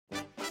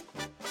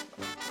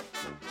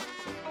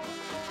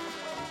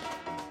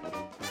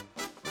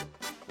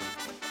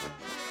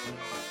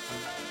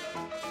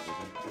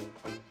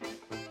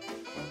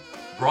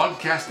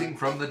Broadcasting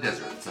from the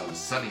deserts of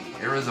sunny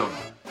Arizona,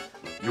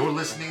 you're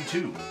listening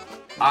to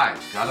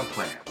I've Got a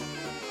Plan,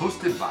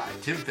 hosted by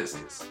Tim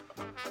Fiskus,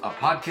 a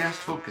podcast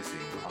focusing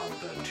on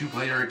the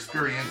two-player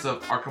experience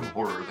of Arkham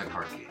Horror the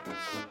card game.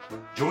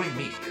 Join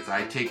me as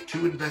I take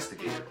two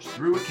investigators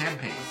through a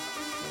campaign,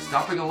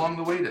 stopping along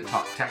the way to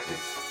talk tactics,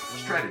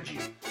 strategy,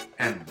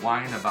 and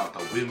whine about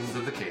the whims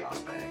of the Chaos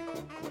Bag.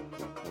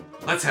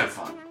 Let's have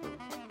fun.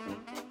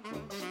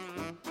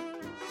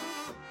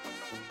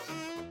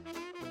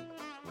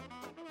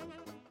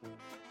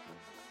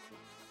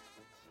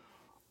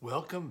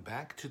 Welcome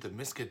back to the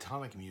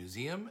Miskatonic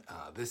Museum.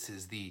 This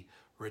is the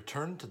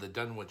Return to the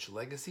Dunwich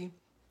Legacy.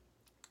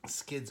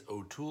 Skids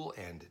O'Toole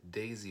and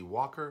Daisy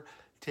Walker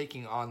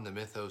taking on the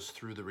Mythos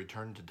through the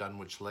Return to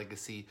Dunwich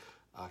Legacy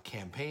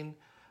campaign.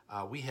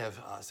 We have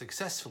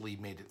successfully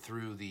made it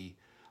through the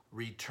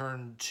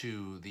Return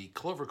to the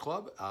Clover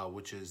Club,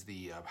 which is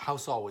the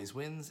House Always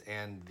Wins,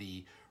 and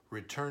the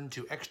Return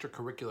to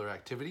Extracurricular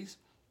Activities,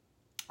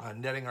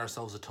 netting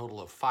ourselves a total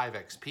of 5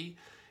 XP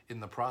in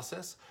the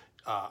process.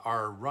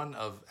 Our run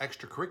of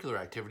extracurricular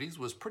activities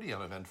was pretty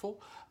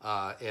uneventful,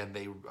 and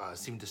they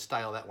seemed to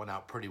style that one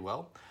out pretty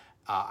well.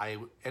 I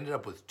ended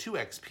up with 2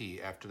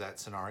 XP after that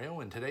scenario,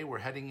 and today we're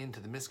heading into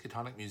the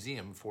Miskatonic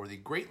Museum for the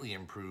greatly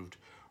improved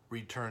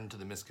Return to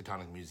the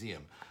Miskatonic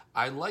Museum.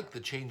 I like the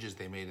changes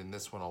they made in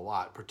this one a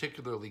lot,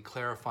 particularly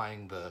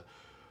clarifying the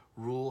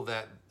rule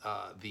that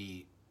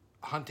the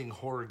hunting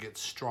horror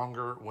gets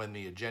stronger when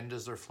the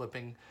agendas are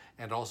flipping,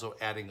 and also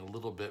adding a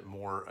little bit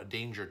more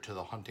danger to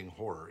the hunting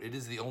horror. It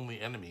is the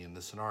only enemy in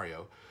the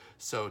scenario,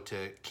 so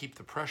to keep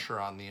the pressure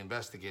on the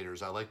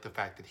investigators, I like the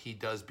fact that he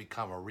does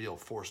become a real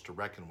force to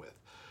reckon with.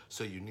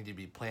 So you need to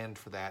be planned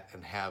for that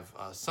and have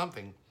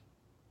something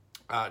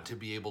to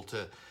be able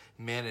to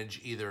manage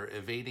either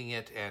evading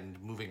it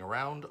and moving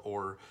around,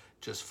 or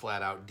just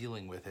flat out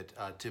dealing with it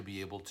to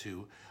be able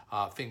to,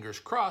 fingers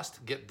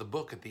crossed, get the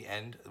book at the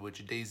end,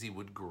 which Daisy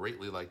would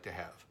greatly like to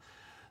have.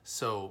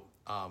 So,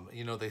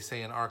 they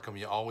say in Arkham,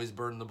 you always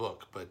burn the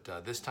book,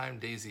 but this time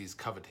Daisy's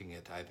coveting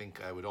it. I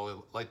think I would only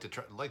like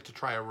to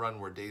try a run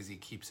where Daisy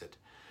keeps it.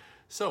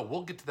 So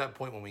we'll get to that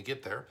point when we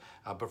get there.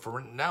 But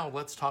for now,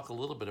 let's talk a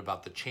little bit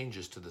about the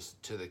changes to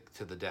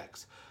the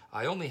decks.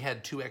 I only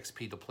had 2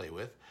 XP to play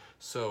with,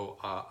 so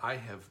I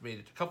have made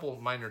a couple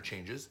minor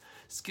changes.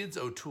 Skids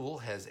O'Toole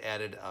has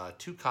added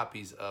 2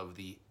 copies of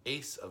the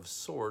Ace of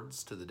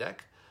Swords to the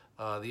deck.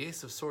 The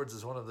Ace of Swords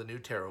is one of the new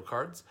tarot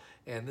cards,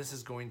 and this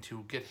is going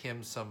to get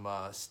him some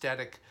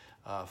static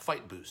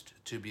fight boost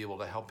to be able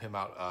to help him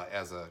out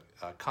as a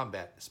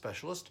combat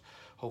specialist.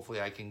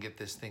 Hopefully I can get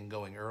this thing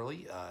going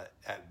early.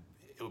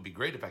 It would be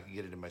great if I could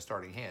get it in my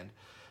starting hand.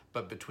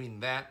 But between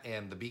that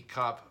and the Beat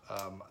Cop,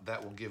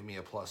 that will give me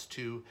a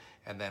 +2,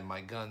 and then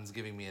my gun's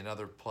giving me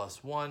another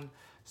 +1.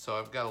 So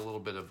I've got a little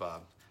bit of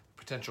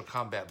potential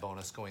combat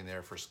bonus going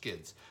there for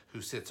Skids, who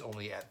sits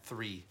only at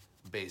 3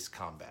 base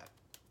combat.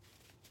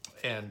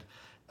 And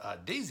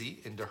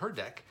Daisy, into her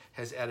deck,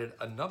 has added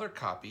another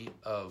copy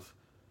of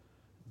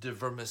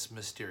Mythos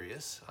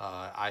Mysterious.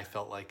 I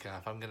felt like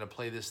if I'm going to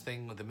play this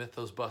thing with the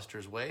Mythos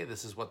Busters way,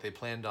 this is what they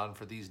planned on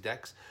for these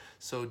decks.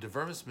 So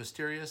Mythos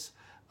Mysterious,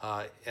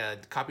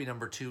 copy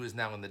number 2 is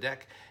now in the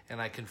deck, and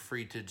I can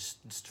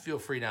just feel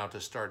free now to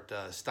start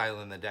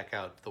styling the deck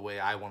out the way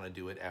I want to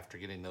do it after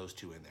getting those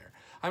 2 in there.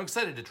 I'm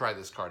excited to try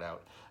this card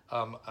out.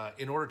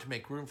 In order to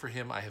make room for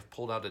him, I have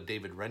pulled out a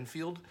David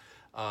Renfield,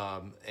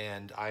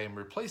 and I am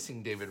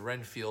replacing David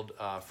Renfield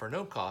for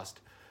no cost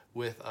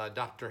with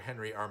Dr.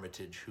 Henry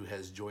Armitage, who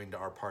has joined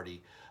our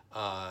party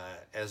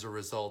as a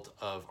result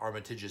of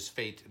Armitage's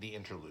Fate, the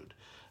Interlude.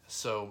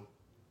 So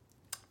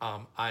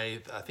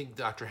I think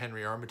Dr.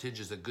 Henry Armitage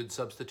is a good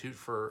substitute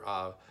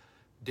for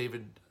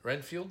David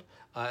Renfield,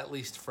 at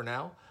least for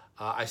now.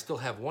 I still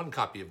have 1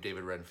 copy of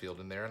David Renfield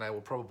in there, and I will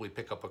probably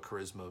pick up a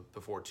Charisma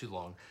before too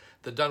long.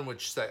 The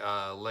Dunwich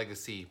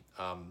Legacy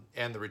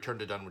and the Return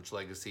to Dunwich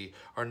Legacy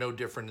are no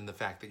different in the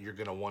fact that you're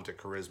going to want a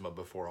Charisma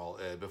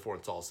before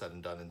it's all said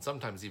and done, and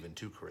sometimes even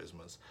 2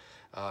 Charismas.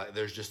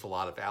 There's just a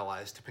lot of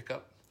allies to pick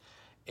up,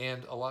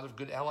 and a lot of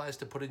good allies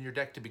to put in your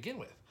deck to begin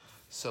with.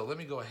 So let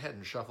me go ahead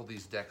and shuffle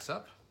these decks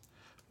up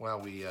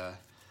while we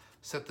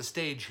set the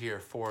stage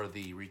here for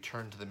the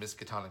Return to the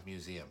Miskatonic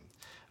Museum.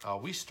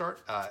 We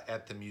start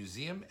at the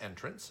museum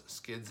entrance.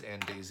 Skids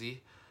and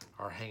Daisy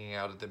are hanging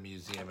out at the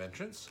museum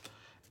entrance,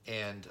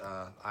 and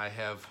I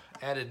have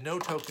added no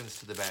tokens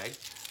to the bag,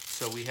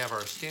 so we have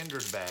our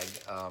standard bag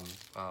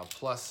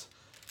plus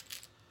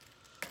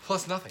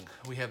nothing.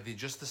 We have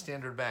just the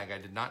standard bag. I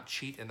did not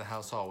cheat in the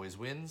House Always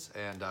Wins,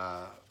 and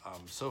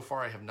so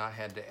far I have not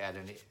had to add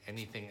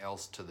anything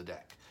else to the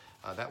deck.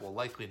 That will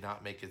likely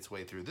not make its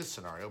way through this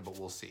scenario, but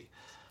we'll see.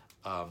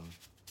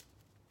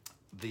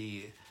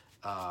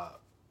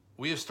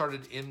 We have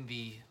started in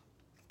the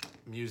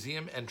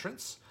museum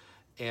entrance,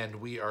 and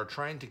we are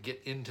trying to get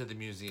into the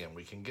museum.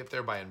 We can get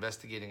there by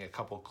investigating a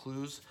couple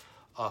clues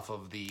off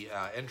of the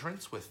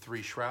entrance with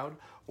 3 Shroud,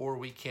 or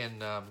we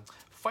can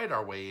fight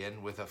our way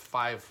in with a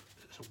 5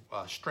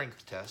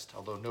 strength test,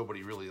 although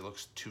nobody really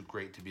looks too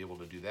great to be able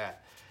to do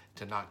that.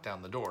 to knock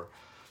down the door.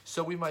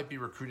 So we might be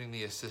recruiting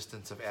the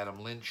assistance of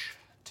Adam Lynch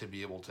to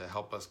be able to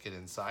help us get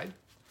inside.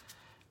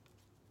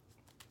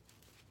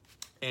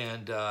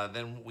 And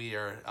then we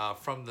are,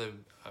 from the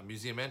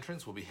museum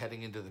entrance, we'll be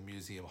heading into the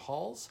museum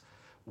halls,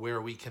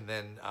 where we can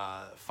then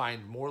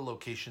find more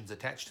locations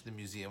attached to the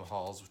museum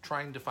halls.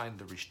 Trying to find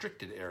the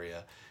restricted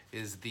area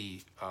is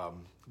the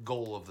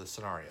goal of the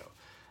scenario.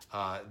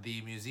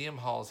 The museum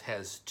halls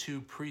has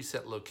 2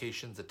 preset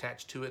locations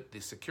attached to it, the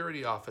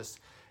security office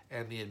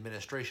and the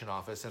administration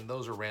office, and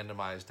those are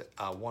randomized,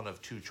 one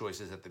of 2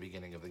 choices at the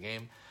beginning of the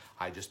game.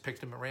 I just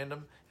picked them at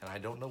random, and I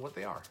don't know what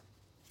they are.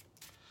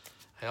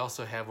 I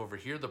also have over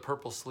here the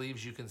purple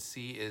sleeves you can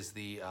see is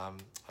the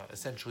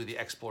essentially the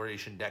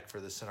exploration deck for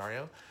this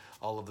scenario.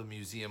 All of the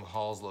museum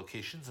halls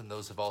locations, and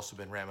those have also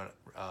been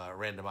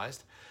randomized.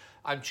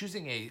 I'm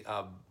choosing a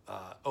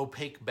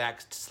opaque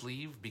backed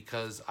sleeve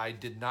because I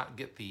did not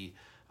get the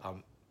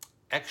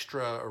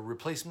extra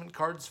replacement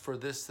cards for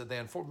this.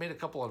 They made a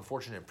couple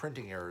unfortunate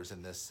printing errors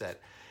in this set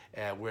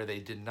where they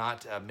did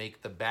not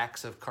make the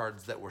backs of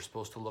cards that were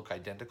supposed to look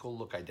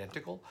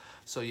identical.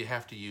 So you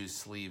have to use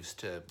sleeves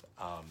to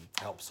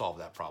help solve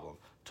that problem.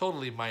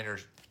 Totally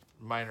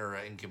minor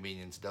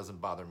inconvenience,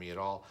 doesn't bother me at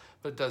all,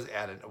 but it does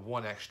add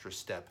one extra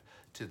step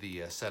to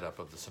the setup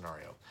of the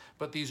scenario.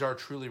 But these are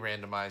truly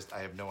randomized. I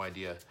have no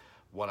idea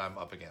what I'm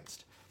up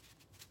against.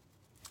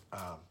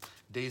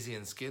 Daisy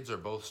and Skids are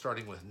both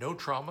starting with no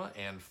trauma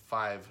and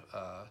 5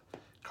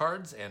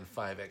 cards and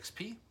 5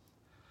 XP.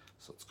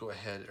 So let's go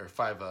ahead, or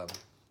 5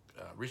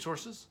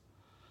 resources,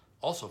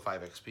 also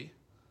 5 XP.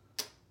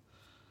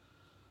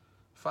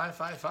 5,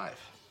 5,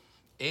 5.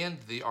 And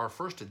our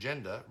first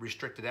agenda,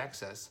 restricted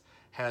access,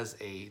 has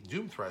a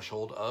doom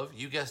threshold of,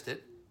 you guessed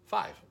it,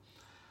 5.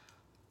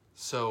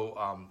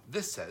 So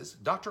this says,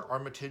 Dr.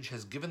 Armitage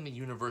has given the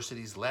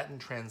university's Latin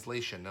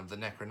translation of the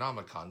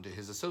Necronomicon to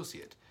his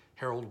associate,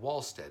 Harold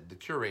Walstead, the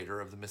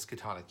curator of the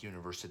Miskatonic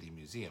University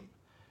Museum.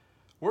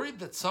 Worried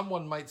that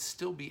someone might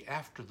still be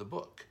after the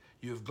book,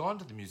 you have gone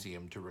to the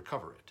museum to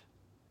recover it.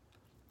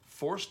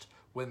 Forced,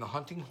 when the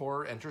hunting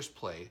horror enters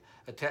play,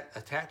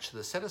 attach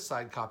the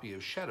set-aside copy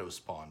of Shadow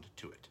Spawned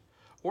to it,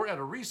 or add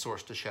a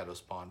resource to Shadow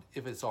Spawned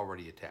if it's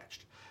already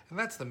attached. And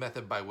that's the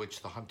method by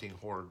which the hunting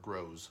horror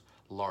grows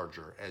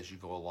larger as you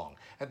go along.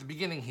 At the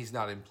beginning, he's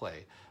not in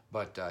play,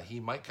 but he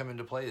might come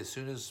into play as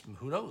soon as,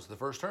 who knows, the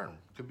first turn.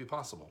 Could be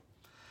possible.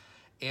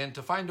 And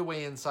to find a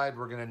way inside,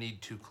 we're going to need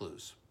 2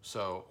 clues.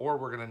 Or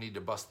we're going to need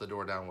to bust the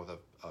door down with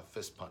a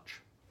fist punch.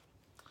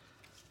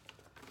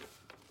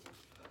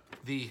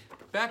 The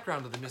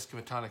background of the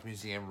Miskatonic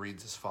Museum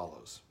reads as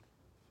follows.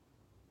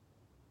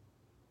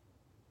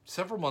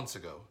 Several months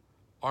ago,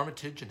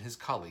 Armitage and his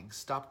colleagues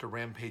stopped a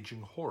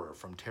rampaging horror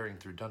from tearing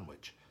through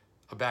Dunwich,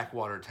 a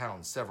backwater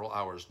town several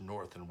hours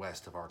north and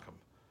west of Arkham.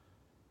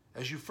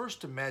 As you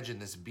first imagine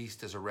this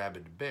beast as a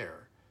rabid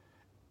bear,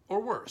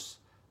 or worse,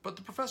 but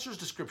the professor's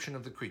description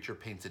of the creature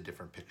paints a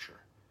different picture.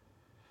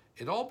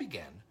 It all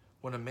began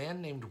when a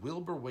man named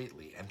Wilbur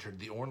Whately entered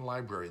the Orne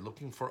Library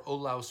looking for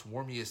Olaus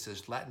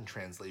Wormius's Latin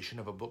translation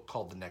of a book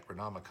called the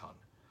Necronomicon.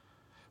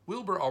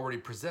 Wilbur already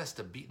possessed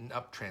a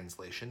beaten-up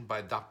translation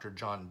by Dr.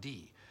 John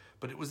Dee,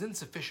 but it was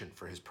insufficient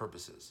for his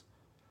purposes.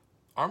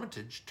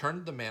 Armitage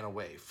turned the man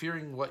away,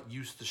 fearing what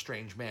use the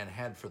strange man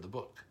had for the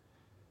book.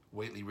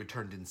 Whately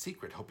returned in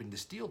secret, hoping to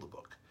steal the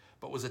book,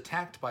 but was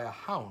attacked by a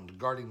hound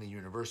guarding the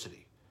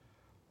university.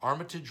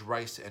 Armitage,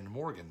 Rice, and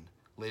Morgan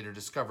later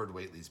discovered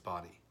Whately's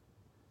body.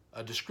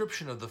 A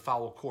description of the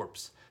foul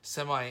corpse,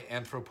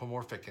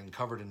 semi-anthropomorphic and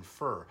covered in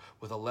fur,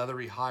 with a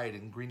leathery hide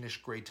and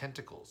greenish-gray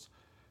tentacles,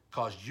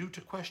 caused you to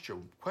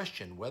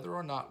question whether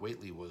or not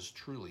Whately was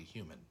truly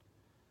human.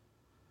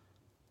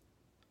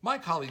 My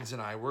colleagues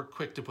and I were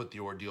quick to put the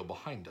ordeal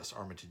behind us,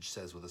 Armitage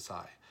says with a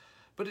sigh,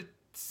 but it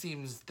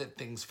seems that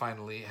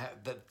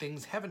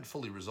things haven't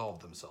fully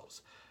resolved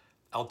themselves.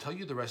 I'll tell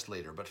you the rest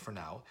later, but for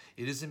now,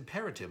 it is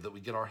imperative that we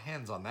get our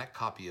hands on that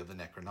copy of the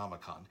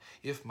Necronomicon.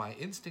 If my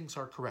instincts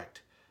are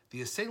correct,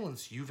 the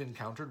assailants you've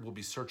encountered will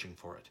be searching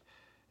for it.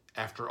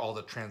 After all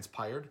that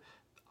transpired,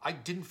 I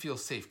didn't feel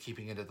safe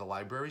keeping it at the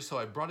library, so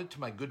I brought it to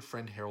my good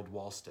friend Harold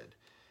Walstead.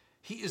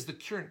 He is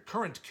the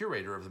current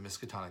curator of the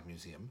Miskatonic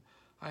Museum.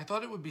 I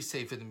thought it would be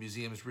safe in the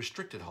museum's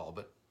restricted hall,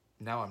 but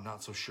now I'm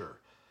not so sure.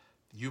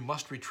 You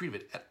must retrieve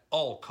it at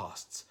all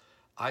costs.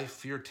 I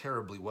fear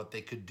terribly what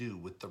they could do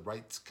with the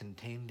rites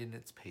contained in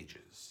its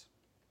pages.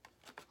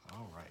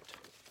 All right.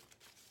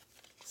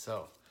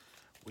 So,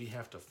 we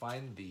have to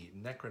find the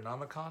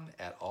Necronomicon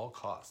at all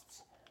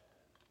costs.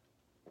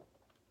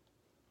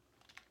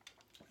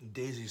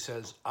 Daisy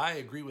says, I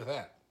agree with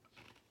that.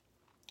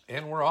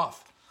 And we're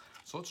off.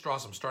 So let's draw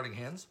some starting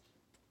hands.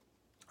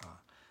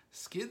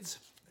 Skids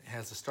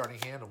has a starting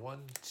hand of 1,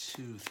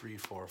 2, 3,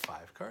 4,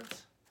 5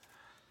 cards.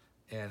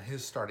 And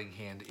his starting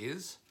hand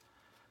is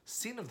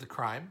Scene of the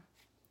Crime,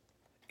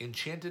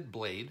 Enchanted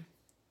Blade,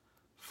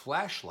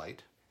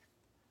 Flashlight,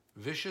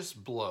 Vicious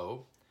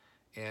Blow,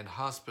 and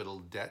Hospital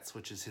Debts,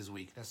 which is his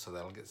weakness, so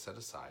that'll get set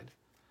aside.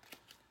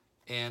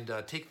 And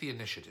take the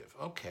initiative.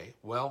 Okay,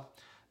 well,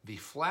 The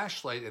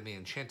Flashlight and the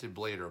Enchanted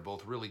Blade are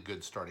both really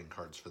good starting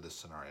cards for this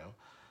scenario,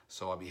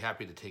 so I'll be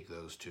happy to take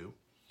those two.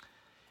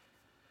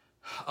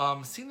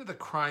 Scene of the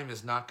Crime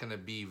is not going to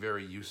be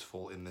very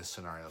useful in this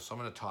scenario, so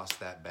I'm going to toss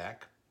that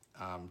back.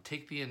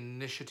 Take the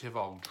Initiative,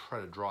 I'll try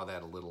to draw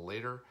that a little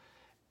later.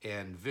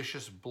 And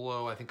Vicious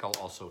Blow, I think I'll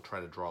also try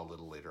to draw a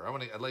little later.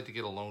 I'd like to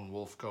get a Lone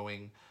Wolf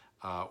going,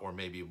 or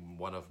maybe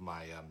one of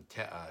my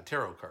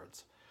tarot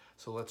cards.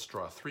 So let's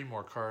draw 3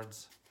 more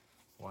cards.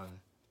 1,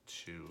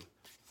 2,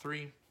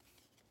 3.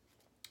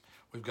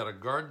 We've got a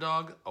Guard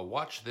Dog, a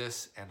Watch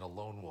This, and a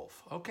Lone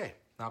Wolf. Okay,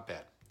 not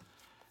bad.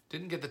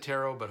 Didn't get the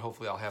tarot, but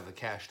hopefully I'll have the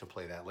cash to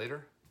play that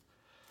later.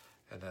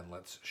 And then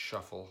let's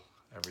shuffle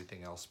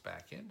everything else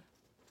back in.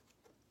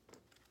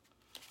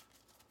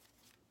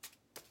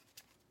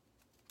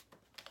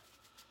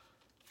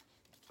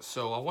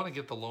 So I want to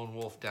get the Lone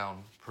Wolf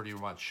down pretty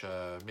much,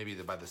 maybe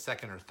by the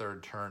second or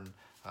third turn.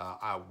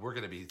 We're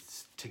going to be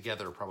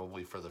together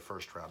probably for the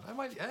first round. I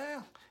might,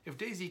 if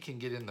Daisy can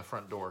get in the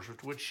front doors,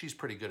 which she's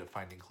pretty good at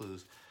finding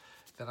clues,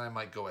 then I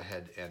might go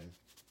ahead and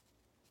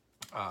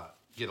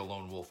get a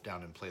Lone Wolf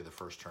down and play the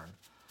first turn.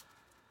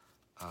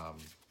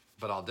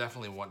 But I'll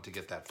definitely want to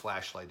get that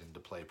Flashlight into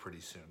play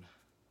pretty soon,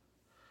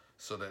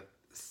 so that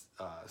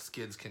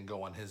Skids can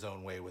go on his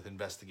own way with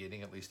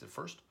investigating, at least at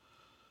first.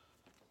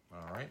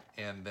 All right,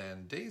 and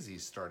then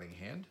Daisy's starting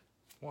hand.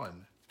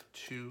 1,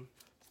 2,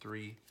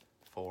 3,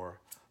 4,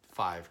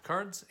 5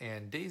 cards,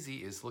 and Daisy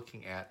is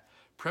looking at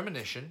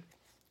Premonition,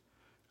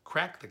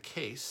 Crack the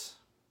Case,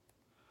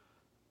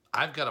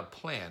 I've Got a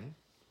Plan.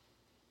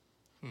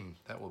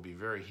 That will be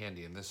very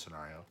handy in this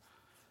scenario.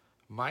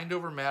 Mind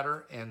Over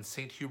Matter and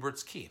St.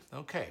 Hubert's Key.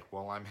 Okay,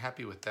 well, I'm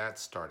happy with that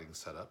starting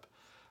setup.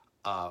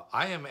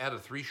 I am at a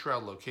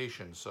 3-shroud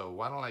location, so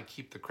why don't I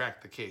keep the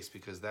Crack the Case,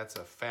 because that's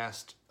a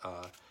fast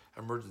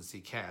emergency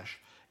cash,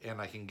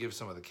 and I can give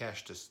some of the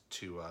cash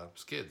to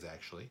Skids,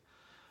 actually.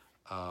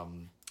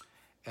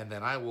 And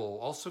then I will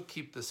also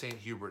keep the St.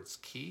 Hubert's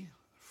Key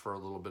for a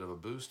little bit of a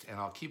boost, and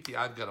I'll keep the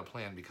I've Got a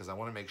Plan because I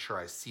want to make sure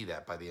I see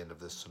that by the end of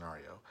this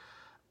scenario.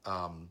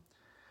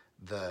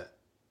 The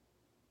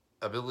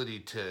ability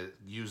to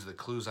use the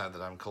clues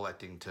that I'm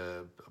collecting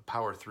to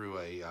power through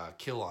a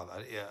kill on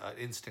an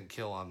instant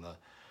kill on the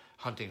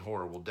hunting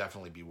horror will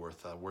definitely be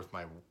worth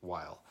my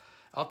while.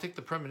 I'll take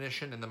the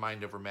Premonition and the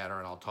Mind Over Matter,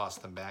 and I'll toss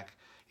them back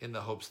in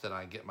the hopes that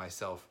I get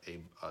myself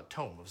a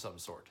tome of some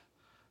sort.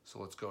 So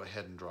let's go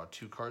ahead and draw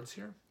 2 cards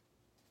here.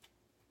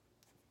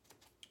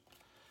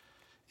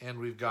 And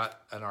we've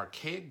got an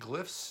Archaic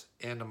Glyphs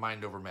and a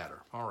Mind Over Matter.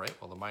 All right,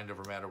 well, the Mind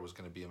Over Matter was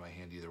going to be in my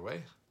hand either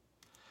way.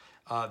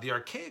 The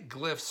Archaic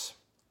Glyphs,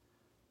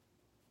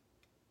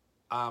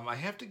 I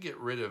have to get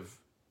rid of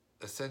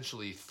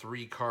essentially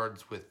 3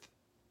 cards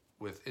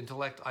with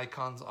intellect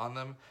icons on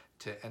them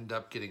to end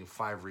up getting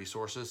 5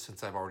 resources,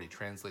 since I've already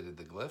translated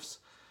the glyphs.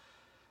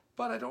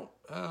 But I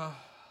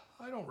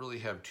don't really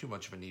have too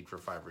much of a need for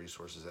 5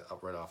 resources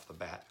right off the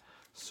bat.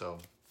 So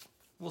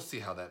we'll see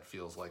how that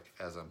feels like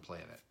as I'm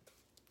playing it.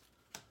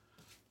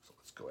 So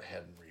let's go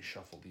ahead and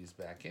reshuffle these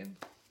back in.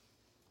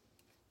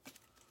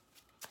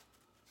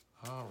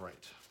 All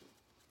right.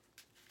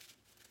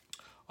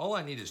 All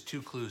I need is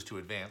 2 clues to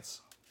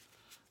advance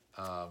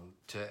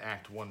to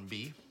Act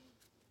 1B.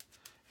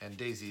 And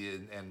Daisy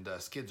and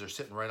Skids are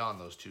sitting right on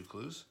those 2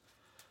 clues.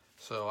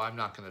 So I'm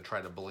not going to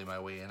try to bully my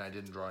way in. I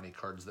didn't draw any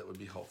cards that would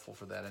be helpful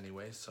for that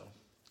anyway. So,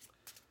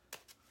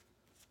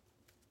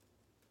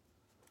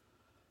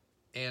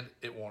 and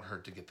it won't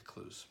hurt to get the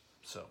clues.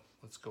 So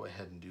let's go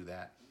ahead and do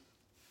that.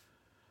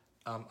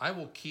 I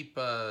will keep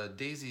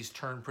Daisy's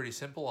turn pretty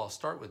simple. I'll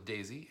start with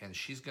Daisy, and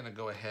she's going to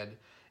go ahead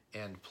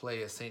and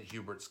play a St.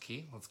 Hubert's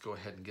Key. Let's go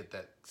ahead and get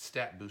that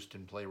stat boost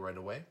in play right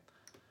away.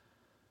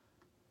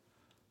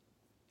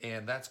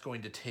 And that's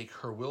going to take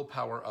her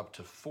willpower up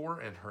to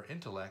 4 and her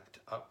intellect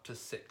up to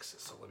 6.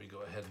 So let me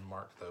go ahead and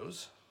mark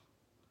those.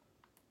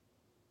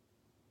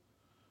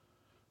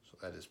 So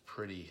that is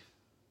pretty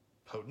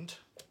potent.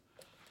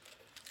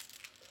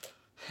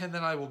 And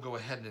then I will go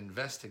ahead and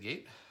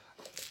investigate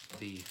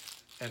the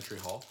entry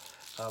hall.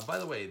 By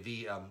the way,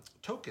 the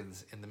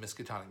tokens in the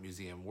Miskatonic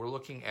Museum, we're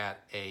looking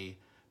at a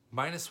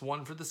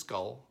 -1 for the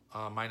skull,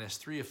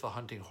 -3 if the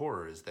hunting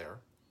horror is there.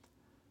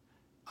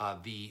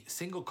 The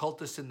single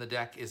cultist in the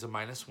deck is a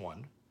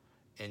 -1,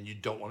 and you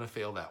don't want to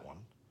fail that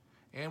one.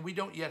 And we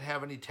don't yet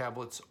have any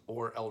tablets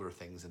or elder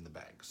things in the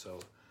bag.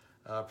 So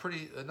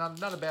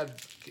not a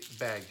bad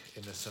bag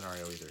in this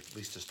scenario either, at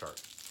least to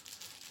start.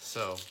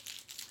 So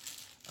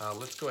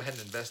let's go ahead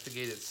and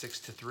investigate at 6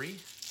 to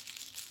 3.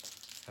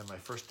 And my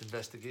first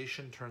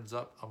investigation turns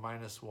up a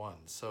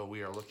 -1. So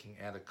we are looking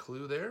at a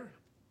clue there.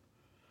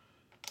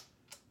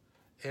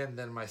 And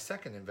then my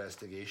second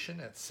investigation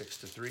at 6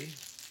 to 3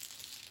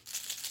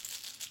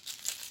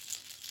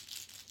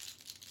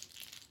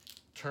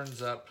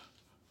 turns up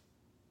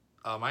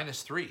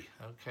 -3.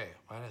 Okay,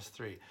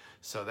 -3.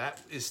 So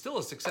that is still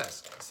a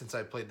success since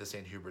I played the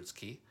St. Hubert's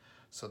Key.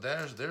 So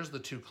there's the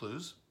 2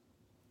 clues.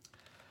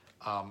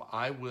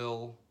 I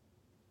will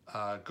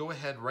go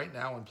ahead right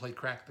now and play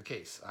Crack the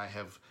Case. I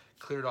have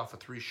cleared off a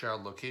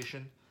 3-shroud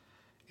location.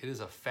 It is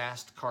a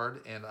fast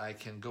card, and I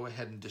can go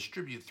ahead and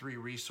distribute 3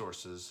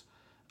 resources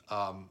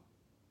among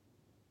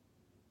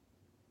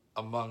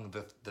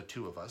the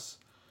 2 of us.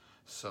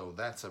 So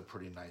that's a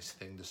pretty nice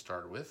thing to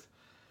start with.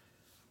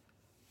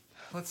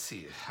 Let's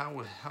see,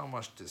 how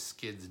much does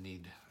Skids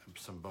need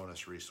some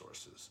bonus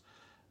resources?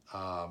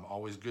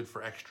 Always good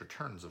for extra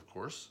turns, of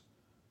course.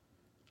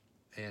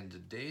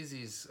 And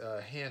Daisy's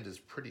hand is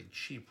pretty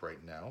cheap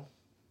right now.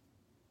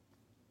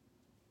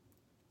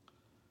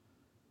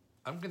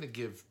 I'm going to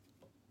give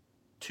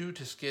 2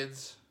 to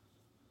Skids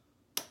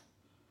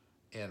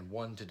and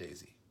 1 to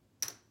Daisy.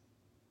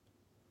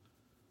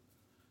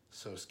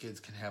 So Skids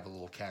can have a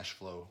little cash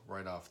flow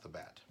right off the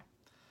bat.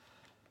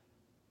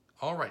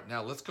 All right,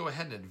 now let's go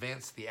ahead and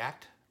advance the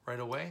act right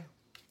away.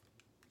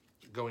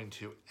 Going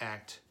to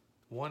Act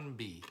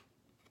 1B,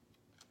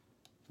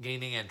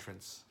 gaining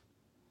entrance.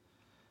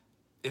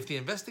 If the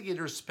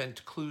investigators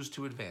spent clues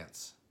to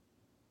advance,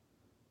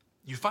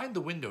 you find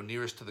the window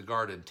nearest to the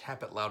guard and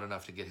tap it loud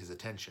enough to get his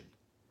attention.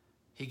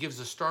 He gives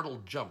a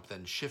startled jump,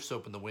 then shifts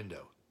open the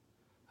window.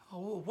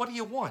 "Oh, what do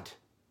you want?"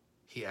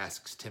 he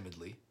asks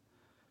timidly.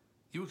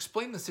 You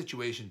explain the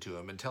situation to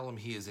him and tell him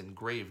he is in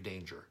grave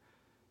danger.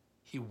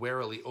 He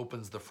warily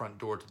opens the front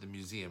door to the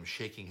museum,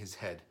 shaking his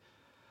head.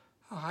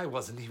 "I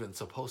wasn't even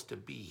supposed to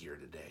be here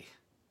today."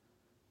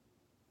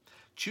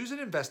 Choose an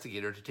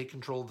investigator to take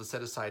control of the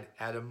set-aside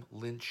Adam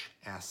Lynch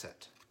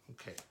asset.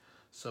 Okay,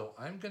 so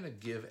I'm going to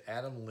give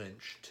Adam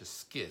Lynch to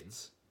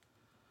Skids,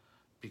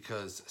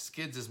 because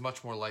Skids is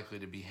much more likely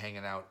to be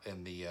hanging out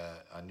in the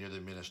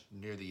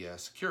near the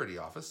security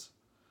office,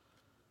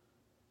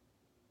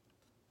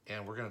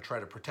 and we're going to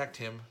try to protect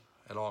him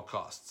at all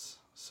costs.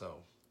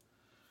 So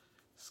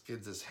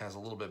Skids has a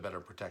little bit better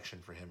protection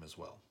for him as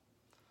well.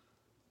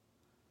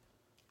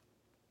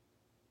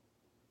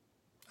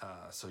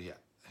 So yeah,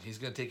 he's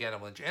going to take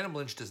Adam Lynch. Adam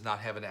Lynch does not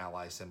have an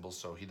ally symbol,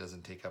 so he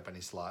doesn't take up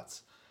any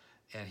slots.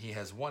 And he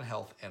has 1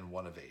 health and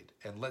 1 evade,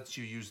 and lets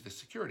you use the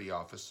security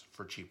office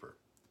for cheaper.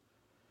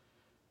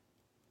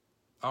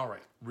 All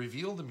right,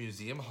 reveal the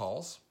museum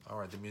halls. All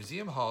right, the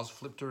museum halls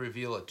flip to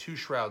reveal a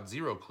 2-shroud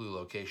 0 clue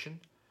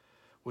location,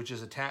 which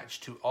is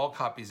attached to all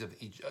copies of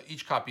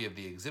each copy of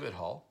the exhibit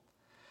hall.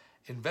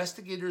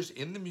 Investigators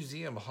in the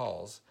museum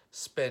halls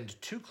spend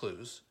 2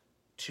 clues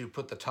to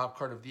put the top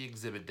card of the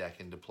exhibit deck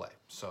into play.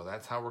 So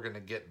that's how we're going to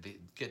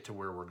get to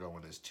where we're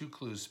going, is 2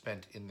 clues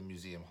spent in the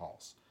museum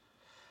halls.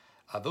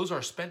 Those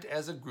are spent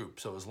as a group,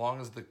 so as long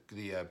as the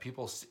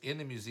people in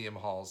the museum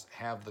halls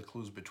have the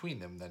clues between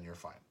them, then you're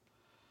fine.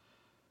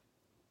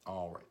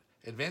 All right,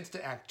 advance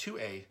to Act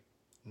 2A,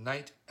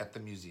 Night at the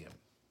Museum.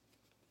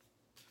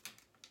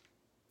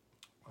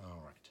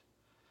 All right,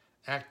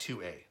 Act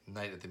 2A,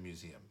 Night at the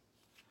Museum.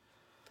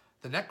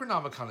 The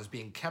Necronomicon is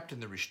being kept in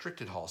the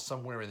restricted hall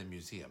somewhere in the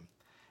museum.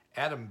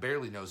 Adam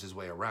barely knows his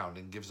way around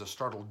and gives a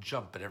startled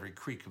jump at every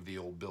creak of the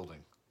old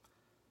building.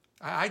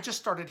 I just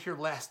started here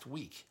last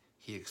week,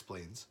 he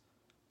explains.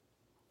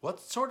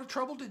 What sort of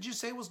trouble did you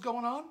say was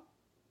going on?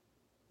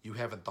 You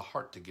haven't the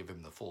heart to give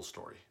him the full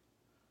story.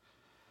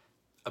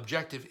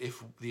 Objective,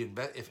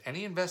 if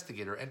any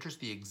investigator enters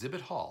the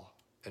exhibit hall,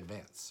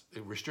 advance.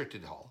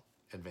 Restricted hall,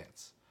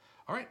 advance.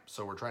 All right,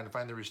 so we're trying to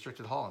find the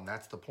restricted hall, and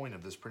that's the point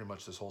of this, pretty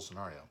much this whole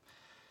scenario.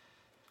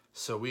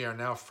 So we are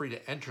now free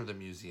to enter the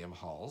museum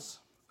halls.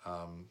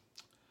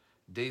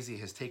 Daisy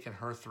has taken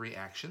her 3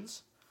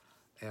 actions,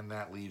 and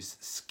that leaves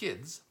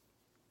Skids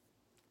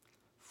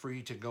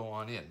free to go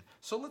on in.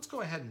 So let's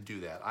go ahead and do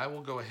that. I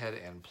will go ahead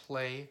and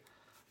play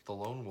the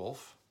Lone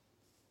Wolf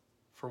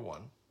for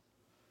 1.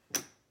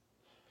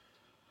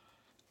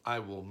 I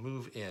will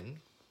move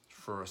in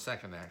for a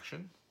 2nd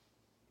action.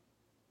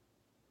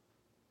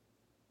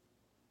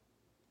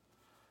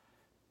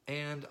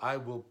 And I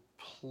will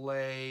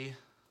play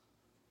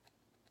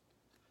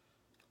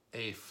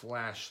a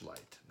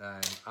flashlight.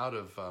 I'm out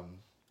of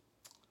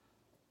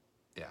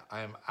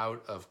I'm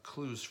out of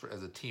clues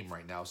as a team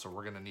right now, so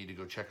we're going to need to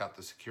go check out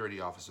the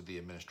security office or the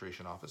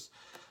administration office.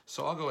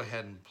 So I'll go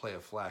ahead and play a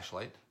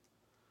flashlight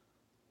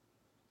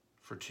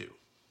for 2.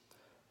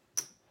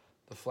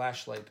 The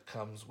flashlight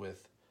comes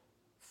with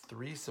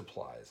 3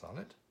 supplies on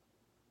it.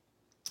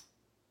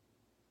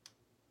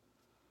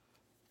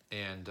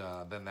 And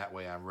then that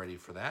way I'm ready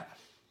for that.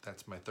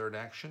 That's my 3rd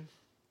action.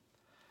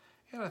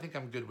 And I think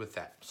I'm good with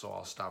that, so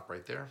I'll stop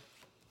right there.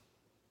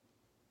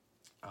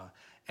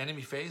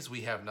 Enemy phase,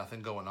 we have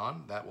nothing going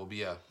on. That will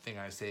be a thing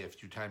I say a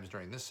few times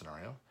during this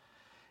scenario.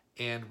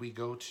 And we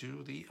go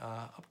to the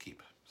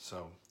upkeep.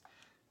 So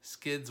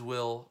Skids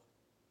will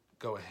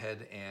go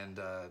ahead and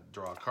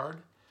draw a card.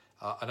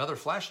 Another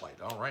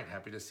flashlight. All right,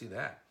 happy to see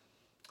that.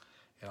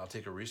 And I'll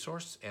take a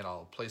resource, and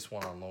I'll place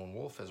 1 on Lone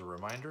Wolf as a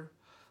reminder.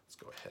 Let's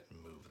go ahead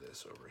and move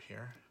this over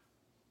here.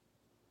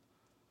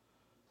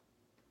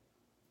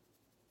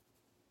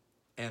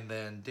 And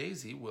then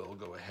Daisy will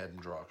go ahead and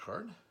draw a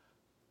card.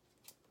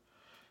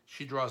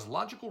 She draws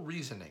Logical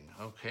Reasoning.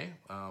 Okay,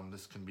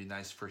 this can be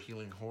nice for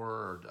healing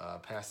horror or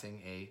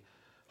passing a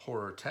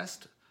horror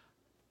test.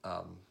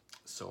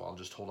 So I'll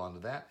just hold on to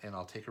that, and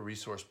I'll take a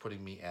resource,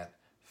 putting me at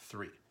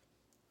 3.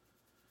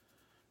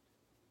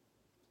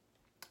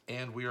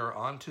 And we are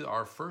on to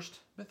our first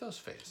Mythos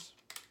phase.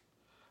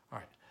 All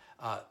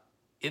right.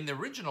 In the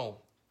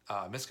original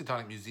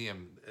Miskatonic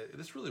Museum,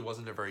 this really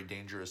wasn't a very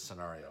dangerous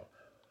scenario.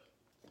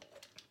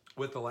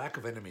 With the lack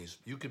of enemies,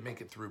 you could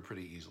make it through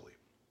pretty easily.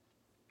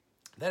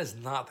 That is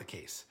not the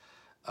case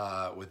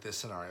with this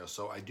scenario,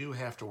 so I do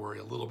have to worry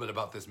a little bit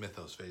about this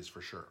Mythos phase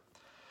for sure.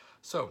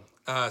 So,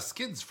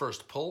 Skid's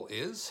first pull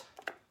is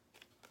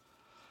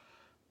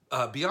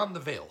Beyond the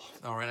Veil.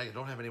 All right, I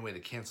don't have any way to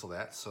cancel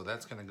that, so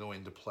that's going to go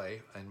into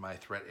play in my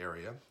threat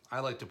area. I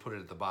like to put it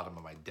at the bottom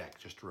of my deck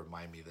just to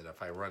remind me that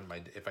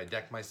if I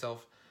deck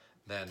myself,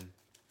 then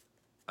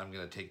I'm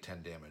going to take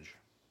 10 damage.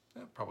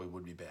 That probably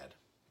would be bad,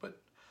 but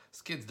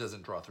Skids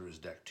doesn't draw through his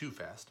deck too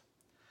fast.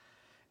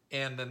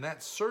 And then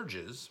that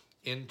surges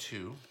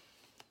into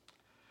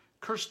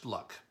Cursed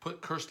Luck.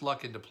 Put Cursed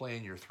Luck into play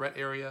in your threat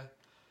area.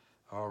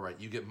 All right,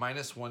 you get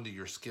 -1 to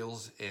your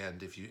skills,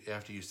 and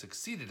after you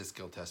succeeded a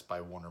skill test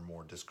by 1 or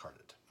more, discard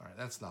it. All right,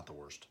 that's not the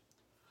worst.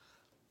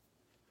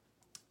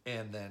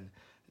 And then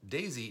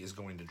Daisy is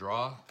going to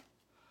draw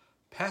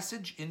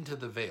Passage into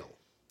the Veil.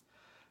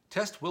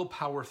 Test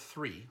Willpower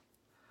 3.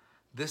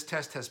 This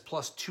test has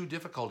 +2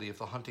 difficulty if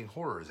the hunting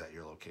horror is at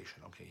your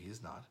location. Okay,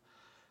 he's not.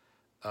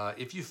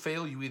 If you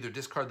fail, you either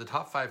discard the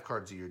top 5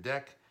 cards of your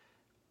deck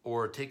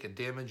or take a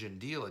damage and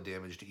deal a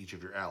damage to each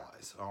of your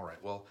allies. All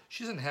right, well,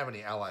 she doesn't have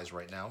any allies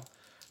right now,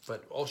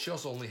 but she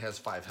also only has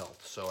 5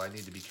 health, so I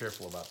need to be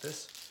careful about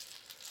this.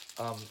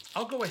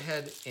 I'll go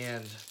ahead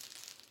and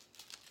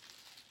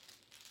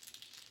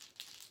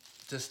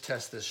just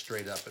test this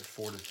straight up at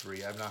 4 to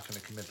 3. I'm not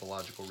going to commit the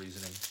logical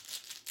reasoning.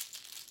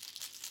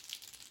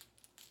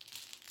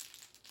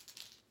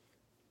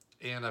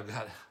 And I've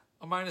got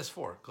a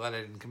 -4. Glad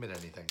I didn't commit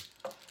anything.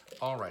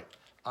 All right,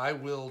 I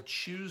will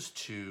choose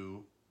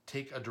to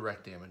take a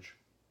direct damage.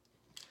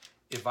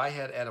 If I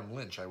had Adam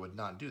Lynch, I would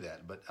not do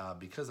that, but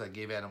because I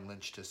gave Adam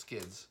Lynch to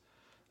Skids,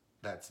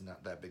 that's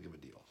not that big of a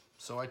deal.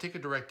 So I take a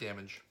direct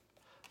damage.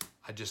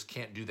 I just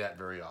can't do that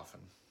very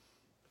often.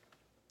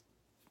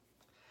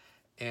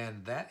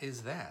 And that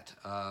is that.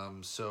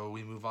 So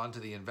we move on to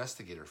the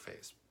investigator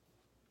phase.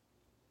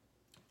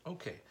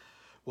 Okay,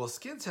 well,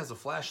 Skids has a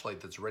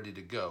flashlight that's ready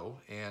to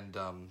go, and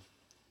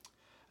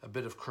a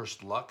bit of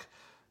Cursed Luck.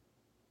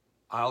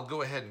 I'll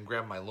go ahead and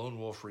grab my Lone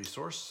Wolf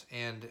resource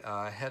and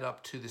head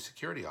up to the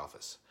security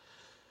office.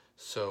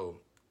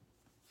 So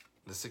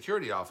the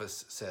security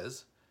office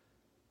says,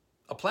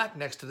 a plaque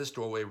next to this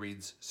doorway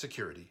reads,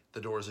 Security.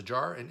 The door is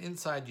ajar, and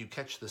inside you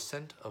catch the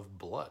scent of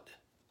blood.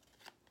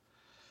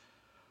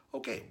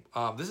 Okay,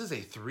 this is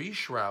a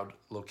 3-shroud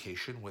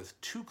location with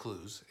 2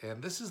 clues,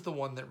 and this is the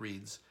one that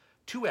reads,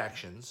 2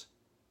 actions,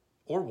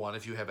 or 1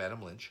 if you have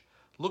Adam Lynch.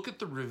 Look at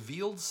the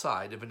revealed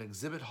side of an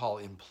exhibit hall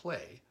in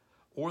play,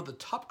 or the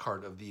top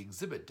card of the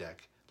exhibit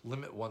deck,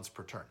 limit once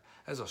per turn.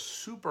 That's a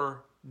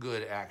super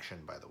good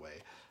action, by the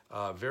way.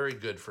 Very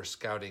good for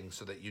scouting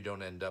so that you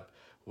don't end up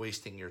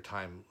wasting your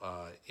time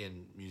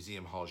in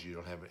museum halls you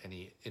don't have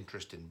any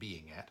interest in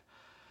being at.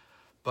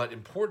 But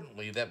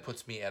importantly, that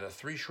puts me at a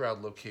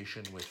 3-shroud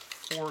location with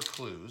 4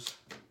 clues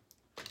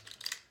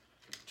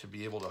to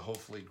be able to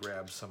hopefully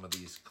grab some of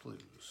these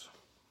clues.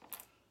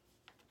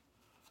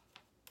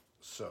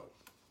 So,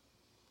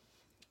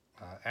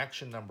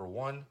 action number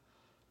 1,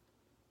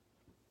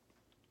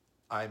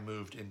 I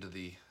moved into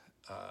the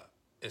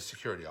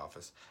security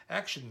office.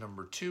 Action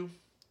number 2,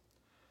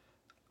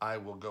 I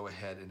will go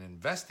ahead and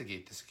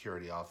investigate the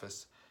security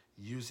office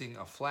using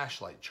a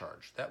flashlight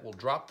charge. That will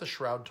drop the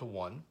shroud to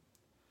 1.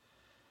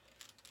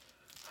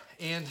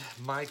 And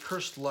my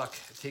Cursed Luck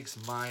takes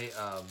my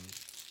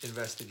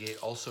investigate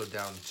also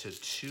down to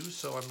 2,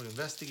 so I'm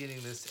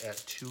investigating this at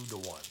 2 to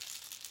 1.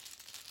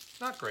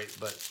 Not great,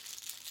 but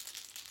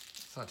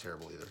it's not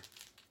terrible either.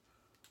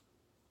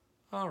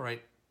 All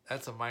right,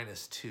 that's a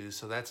 -2,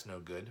 so that's no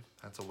good.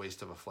 That's a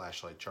waste of a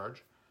flashlight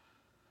charge.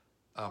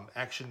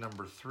 Action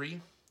number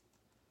 3,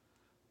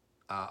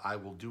 I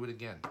will do it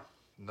again.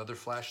 Another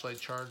flashlight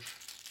charge.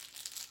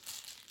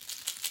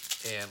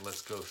 And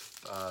let's go,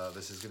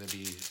 this is going to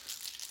be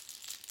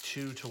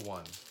 2 to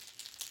 1.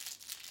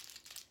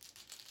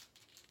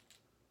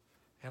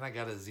 And I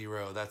got a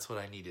 0. That's what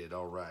I needed.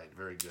 All right,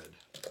 very good.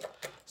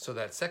 So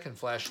that second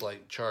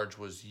flashlight charge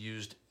was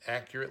used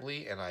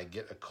accurately, and I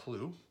get a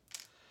clue.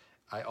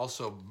 I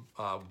also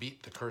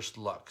beat the Cursed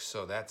Luck,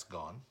 so that's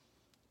gone.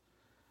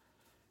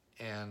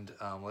 And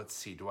let's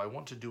see, do I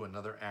want to do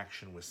another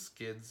action with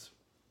Skids?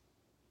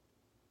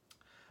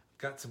 I've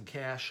got some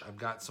cash. I've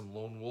got some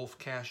Lone Wolf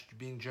cash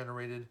being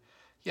generated.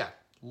 Yeah,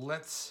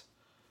 let's...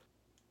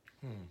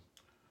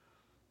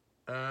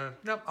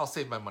 Nope, I'll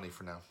save my money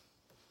for now.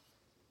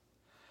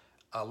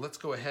 Let's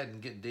go ahead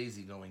and get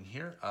Daisy going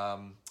here.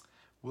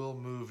 We'll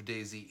move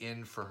Daisy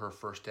in for her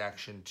first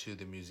action to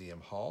the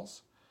museum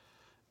halls.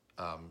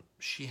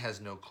 She has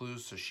no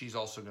clues, so she's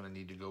also going to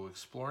need to go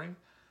exploring.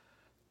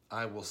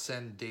 I will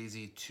send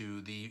Daisy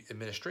to the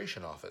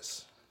administration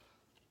office.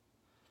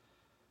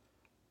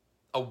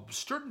 A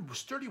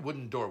sturdy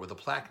wooden door with a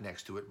plaque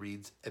next to it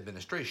reads,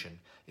 Administration.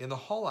 In the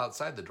hall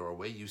outside the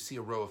doorway, you see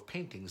a row of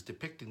paintings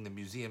depicting the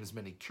museum's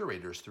many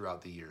curators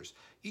throughout the years,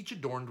 each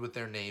adorned with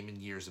their name and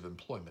years of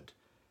employment.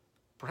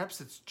 Perhaps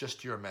it's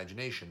just your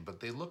imagination, but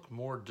they look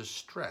more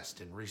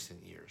distressed in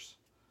recent years.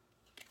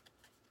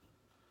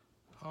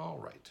 All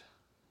right.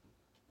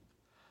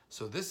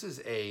 So this is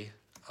the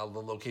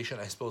location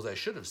I suppose I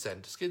should have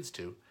sent Skids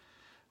to.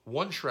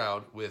 One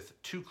shroud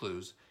with 2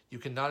 clues. You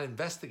cannot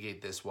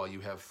investigate this while you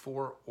have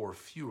 4 or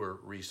fewer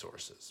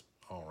resources.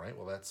 All right,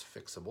 well, that's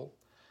fixable.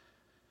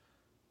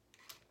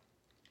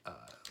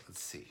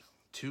 Let's see.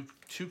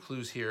 Two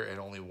clues here and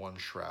only 1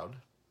 shroud.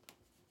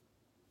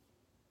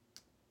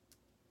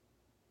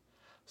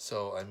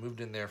 So I moved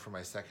in there for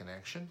my second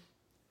action.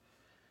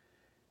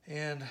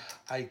 And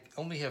I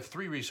only have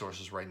 3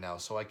 resources right now,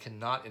 so I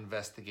cannot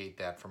investigate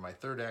that for my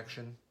third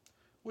action,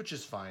 which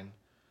is fine.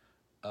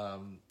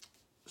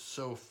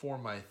 So for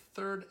my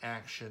third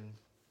action,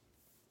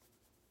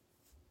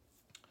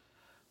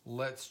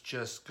 let's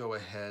just go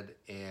ahead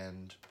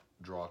and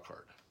draw a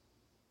card.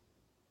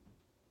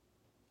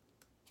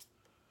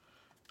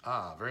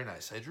 Ah, very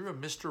nice. I drew a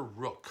Mr.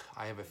 Rook.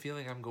 I have a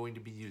feeling I'm going to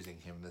be using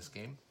him this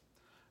game.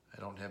 I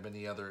don't have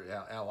any other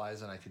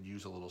allies, and I could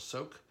use a little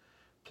soak.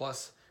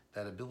 Plus,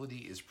 that ability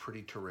is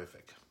pretty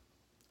terrific.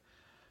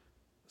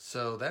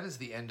 So that is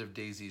the end of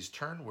Daisy's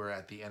turn. We're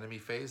at the enemy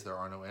phase. There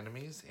are no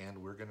enemies, and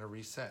we're going to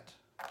reset.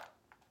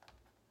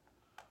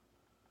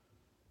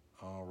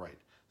 All right.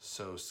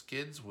 So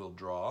Skids will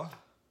draw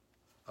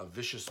a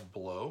Vicious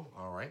Blow.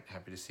 All right,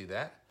 happy to see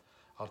that.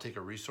 I'll take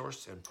a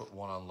resource and put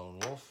 1 on Lone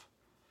Wolf.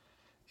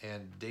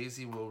 And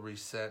Daisy will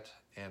reset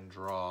and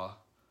draw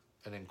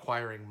an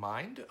Inquiring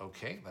Mind.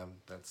 Okay,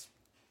 that's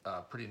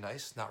pretty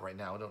nice. Not right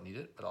now, I don't need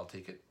it, but I'll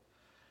take it.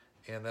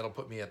 And that'll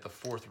put me at the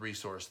 4th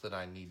resource that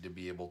I need to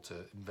be able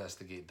to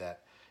investigate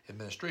that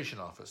administration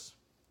office.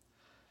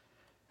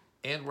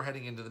 And we're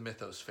heading into the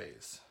Mythos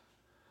phase.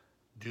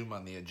 Doom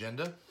on the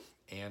agenda,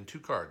 and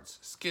 2 cards.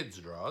 Skids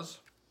draws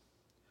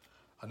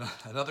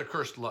another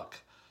Cursed Luck.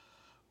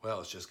 Well,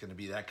 it's just going to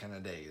be that kind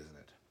of day, isn't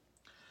it?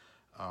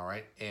 All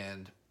right,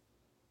 and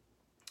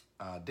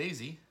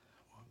Daisy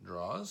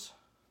draws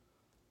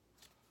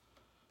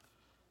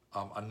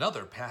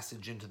another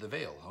Passage into the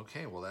Veil.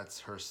 Okay, well, that's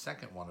her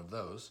second one of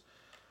those.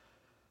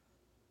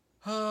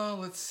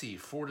 Let's see,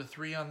 4 to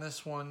 3 on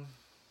this one.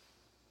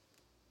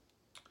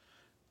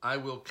 I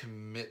will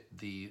commit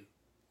the...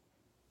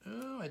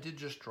 Oh, I did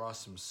just draw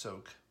some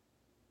soak.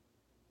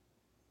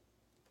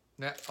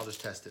 Nah, I'll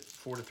just test it.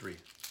 4 to 3.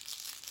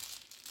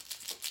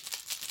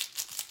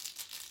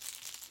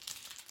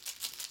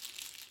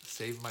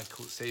 Save my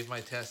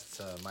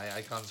tests, my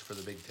icons for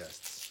the big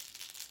tests.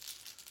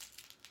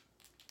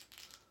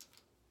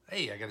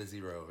 Hey, I got a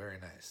 0. Very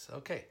nice.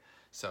 Okay,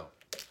 so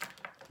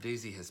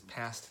Daisy has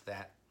passed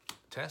that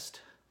test,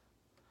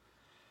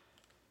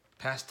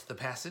 passed the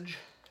passage,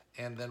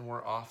 and then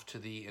we're off to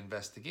the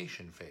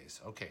investigation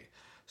phase. Okay,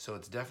 so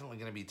it's definitely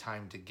going to be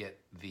time to get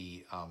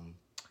the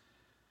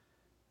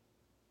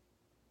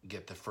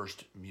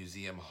first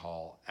museum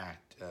hall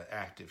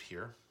active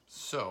here.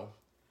 So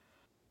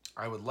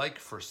I would like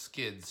for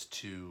Skids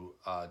to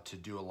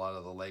do a lot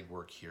of the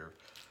legwork here.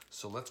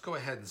 So let's go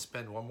ahead and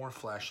spend 1 more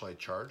flashlight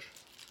charge.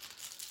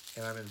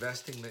 And I'm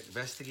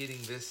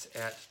investigating this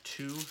at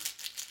 2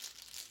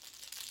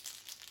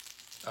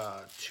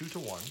 to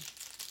 1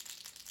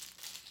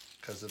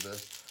 because of the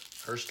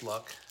Cursed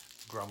Luck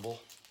grumble.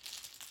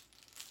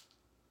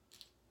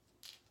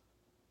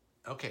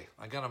 Okay,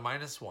 I got a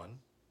 -1.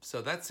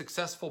 So that's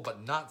successful,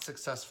 but not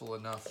successful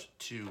enough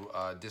to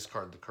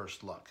discard the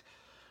Cursed Luck.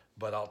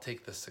 But I'll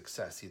take the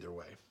success either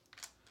way.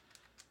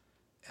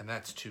 And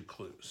that's 2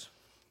 clues.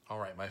 All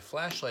right, my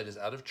flashlight is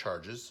out of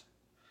charges,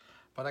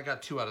 but I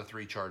got 2 out of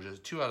 3 charges,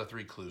 2 out of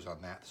 3 clues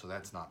on that, so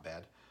that's not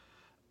bad.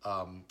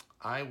 That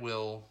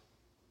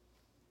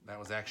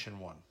was action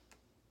 1.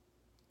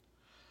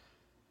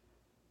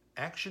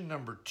 Action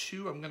number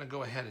 2, I'm gonna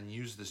go ahead and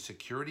use the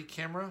security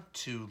camera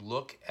to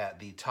look at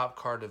the top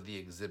card of the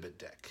exhibit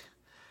deck.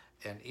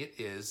 And it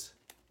is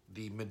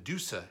the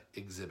Medusa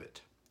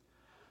exhibit.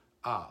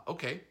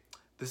 Okay.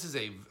 This is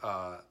a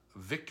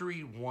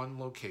Victory 1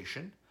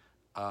 location,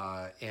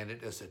 and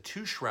it is a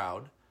 2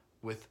 shroud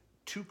with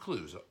 2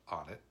 clues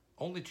on it.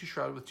 Only 2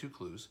 shroud with 2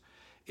 clues.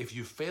 If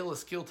you fail a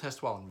skill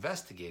test while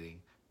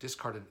investigating,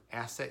 discard an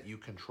asset you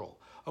control.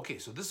 Okay,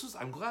 so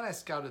I'm glad I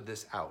scouted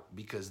this out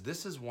because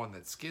this is one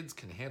that Skids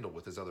can handle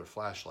with his other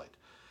flashlight.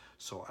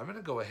 So I'm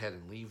gonna go ahead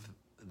and leave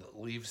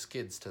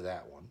Skids to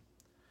that one.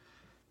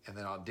 And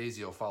then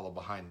Daisy will follow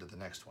behind to the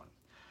next one.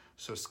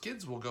 So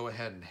Skids will go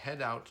ahead and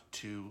head out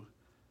to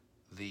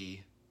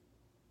the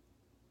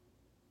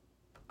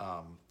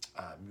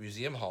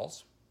museum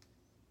halls.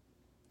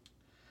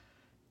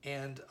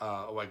 And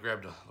I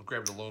grabbed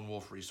a Lone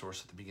Wolf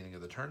resource at the beginning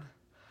of the turn.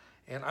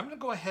 And I'm going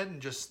to go ahead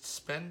and just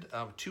spend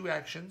 2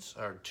 actions,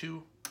 or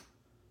 2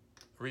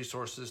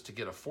 resources to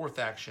get a 4th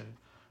action,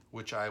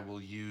 which I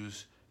will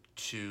use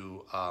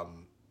to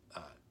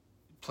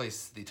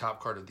place the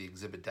top card of the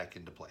exhibit deck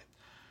into play.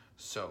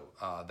 So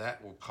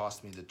that will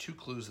cost me the 2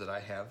 clues that I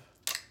have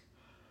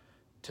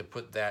to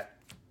put that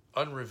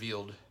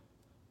unrevealed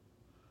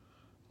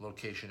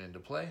location into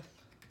play.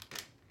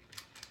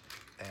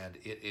 And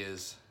it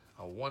is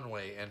a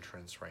one-way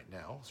entrance right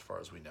now, as far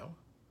as we know.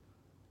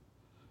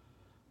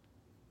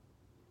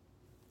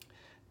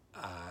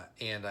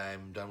 And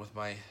I'm done with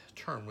my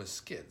turn with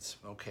Skids.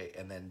 Okay,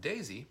 and then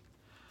Daisy,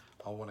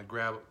 I'll want to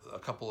grab a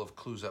couple of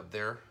clues up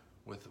there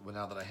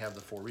now that I have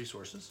the 4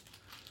 resources.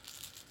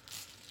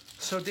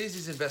 So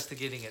Daisy's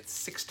investigating at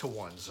 6 to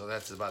 1, so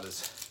that's about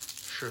as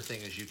sure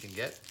thing as you can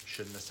get.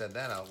 Shouldn't have said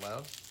that out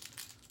loud.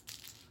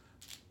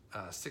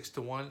 6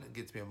 to 1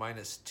 gets me a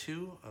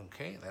 -2.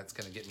 Okay, that's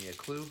going to get me a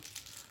clue.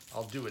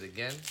 I'll do it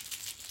again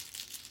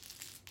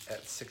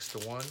at 6 to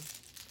 1.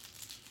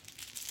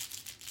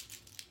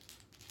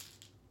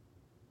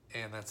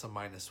 And that's a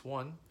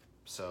 -1.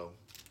 So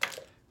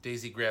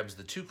Daisy grabs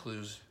the 2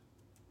 clues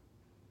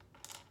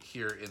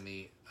here in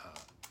the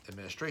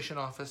administration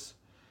office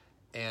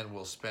and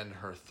will spend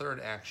her 3rd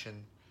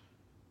action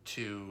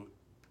to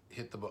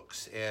hit the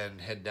books and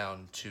head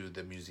down to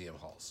the museum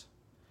halls.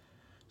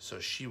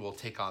 So she will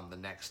take on the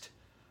next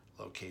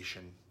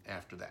location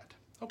after that.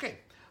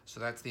 Okay, so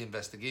that's the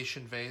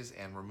investigation phase,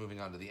 and we're moving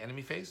on to the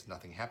enemy phase.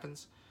 Nothing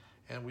happens,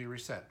 and we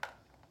reset.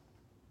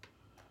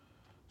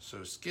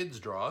 So Skids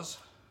draws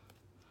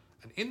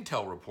an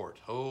intel report.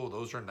 Oh,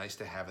 those are nice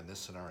to have in this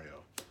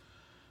scenario.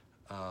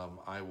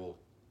 I will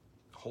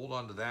hold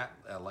on to that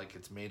like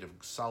it's made of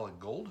solid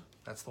gold.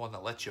 That's the one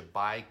that lets you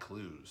buy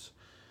clues.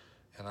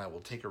 And I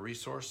will take a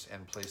resource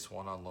and place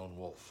one on Lone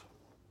Wolf.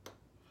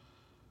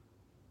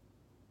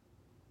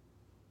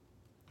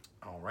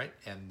 All right,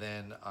 and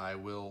then I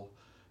will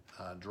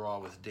draw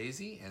with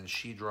Daisy, and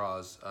she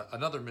draws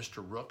another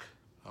Mr. Rook.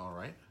 All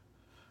right,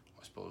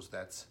 I suppose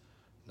that's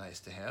nice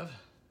to have.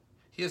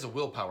 He has a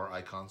willpower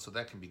icon, so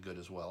that can be good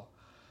as well.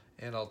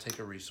 And I'll take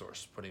a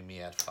resource, putting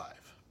me at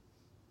 5.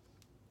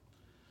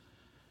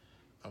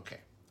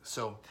 Okay,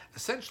 so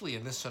essentially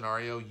in this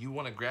scenario, you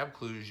want to grab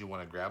clues, you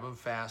want to grab them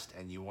fast,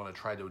 and you want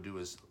to try to do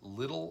as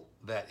little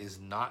that is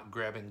not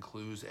grabbing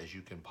clues as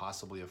you can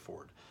possibly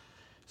afford.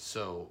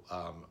 So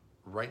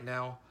right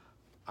now,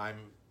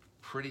 I'm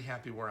pretty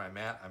happy where I'm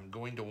at. I'm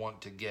going to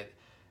want to get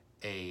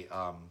a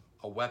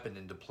weapon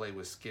into play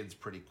with Skids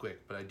pretty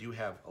quick, but I do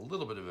have a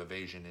little bit of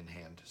evasion in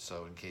hand,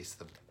 so in case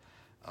the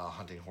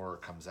hunting horror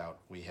comes out,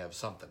 we have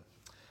something.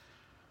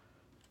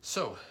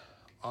 So,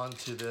 on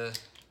to the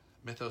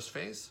Mythos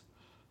phase.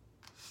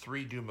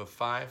 3 Doom of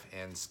 5,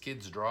 and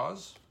Skids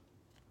draws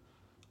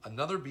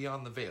another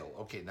Beyond the Veil.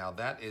 Okay, now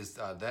that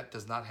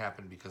does not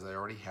happen because I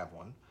already have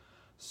one,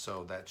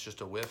 so that's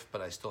just a whiff,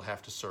 but I still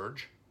have to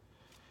surge.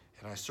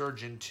 And I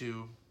surge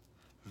into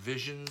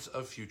Visions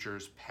of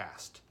Futures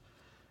Past.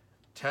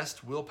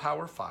 Test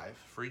Willpower 5.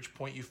 For each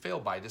point you fail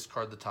by,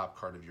 discard the top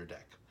card of your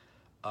deck.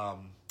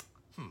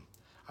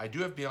 I do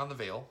have Beyond the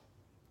Veil,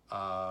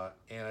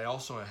 and I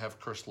also have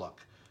Cursed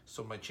Luck.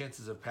 So my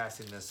chances of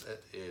passing this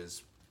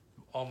is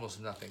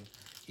almost nothing,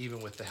 even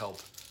with the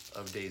help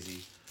of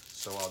Daisy.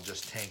 So I'll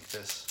just tank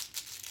this.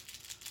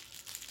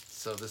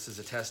 So this is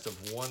a test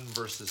of 1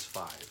 versus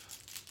 5.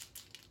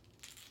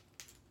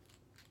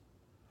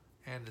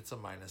 And it's a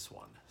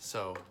 -1.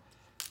 So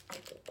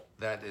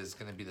that is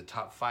going to be the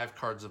top 5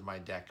 cards of my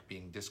deck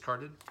being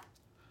discarded.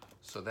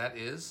 So that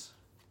is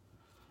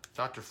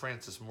Dr.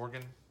 Francis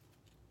Morgan.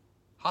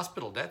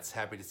 Hospital Debts,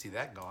 happy to see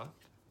that gone.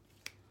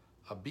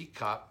 A Beat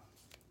Cop,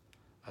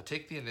 a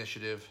Take the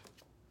Initiative,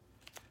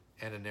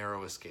 and a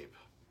Narrow Escape.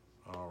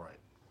 All right.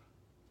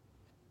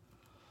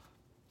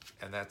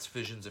 And that's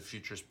Visions of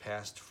Futures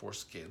Past for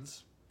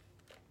Skids.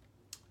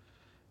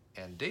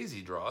 And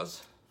Daisy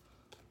draws.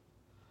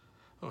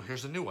 Oh,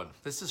 here's a new one.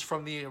 This is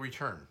from the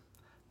return.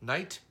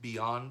 Night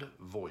Beyond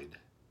Void.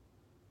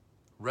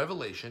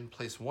 Revelation,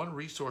 place 1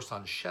 resource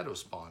on Shadow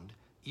Spawn,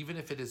 even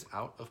if it is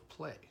out of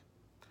play.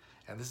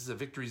 And this is a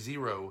Victory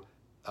 0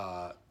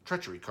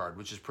 treachery card,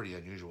 which is pretty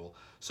unusual.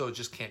 So it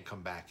just can't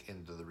come back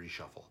into the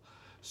reshuffle.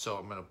 So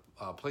I'm going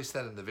to place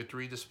that in the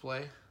victory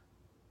display.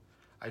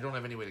 I don't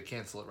have any way to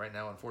cancel it right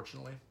now,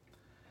 unfortunately.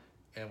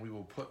 And we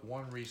will put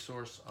 1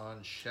 resource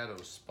on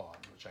Shadow Spawn,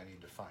 which I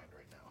need to find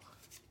right now.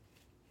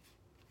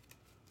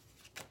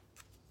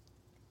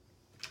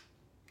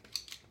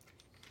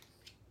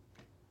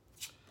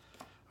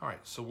 All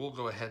right, so we'll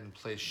go ahead and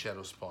place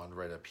Shadow Spawn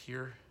right up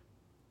here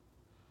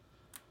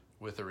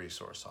with a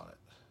resource on it.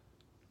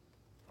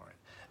 All right,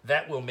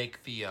 that will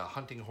make the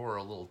hunting horror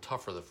a little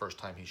tougher the first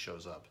time he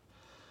shows up.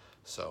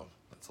 So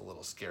that's a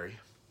little scary.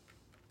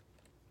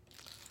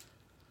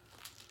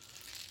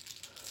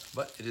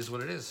 But it is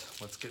what it is.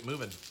 Let's get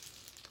moving.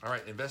 All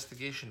right,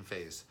 investigation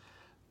phase.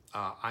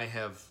 I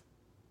have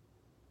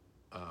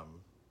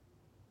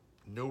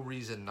no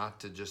reason not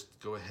to just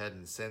go ahead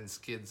and send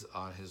Skids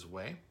on his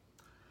way.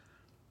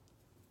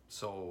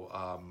 So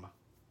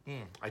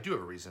I do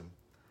have a reason,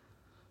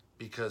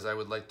 because I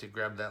would like to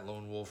grab that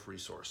Lone Wolf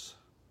resource.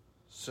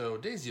 So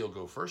Daisy will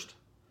go first.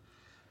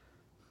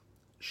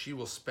 She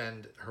will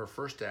spend her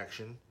first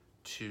action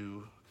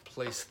to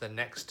place the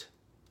next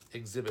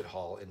exhibit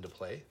hall into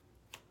play.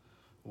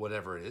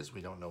 whatever it is.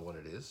 We don't know what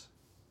it is.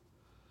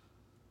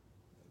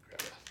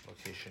 Grab a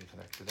location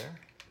connector there.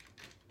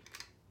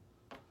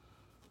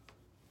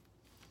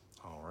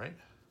 All right.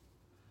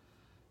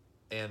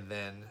 And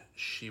then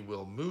she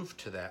will move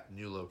to that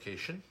new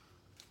location.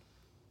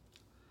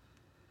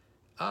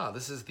 Ah,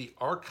 this is the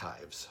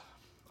archives.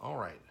 All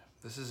right.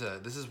 This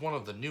is one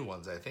of the new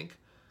ones, I think.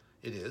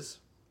 It is.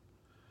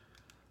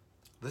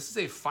 This is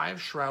a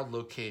 5-shroud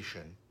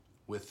location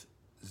with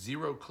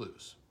 0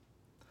 clues.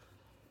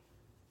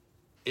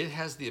 It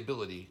has the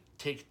ability,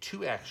 take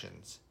 2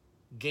 actions,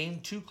 gain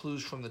 2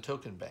 clues from the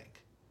token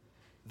bank.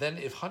 Then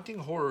if hunting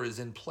horror is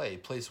in play,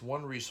 place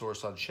 1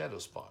 resource on Shadow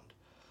Spawn.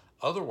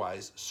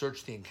 Otherwise,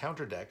 search the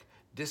encounter deck,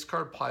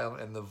 discard pile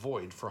and the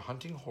void for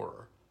hunting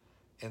horror,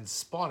 and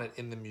spawn it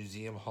in the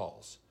museum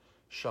halls.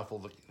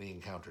 Shuffle the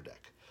encounter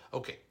deck.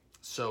 Okay,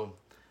 so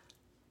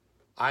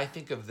I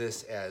think of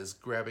this as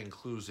grabbing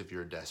clues if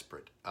you're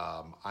desperate.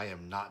 I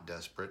am not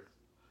desperate,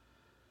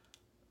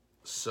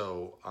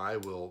 so I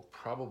will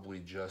probably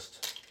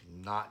just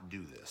not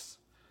do this.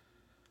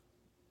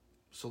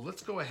 So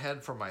let's go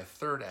ahead for my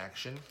 3rd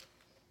action.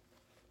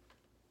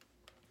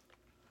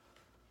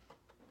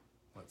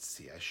 Let's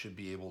see, I should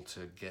be able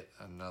to get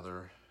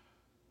another,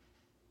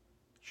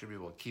 should be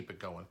able to keep it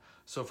going.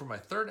 So for my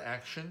 3rd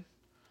action,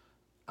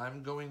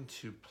 I'm going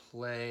to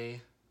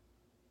play,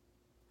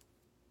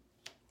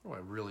 what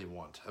do I really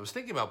want? I was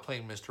thinking about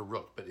playing Mr.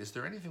 Rook, but is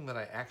there anything that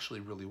I actually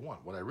really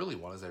want? What I really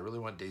want is I really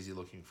want Daisy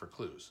looking for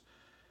clues.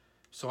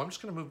 So I'm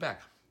just gonna move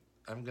back.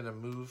 I'm gonna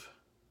move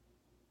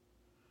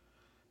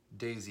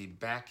Daisy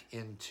back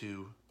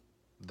into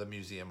the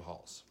museum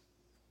halls.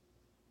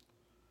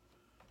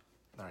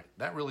 All right,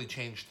 that really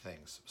changed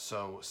things.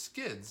 So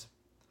Skids,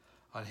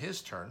 on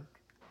his turn,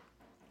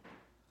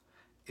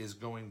 is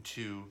going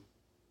to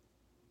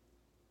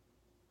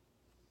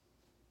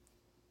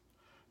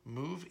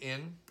move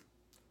in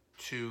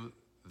to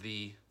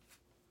the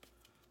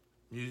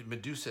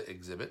Medusa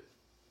exhibit,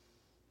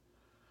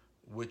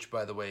 which,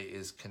 by the way,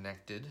 is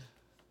connected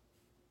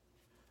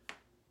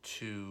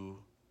to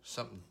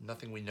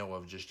nothing we know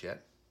of just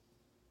yet.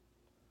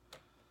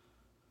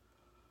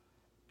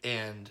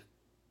 And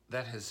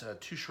that has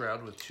 2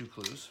 shroud with 2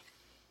 clues.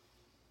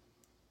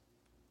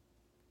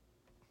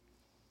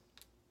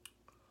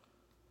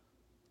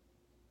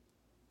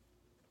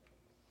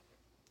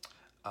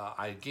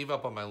 I gave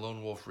up on my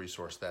lone wolf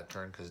resource that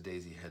turn because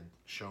Daisy had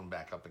shown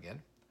back up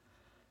again.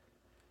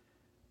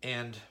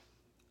 And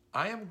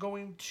I am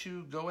going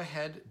to go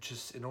ahead,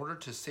 just in order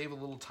to save a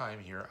little time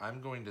here,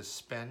 I'm going to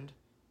spend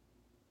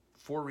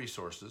 4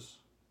 resources,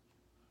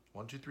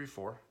 1, 2, 3,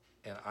 4,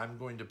 and I'm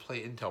going to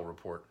play Intel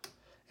Report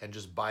and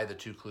just buy the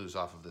 2 clues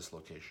off of this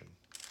location.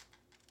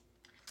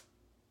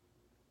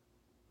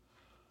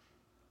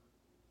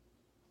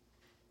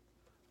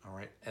 All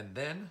right, and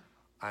then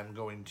I'm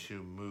going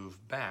to move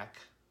back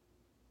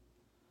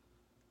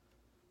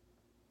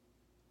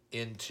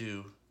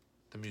into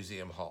the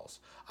museum halls.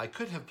 I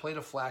could have played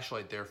a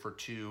flashlight there for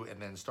 2 and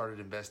then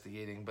started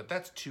investigating, but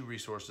that's 2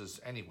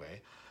 resources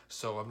anyway,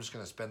 so I'm just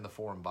gonna spend the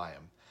 4 and buy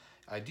them.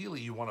 Ideally,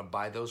 you wanna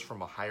buy those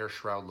from a higher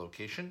shroud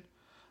location.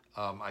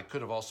 I could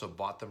have also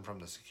bought them from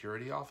the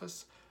security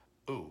office.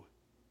 Ooh,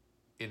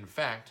 in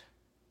fact,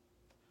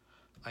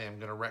 I am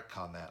gonna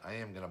retcon that. I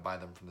am gonna buy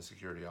them from the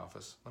security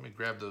office. Let me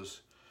grab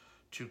those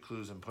 2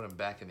 clues and put them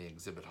back in the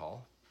exhibit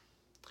hall.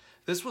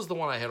 This was the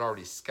one I had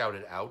already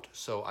scouted out,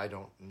 so I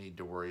don't need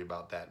to worry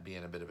about that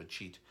being a bit of a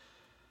cheat,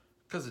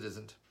 because it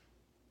isn't.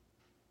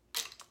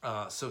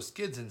 So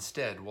Skids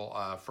instead will,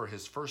 for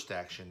his first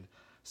action,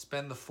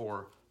 spend the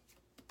 4,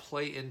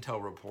 play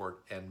Intel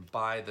Report, and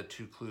buy the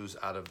 2 clues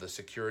out of the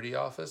security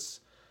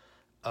office.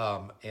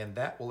 And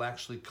that will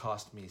actually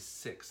cost me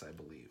 6, I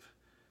believe.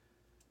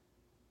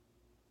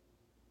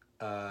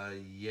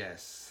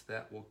 Yes,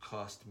 that will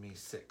cost me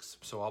 6.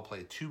 So I'll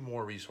play 2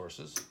 more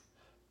resources,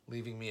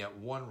 leaving me at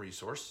 1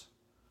 resource,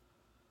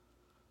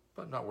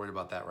 but I'm not worried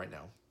about that right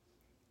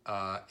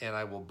now. And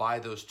I will buy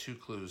those 2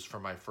 clues for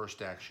my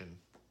first action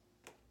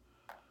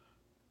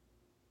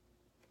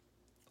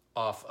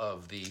off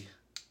of the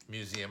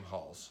museum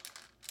halls,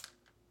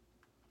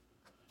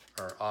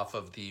 or off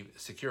of the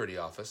security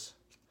office.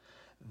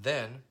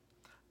 Then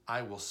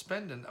I will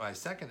spend my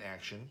second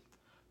action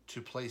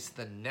to place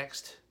the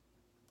next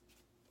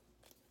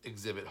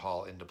exhibit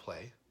hall into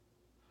play,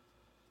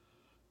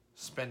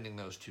 spending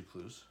those 2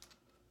 clues.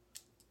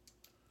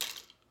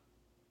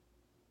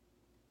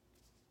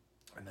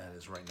 And that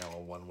is right now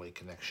a 1-way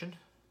connection.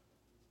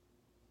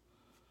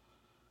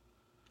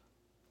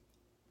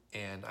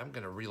 And I'm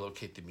going to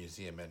relocate the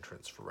museum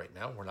entrance for right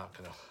now. We're not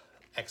going to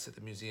exit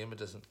the museum, it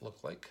doesn't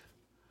look like.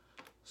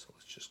 So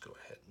let's just go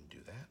ahead and do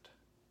that.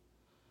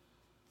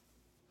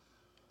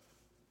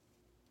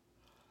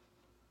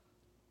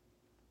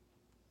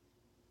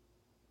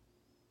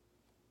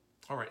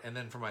 All right, and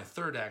then for my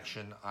third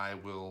action, I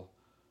will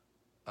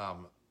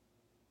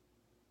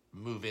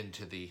move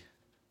into the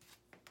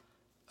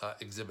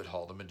exhibit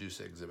hall, the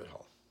Medusa exhibit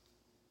hall,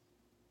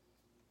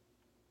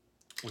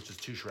 which is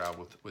 2 shroud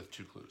with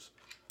 2 clues.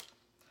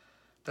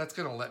 That's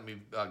going to let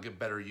me get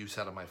better use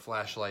out of my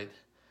flashlight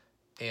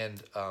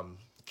and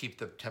keep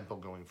the tempo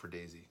going for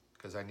Daisy,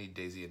 because I need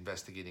Daisy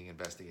investigating.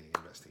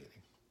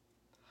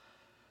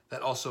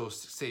 That also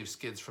saves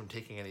Skids from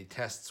taking any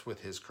tests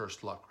with his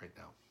cursed luck right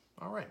now.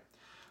 All right,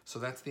 so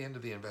that's the end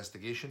of the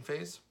investigation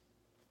phase.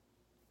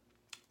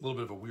 A little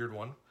bit of a weird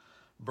one.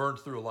 Burned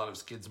through a lot of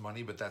Skids'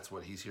 money, but that's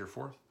what he's here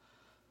for.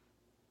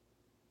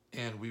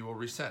 And we will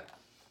reset.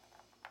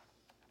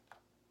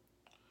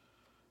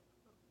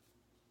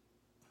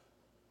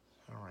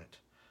 All right.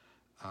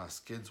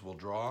 Skids will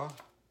draw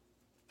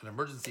an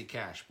emergency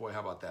cash. Boy, how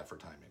about that for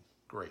timing?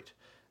 Great.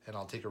 And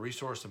I'll take a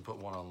resource and put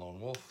one on Lone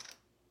Wolf.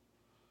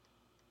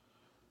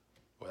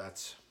 Well,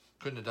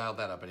 couldn't have dialed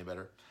that up any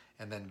better.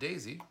 And then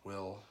Daisy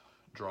will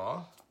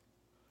draw.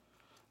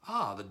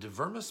 The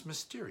Divermus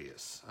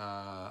Mysterious.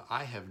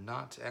 I have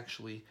not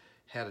actually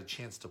had a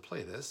chance to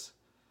play this.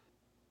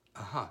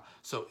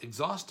 So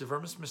exhaust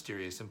Divermus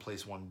Mysterious and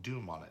place one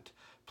Doom on it.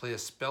 Play a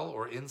spell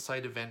or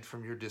insight event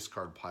from your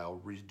discard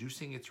pile,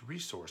 reducing its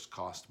resource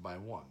cost by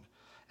 1.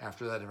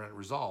 After that event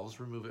resolves,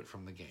 remove it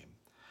from the game.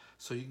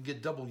 So you can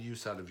get double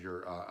use out of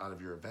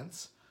your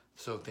events.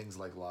 So things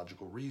like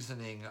logical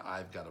reasoning,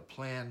 I've got a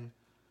plan,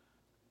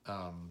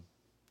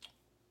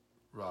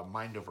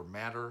 mind over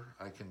matter.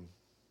 I can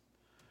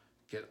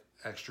get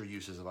extra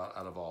uses out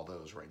of all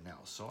those right now.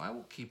 So I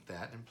will keep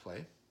that in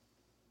play,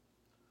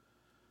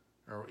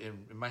 or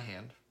in my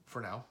hand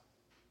for now,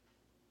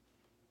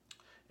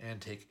 and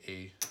take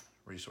a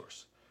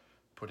resource,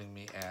 putting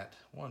me at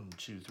 1,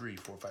 2, 3,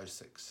 4, 5,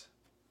 6.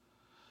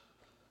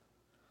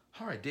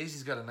 All right,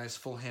 Daisy's got a nice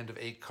full hand of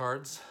 8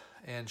 cards,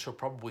 and she'll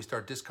probably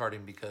start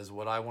discarding because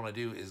what I want to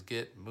do is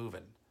get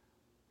moving.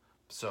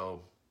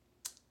 So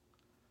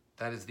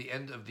that is the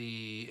end of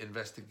the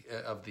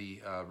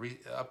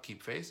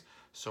upkeep phase.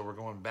 So we're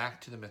going back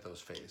to the Mythos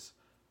phase.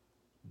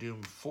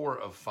 Doom 4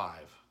 of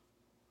 5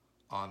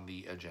 on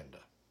the agenda.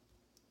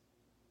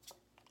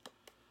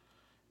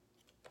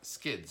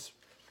 Skids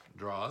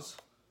draws.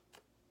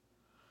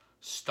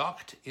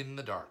 Stalked in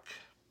the Dark.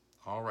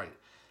 All right.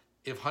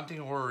 If Hunting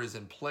Horror is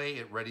in play,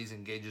 it readies,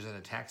 engages, and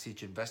attacks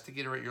each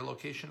investigator at your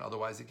location.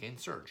 Otherwise, it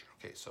gains Surge.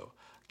 Okay, so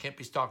can't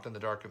be stalked in the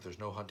dark if there's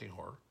no Hunting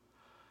Horror.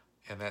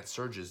 And that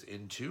surges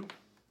into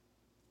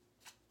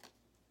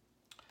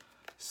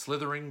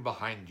Slithering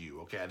Behind You.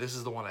 Okay, this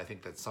is the one I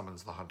think that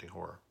summons the Hunting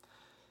Horror.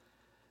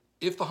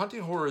 If the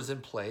Hunting Horror is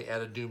in play,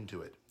 add a Doom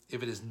to it.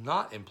 If it is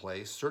not in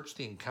play, search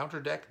the encounter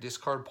deck,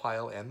 discard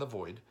pile, and the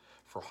void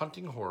for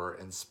Hunting Horror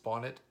and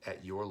spawn it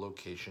at your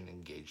location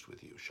engaged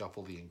with you.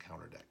 Shuffle the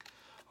encounter deck.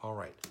 All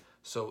right,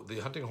 so the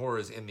Hunting Horror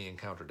is in the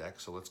encounter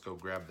deck, so let's go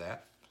grab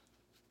that.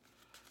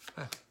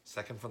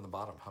 Second from the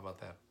bottom, how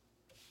about that?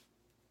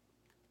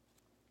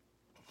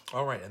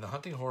 All right, and the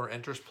Hunting Horror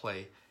enters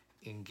play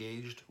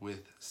engaged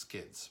with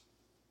Skids.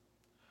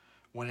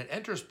 When it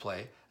enters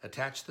play,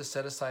 attach the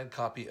set-aside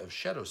copy of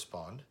Shadow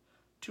Spawned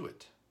to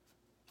it.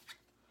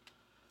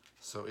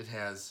 So it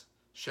has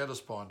Shadow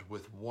Spawned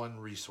with 1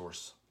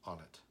 resource on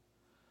it.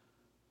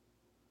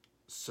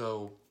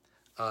 So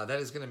that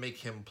is going to make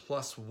him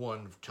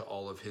 +1 to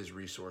all of his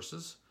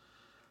resources,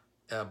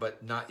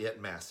 but not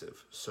yet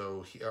massive.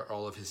 So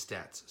all of his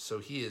stats. So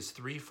he is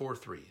 3, 4,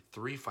 3.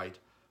 3 fight,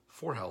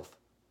 4 health,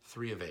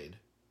 3 evade,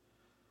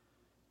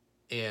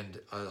 and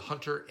a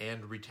hunter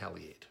and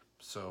retaliate.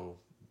 So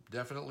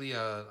definitely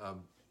a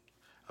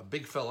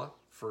big fella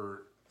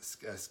for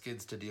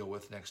Skids to deal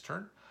with next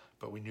turn,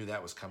 but we knew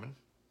that was coming.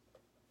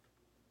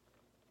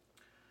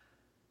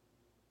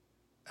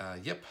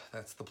 Yep,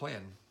 that's the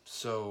plan.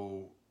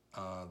 So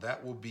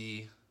that will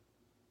be,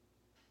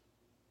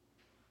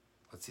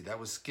 let's see, that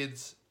was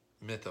Skids'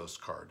 Mythos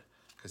card,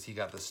 because he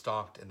got the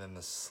Stalked and then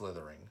the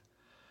Slithering.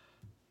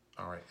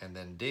 All right, and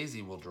then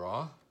Daisy will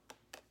draw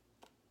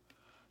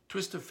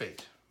Twist of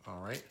Fate. All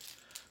right,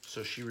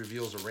 so she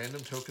reveals a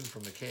random token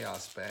from the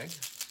Chaos bag,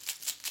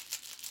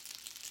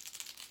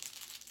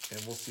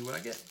 and we'll see what I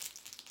get.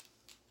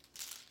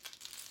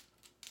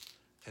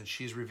 And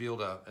she's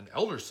revealed an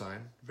Elder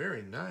Sign.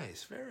 Very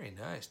nice, very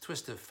nice.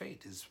 Twist of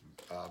Fate is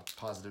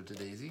positive to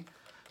Daisy.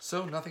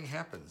 So nothing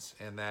happens,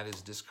 and that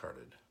is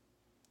discarded.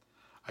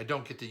 I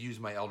don't get to use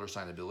my Elder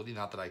Sign ability,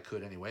 not that I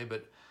could anyway,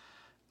 but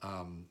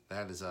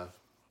that is a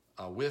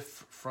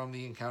whiff from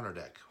the encounter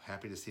deck.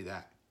 Happy to see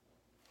that.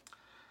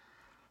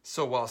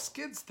 So while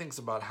Skids thinks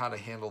about how to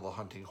handle the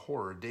Hunting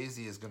Horror,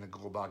 Daisy is going to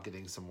go about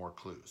getting some more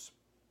clues.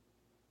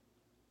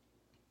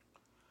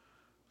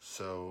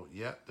 So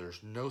yeah,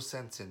 there's no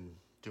sense in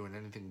doing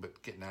anything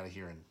but getting out of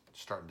here and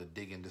starting to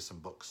dig into some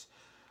books.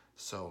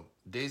 So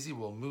Daisy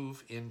will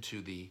move into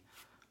the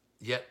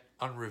yet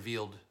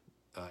unrevealed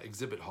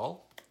exhibit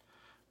hall,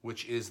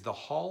 which is the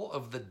Hall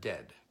of the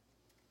Dead.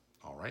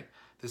 All right,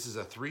 this is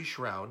a 3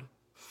 shroud,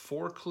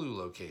 4 clue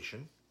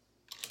location,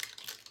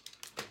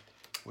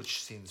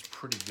 which seems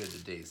pretty good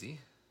to Daisy.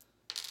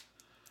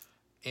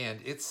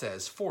 And it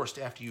says, forced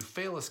after you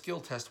fail a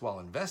skill test while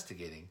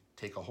investigating,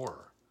 take a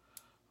horror.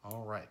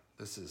 All right,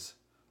 this is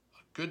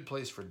a good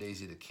place for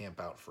Daisy to camp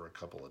out for a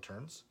couple of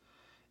turns.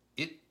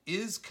 It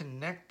is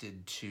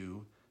connected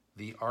to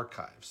the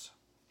archives.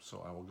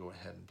 So I will go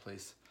ahead and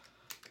place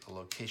a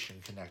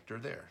location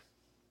connector there.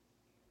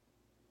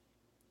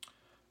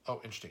 Oh,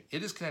 interesting.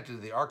 It is connected to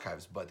the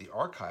archives, but the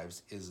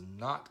archives is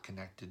not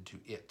connected to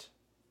it.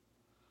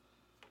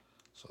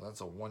 So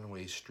that's a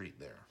one-way street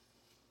there.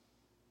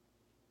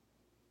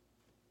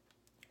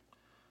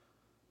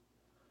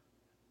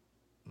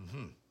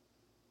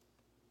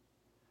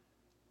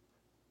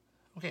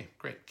 Okay,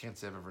 great. Can't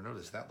say I've ever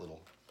noticed that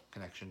little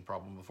connection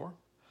problem before.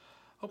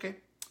 Okay,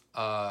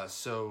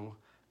 so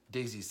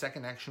Daisy's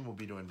second action will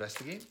be to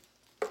investigate.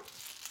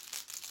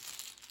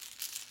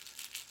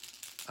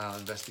 I'll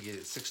investigate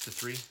at 6 to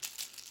 3.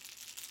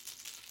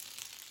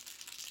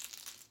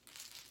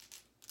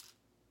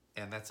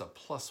 And that's a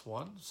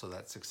 +1, so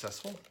that's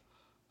successful.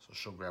 So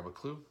she'll grab a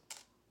clue.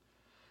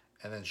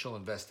 And then she'll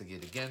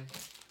investigate again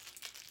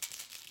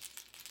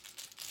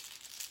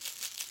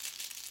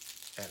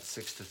at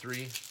 6 to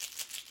 3.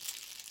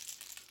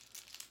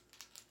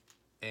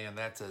 And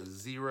that's a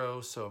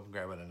 0, so I'm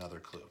grabbing another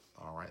clue.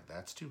 All right,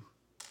 that's 2.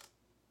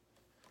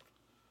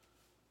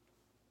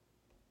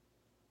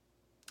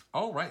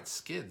 All right,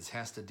 Skids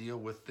has to deal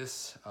with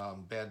this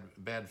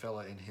bad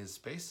fella in his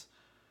space.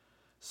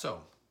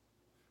 So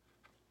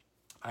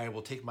I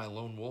will take my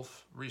Lone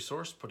Wolf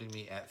resource, putting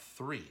me at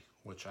 3,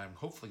 which I'm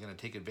hopefully going to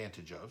take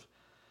advantage of.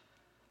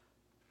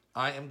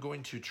 I am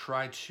going to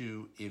try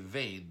to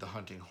evade the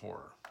hunting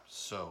horror.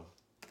 So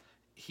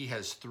he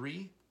has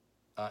 3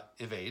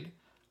 evade.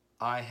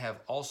 I have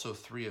also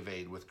 3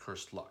 evade with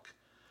Cursed Luck.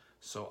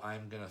 So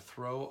I'm going to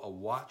throw a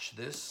watch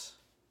this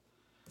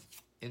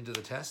into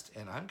the test,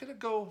 and I'm going to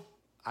go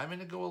a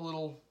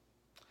little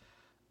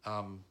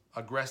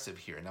aggressive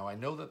here. Now I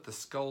know that the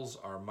skulls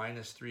are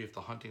 -3 if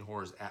the hunting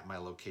horror is at my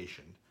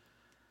location,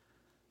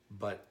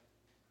 but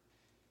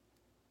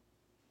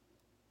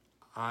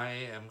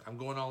I'm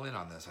going all in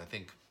on this. I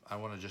think I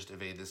want to just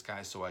evade this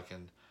guy so I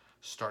can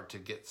start to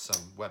get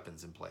some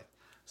weapons in play.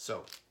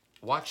 So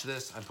watch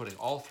this. I'm putting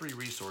all 3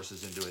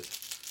 resources into it,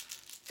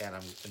 and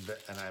I'm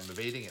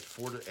evading at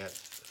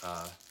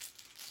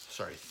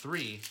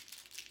 3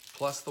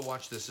 plus the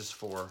watch this is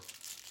 4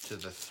 to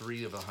the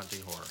 3 of the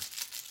hunting horror.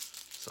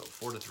 So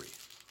 4 to 3.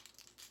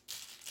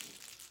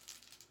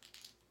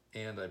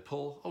 And I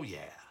pull, oh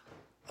yeah,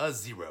 a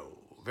 0.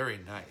 Very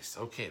nice.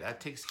 Okay, that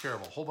takes care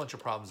of a whole bunch of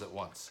problems at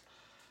once.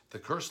 The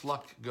Cursed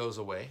Luck goes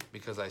away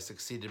because I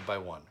succeeded by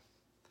 1.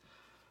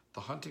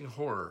 The hunting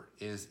horror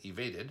is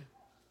evaded.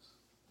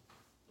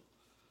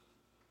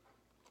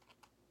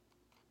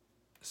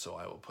 So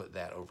I will put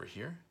that over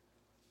here.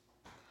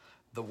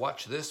 The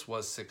watch this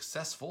was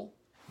successful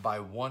by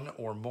 1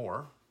 or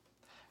more.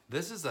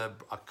 This is a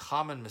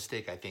common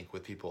mistake, I think,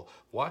 with people.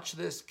 Watch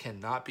this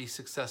cannot be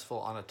successful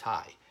on a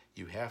tie.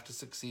 You have to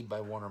succeed by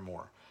 1 or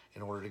more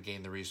in order to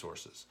gain the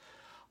resources.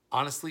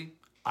 Honestly,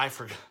 I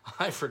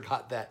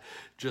forgot that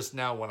just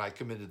now when I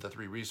committed the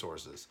 3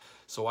 resources.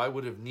 So I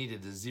would have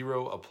needed a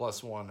 0, a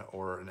 +1,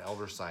 or an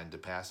Elder Sign to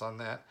pass on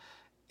that.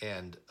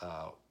 And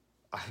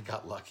I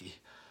got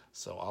lucky.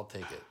 So I'll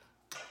take it.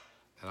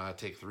 And I'll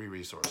take 3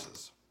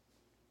 resources.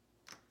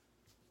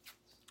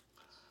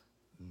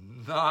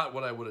 Not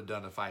what I would have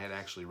done if I had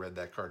actually read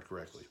that card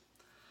correctly.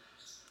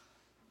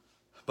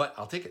 But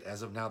I'll take it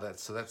as of now.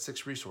 That's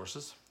 6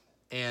 resources.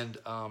 And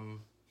I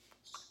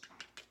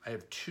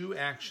have 2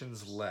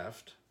 actions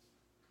left.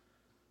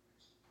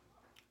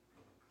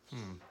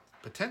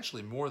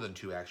 Potentially more than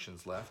 2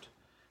 actions left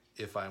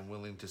if I'm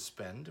willing to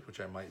spend, which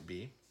I might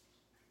be.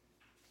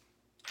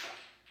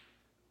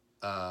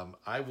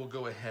 I will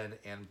go ahead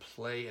and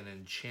play an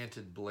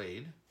Enchanted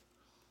Blade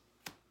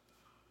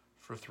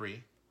for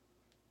 3.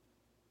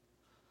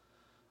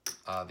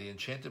 The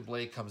Enchanted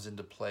Blade comes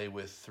into play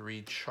with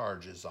 3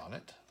 charges on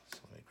it. So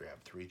let me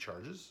grab 3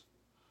 charges.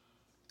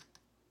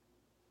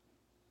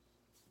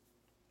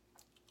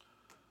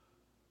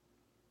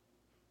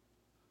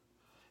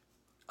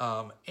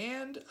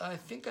 And I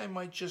think I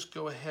might just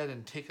go ahead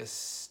and take a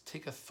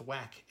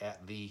thwack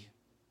at the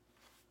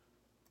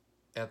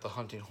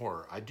hunting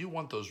horror. I do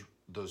want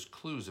those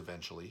clues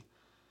eventually,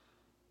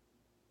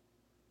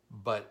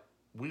 but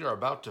we are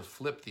about to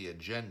flip the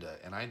agenda,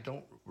 and I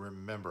don't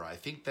remember. I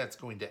think that's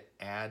going to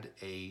add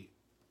a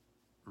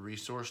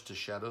resource to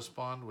Shadow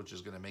Spawn, which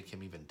is going to make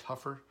him even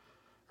tougher,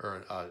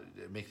 or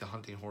make the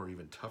hunting horror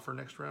even tougher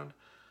next round.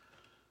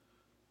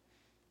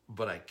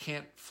 But I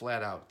can't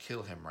flat out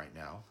kill him right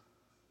now.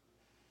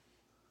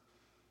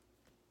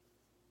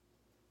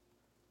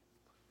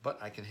 But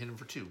I can hit him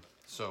for 2.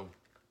 So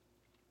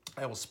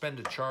I will spend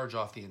a charge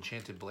off the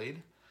Enchanted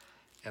Blade,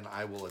 and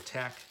I will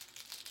attack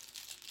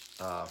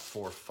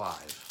for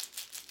 5.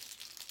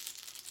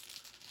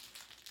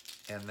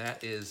 And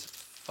that is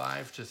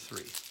 5 to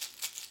 3.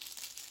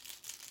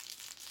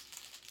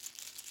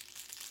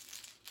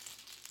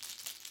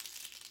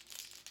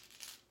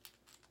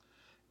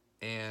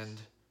 And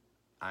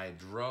I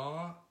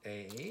draw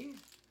a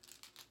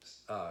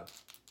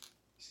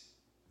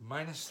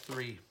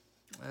 -3.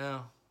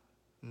 Well,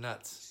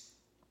 nuts.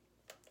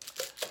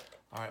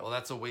 All right, well,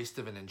 that's a waste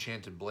of an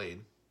Enchanted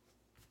Blade.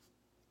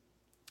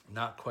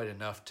 Not quite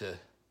enough to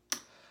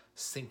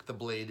sink the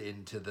blade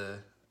into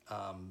the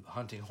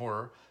hunting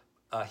horror.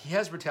 He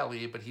has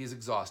retaliate, but he's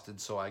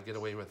exhausted, so I get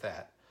away with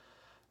that.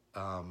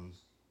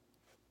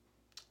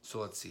 So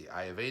let's see.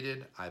 I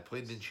evaded. I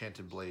played the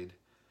Enchanted Blade.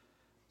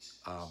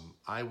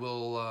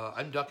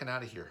 I'm ducking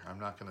out of here. I'm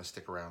not going to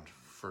stick around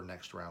for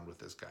next round with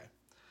this guy.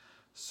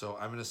 So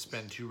I'm going to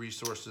spend 2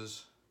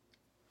 resources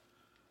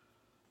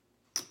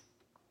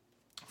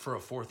for a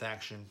 4th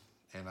action,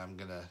 and I'm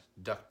going to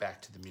duck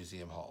back to the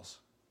museum halls.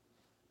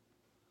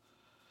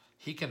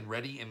 He can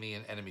ready in the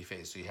enemy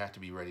phase, so you have to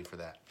be ready for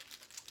that.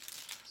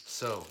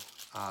 So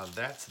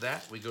that's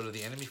that. We go to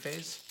the enemy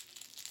phase.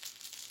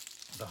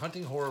 The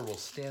hunting horror will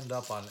stand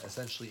up on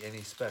essentially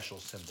any special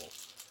symbol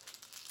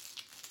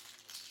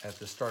at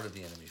the start of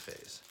the enemy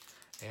phase.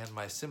 And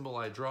my symbol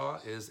I draw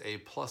is a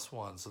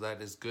 +1, so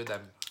that is good.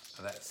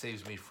 That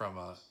saves me from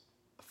a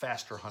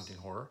faster hunting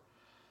horror.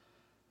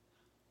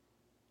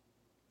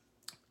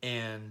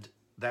 And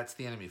that's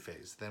the enemy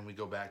phase. Then we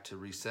go back to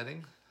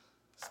resetting.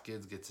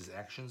 Skids gets his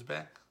actions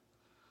back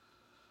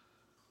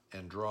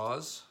and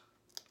draws.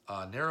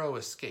 Narrow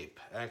escape.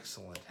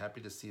 Excellent.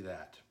 Happy to see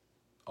that.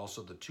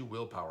 Also, the 2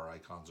 willpower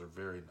icons are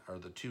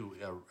the 2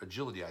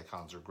 agility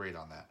icons are great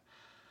on that.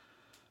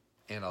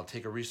 And I'll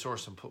take a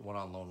resource and put 1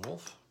 on Lone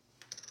Wolf.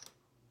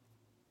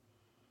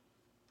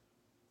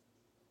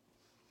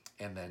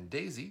 And then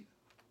Daisy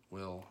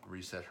will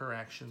reset her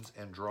actions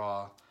and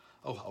draw,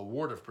 a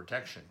Ward of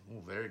Protection.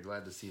 Ooh, very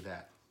glad to see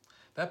that.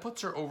 That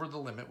puts her over the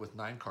limit with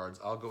 9 cards.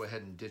 I'll go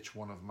ahead and ditch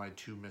one of my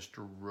 2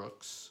 Mr.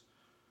 Rooks.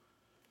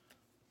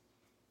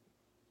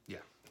 Yeah,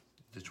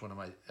 ditch one of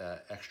my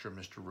extra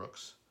Mr.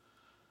 Rooks.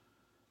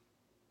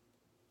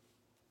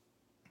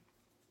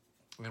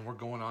 And we're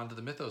going on to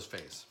the Mythos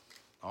phase.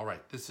 All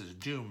right, this is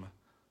Doom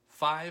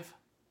 5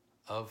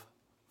 of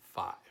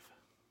 5.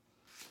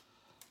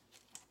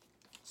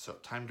 So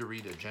time to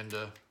read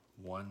Agenda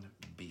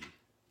 1B.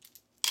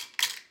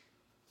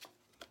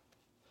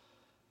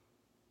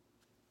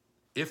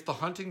 If the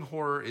hunting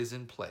horror is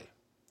in play,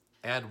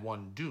 add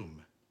 1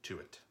 Doom to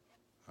it.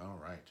 All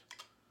right.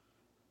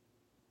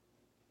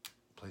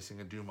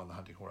 Placing a Doom on the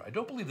hunting horror. I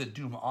don't believe the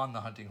Doom on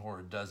the hunting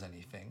horror does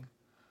anything.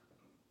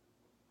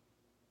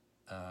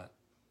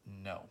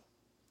 No.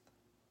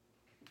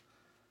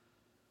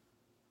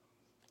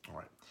 All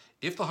right.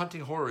 If the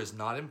hunting horror is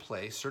not in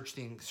play,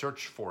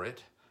 search for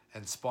it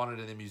and spawn it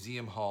in the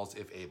museum halls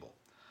if able.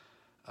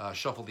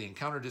 Shuffle the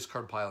encounter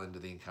discard pile into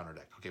the encounter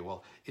deck. Okay,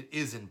 well, it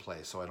is in play,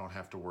 so I don't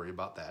have to worry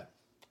about that.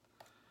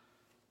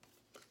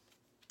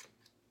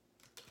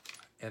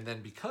 And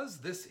then because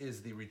this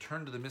is the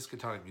Return to the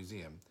Miskatonic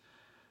Museum,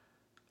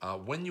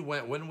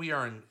 when we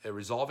are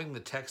resolving the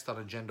text on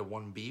Agenda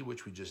 1B,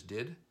 which we just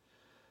did,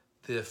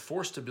 the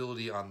forced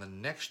ability on the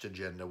next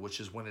agenda, which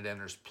is when it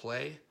enters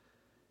play,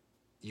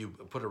 you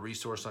put a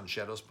resource on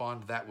Shadow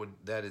Spawn,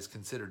 that is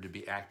considered to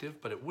be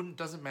active, but it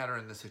doesn't matter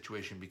in this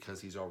situation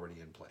because he's already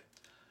in play.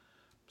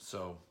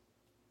 So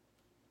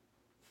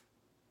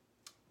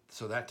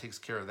that takes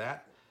care of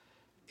that.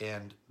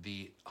 And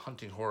the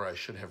hunting horror I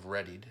should have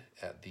readied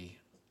at the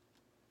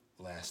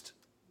last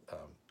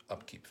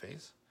upkeep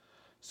phase.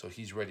 So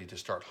he's ready to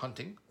start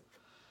hunting.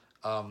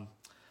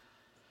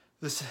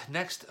 This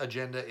next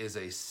agenda is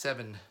a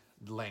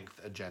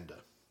 7-length agenda.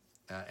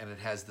 And it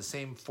has the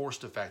same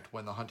forced effect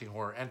when the hunting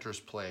horror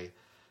enters play.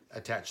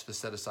 Attach the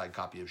set-aside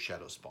copy of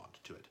Shadow Spawn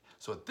to it.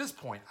 So at this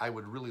point, I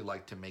would really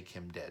like to make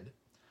him dead.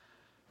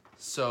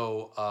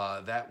 So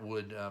that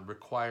would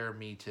require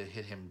me to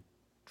hit him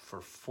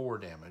for 4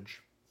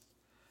 damage.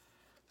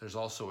 There's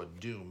also a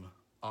Doom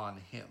on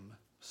him,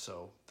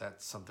 so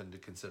that's something to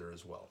consider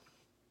as well.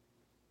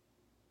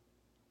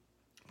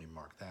 Let me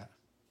mark that.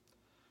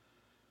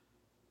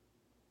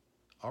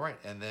 All right,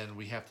 and then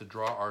we have to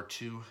draw our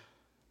 2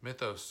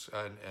 Mythos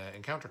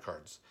encounter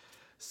cards.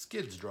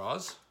 Skids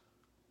draws.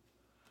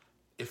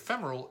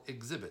 Ephemeral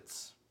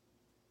exhibits.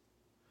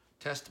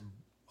 Test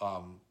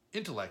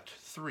intellect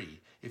 3.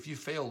 If you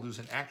fail, lose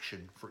an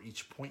action for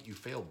each point you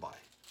failed by.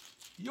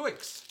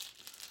 Yoicks!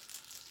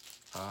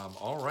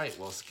 All right,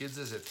 well, Skids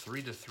is at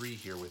 3-3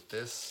 here with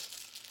this.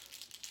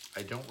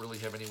 I don't really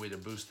have any way to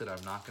boost it.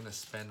 I'm not going to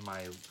spend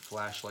my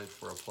flashlight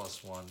for a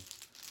 +1.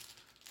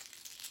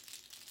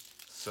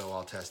 So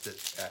I'll test it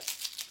at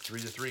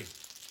 3-3.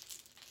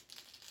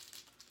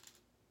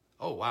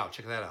 Oh, wow,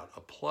 check that out.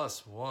 A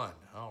 +1.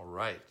 All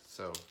right,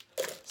 so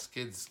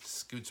Skids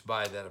scoots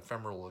by that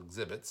ephemeral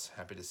exhibits.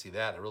 Happy to see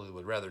that. I really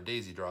would rather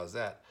Daisy draws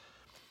that.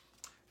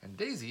 And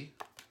Daisy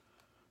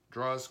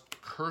draws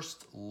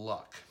Cursed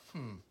Luck.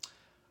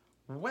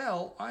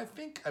 Well, I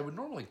think I would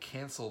normally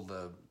cancel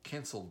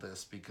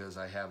this because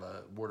I have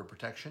a Ward of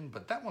Protection,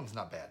 but that one's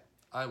not bad.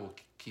 I will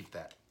keep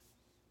that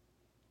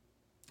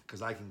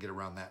because I can get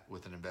around that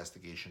with an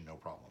investigation, no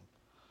problem.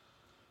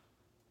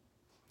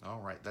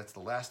 All right, that's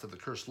the last of the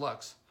Cursed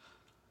Lucks.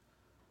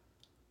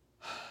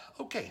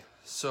 Okay,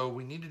 so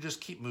we need to just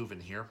keep moving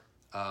here.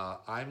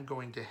 I'm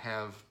going to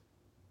have,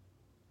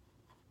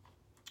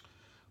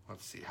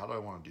 let's see, how do I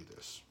want to do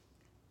this?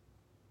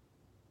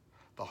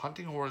 The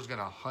hunting horror is going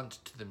to hunt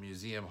to the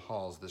museum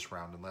halls this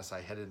round unless I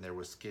head in there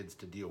with Skids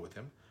to deal with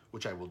him,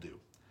 which I will do.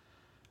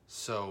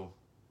 So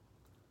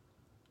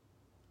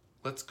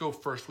let's go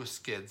first with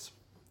Skids.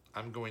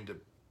 I'm going to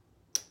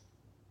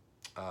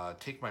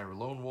take my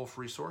Lone Wolf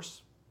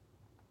resource.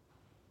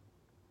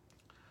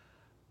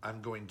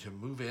 I'm going to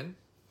move in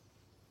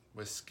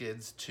with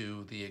Skids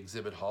to the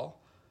exhibit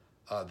hall,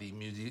 the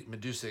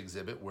Medusa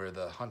exhibit, where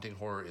the hunting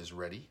horror is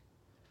ready,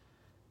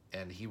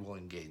 and he will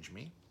engage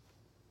me.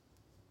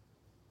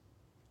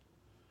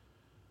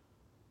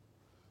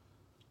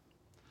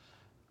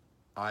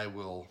 I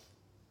will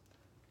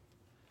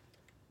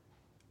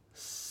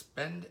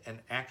spend an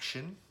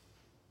action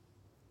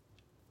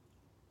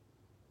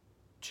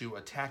to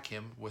attack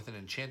him with an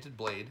enchanted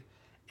blade,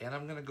 and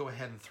I'm going to go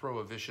ahead and throw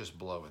a vicious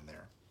blow in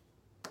there.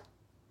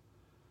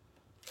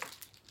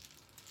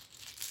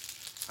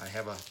 I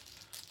have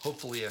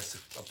hopefully a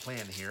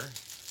plan here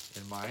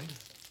in mind.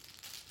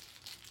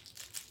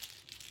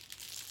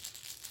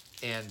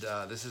 And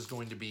this is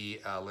going to be,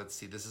 let's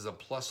see, this is a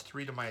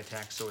 +3 to my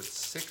attack, so it's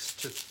 6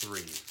 to 3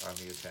 on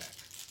the attack.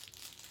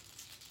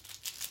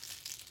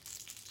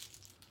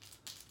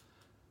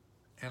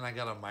 And I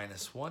got a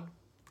 -1,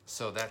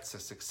 so that's a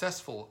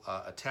successful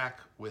attack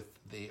with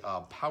the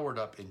powered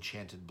up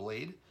enchanted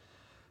blade.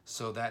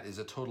 So that is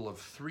a total of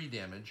 3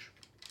 damage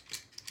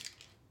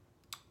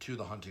to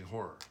the hunting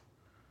horror.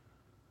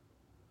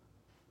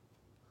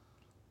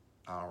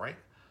 All right,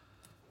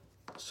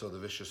 so the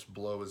vicious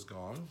blow is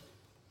gone.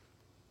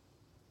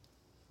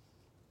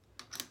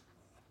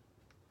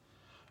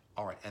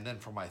 All right, and then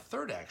for my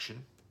third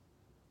action,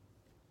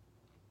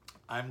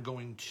 I'm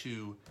going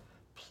to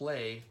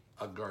play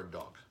a guard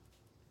dog.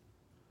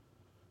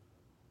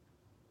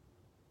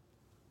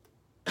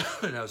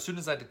 Now, as soon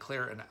as I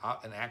declare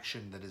an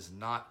action that is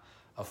not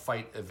a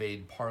fight,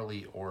 evade,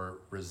 parley, or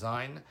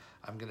resign,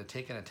 I'm going to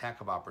take an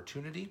attack of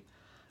opportunity.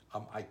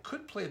 I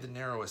could play the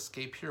narrow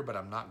escape here, but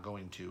I'm not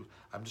going to.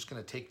 I'm just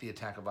going to take the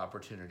attack of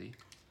opportunity.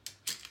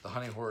 The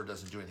hunting horror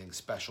doesn't do anything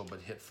special, but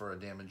hit for a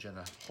damage and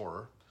a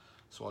horror.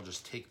 So I'll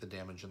just take the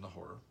damage and the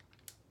horror.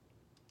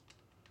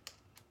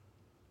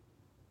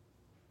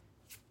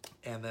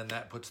 And then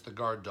that puts the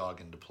guard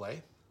dog into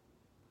play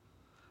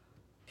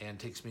and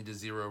takes me to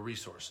 0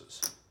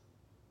 resources.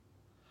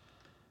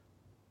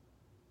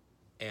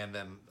 And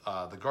then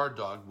the guard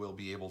dog will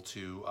be able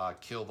to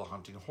kill the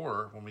hunting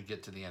horror when we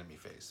get to the enemy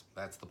phase.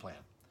 That's the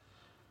plan.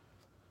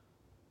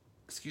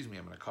 Excuse me,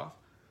 I'm going to cough.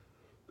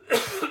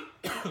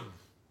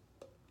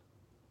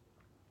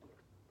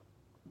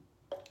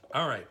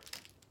 All right.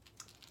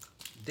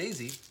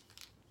 Daisy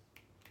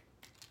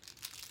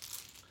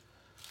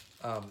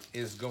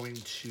is going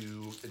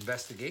to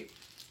investigate.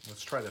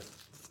 Let's try to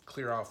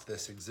clear off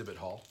this exhibit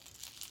hall.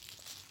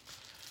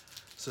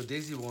 So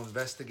Daisy will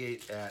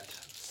investigate at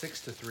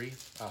 6 to 3,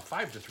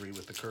 5 to 3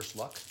 with the cursed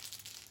luck.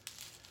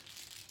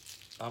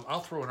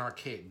 I'll throw an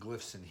archaic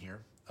glyphs in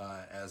here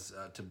as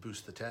to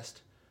boost the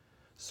test.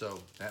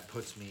 So that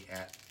puts me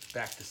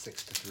back to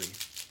 6 to 3.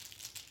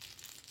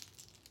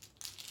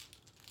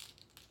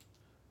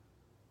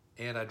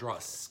 And I draw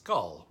a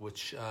skull,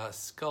 which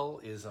skull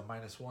is a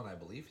 -1, I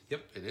believe.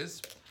 Yep, it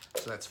is.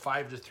 So that's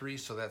 5 to 3,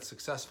 so that's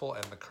successful,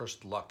 and the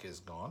cursed luck is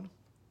gone.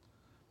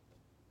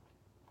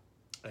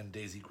 And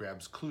Daisy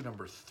grabs clue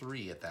number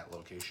 3 at that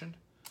location.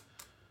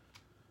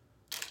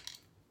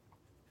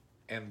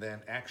 And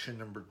then action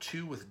number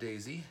 2 with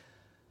Daisy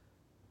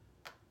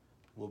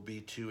will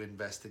be to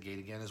investigate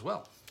again as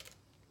well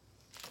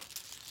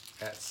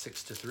at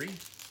 6 to 3.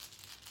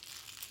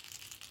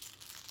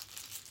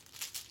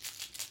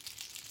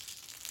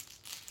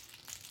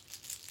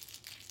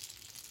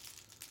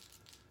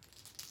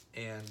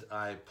 And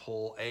I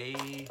pull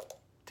a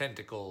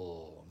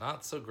tentacle.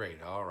 Not so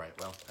great. All right,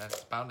 well,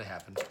 that's bound to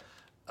happen.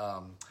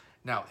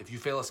 Now, if you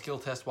fail a skill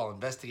test while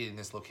investigating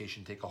this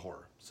location, take a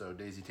horror. So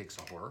Daisy takes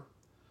a horror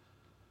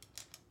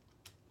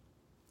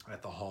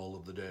at the Hall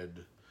of the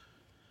Dead.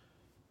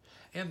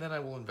 And then I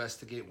will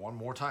investigate one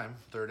more time.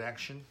 Third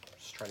action.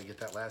 Just try to get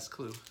that last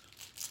clue.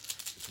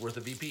 It's worth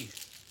a VP.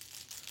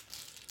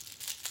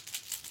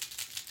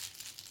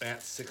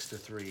 At 6 to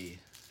 3.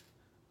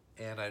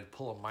 And I'd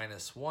pull a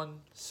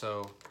 -1,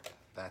 so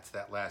that's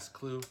that last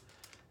clue.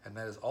 And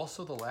that is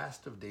also the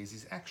last of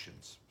Daisy's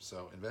actions.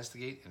 So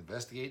investigate,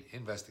 investigate,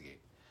 investigate.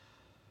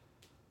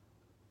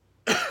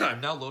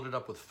 I'm now loaded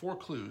up with 4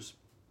 clues,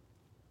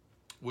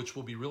 which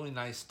will be really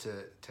nice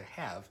to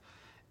have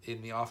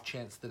in the off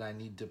chance that I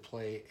need to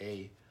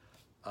play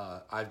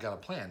I've Got a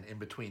Plan in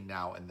between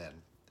now and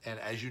then. And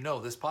as you know,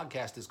 this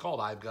podcast is called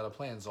I've Got a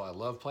Plan, so I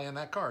love playing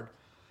that card.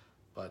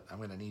 But I'm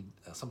going to need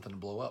something to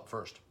blow up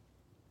first.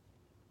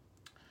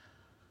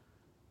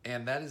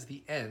 And that is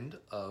the end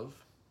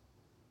of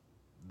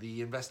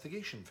the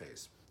investigation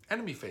phase.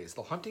 Enemy phase.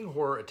 The hunting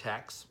horror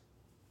attacks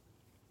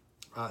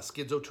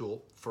Skids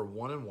O'Toole for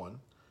 1 and 1.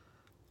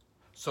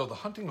 So the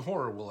hunting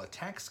horror will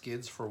attack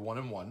Skids for 1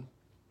 and 1.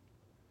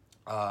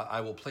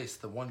 I will place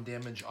the 1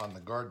 damage on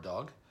the guard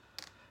dog.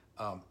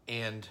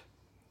 And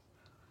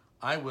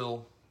I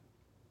will,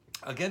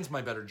 against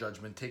my better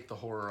judgment, take the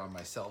horror on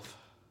myself.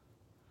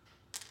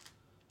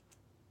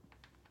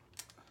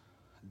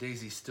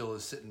 Daisy still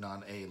is sitting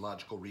on a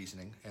logical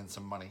reasoning and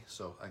some money,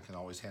 so I can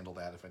always handle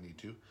that if I need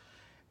to.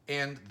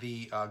 And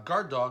the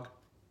guard dog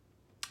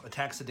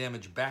attacks the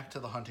damage back to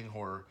the hunting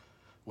horror,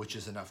 which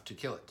is enough to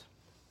kill it.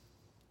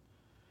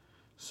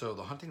 So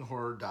the hunting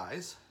horror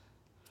dies.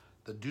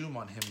 The doom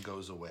on him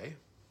goes away,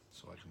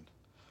 so I can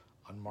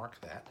unmark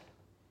that.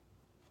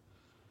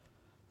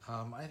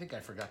 I think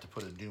I forgot to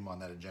put a doom on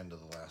that agenda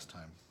the last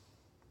time.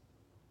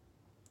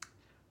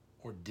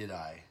 Or did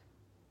I?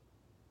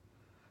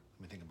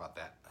 Let me think about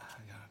that.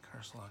 I got a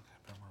curse lock.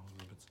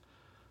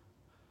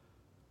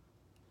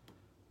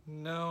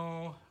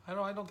 No,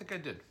 I don't think I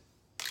did.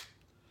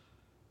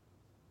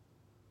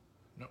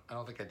 No, I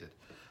don't think I did.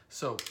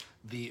 So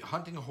the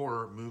hunting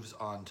horror moves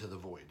on to the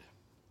void,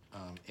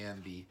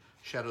 and the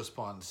shadow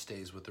spawn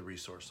stays with the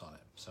resource on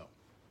it. So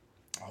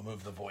I'll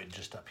move the void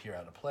just up here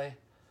out of play.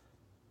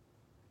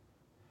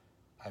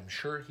 I'm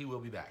sure he will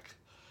be back.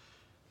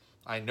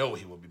 I know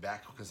he will be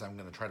back because I'm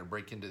going to try to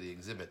break into the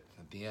exhibit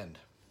at the end.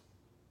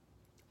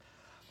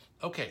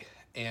 Okay,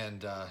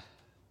 and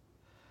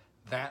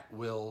that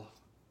will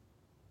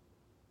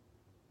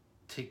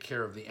take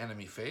care of the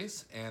enemy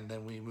phase, and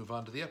then we move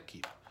on to the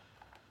upkeep.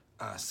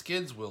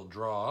 Skids will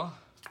draw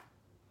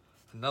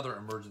another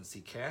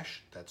emergency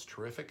cache. That's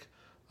terrific.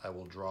 I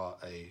will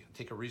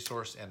take a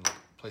resource and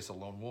place a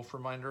lone wolf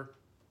reminder.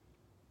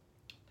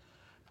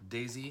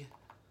 Daisy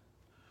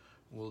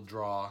will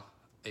draw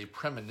a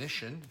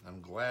premonition. I'm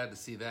glad to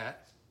see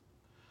that.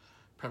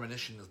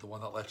 Premonition is the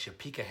one that lets you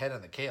peek ahead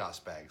in the chaos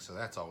bag, so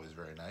that's always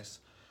very nice.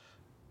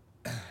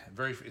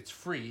 It's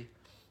free,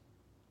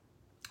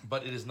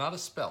 but it is not a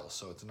spell,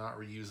 so it's not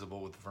reusable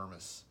with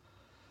Vermis.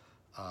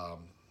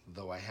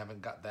 Though I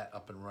haven't got that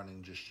up and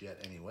running just yet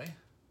anyway.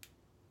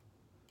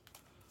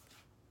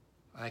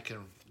 I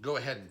can go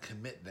ahead and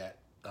commit that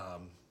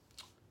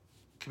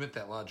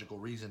logical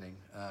reasoning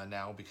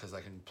now because I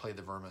can play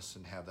the Vermis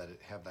and have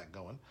that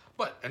going.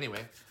 But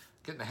anyway,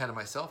 getting ahead of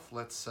myself,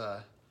 let's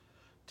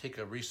take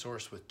a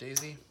resource with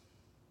Daisy,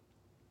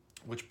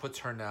 which puts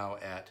her now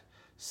at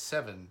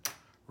 7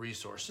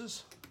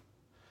 resources.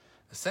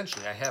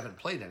 Essentially, I haven't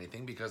played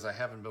anything because I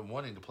haven't been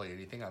wanting to play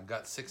anything. I've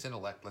got 6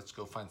 intellect. Let's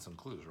go find some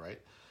clues, right?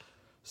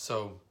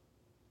 So,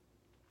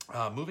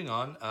 moving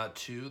on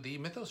to the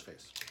Mythos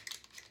phase.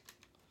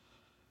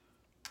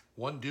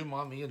 1 doom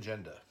on the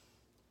agenda.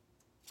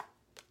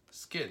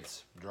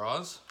 Skids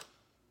draws.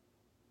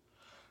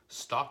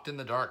 Stalked in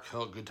the dark.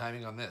 Oh, good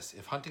timing on this.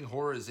 If hunting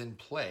horror is in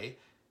play,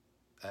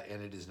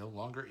 and it is no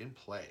longer in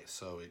play,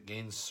 so it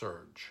gains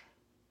surge.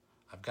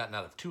 I've gotten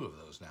out of 2 of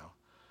those now.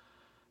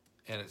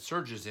 And it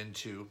surges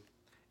into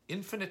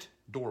Infinite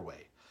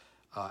Doorway.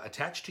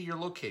 Attached to your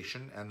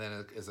location, and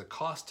then as a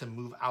cost to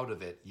move out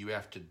of it, you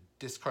have to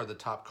discard the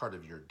top card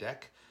of your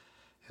deck,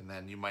 and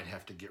then you might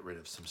have to get rid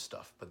of some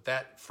stuff. But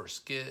that for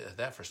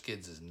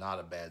Skids is not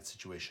a bad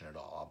situation at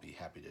all. I'll be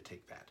happy to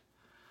take that.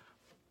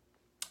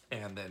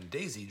 And then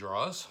Daisy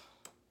draws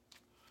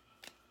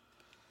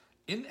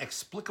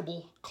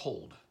Inexplicable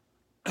Cold.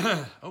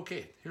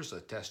 Okay, here's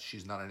a test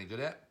she's not any good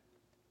at.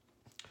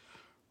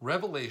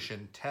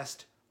 Revelation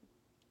test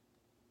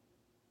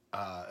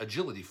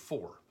agility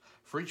 4.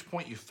 For each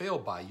point you fail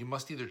by, you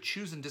must either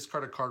choose and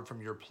discard a card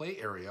from your play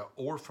area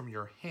or from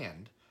your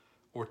hand,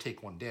 or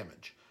take 1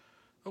 damage.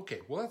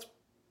 Okay, well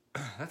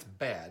that's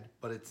bad,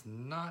 but it's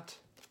not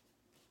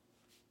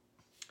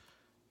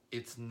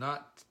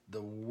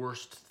the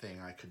worst thing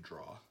I could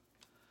draw.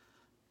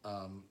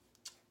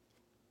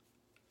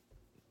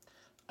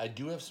 I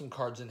do have some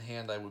cards in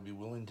hand I would be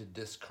willing to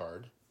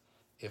discard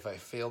if I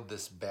failed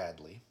this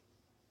badly.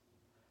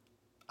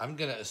 I'm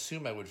going to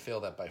assume I would fail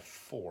that by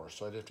 4,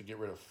 so I'd have to get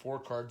rid of 4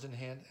 cards in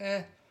hand.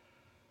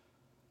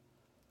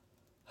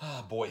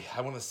 Oh boy,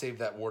 I want to save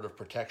that Ward of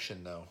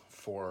Protection, though,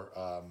 for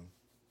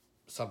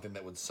something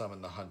that would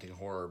summon the hunting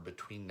horror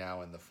between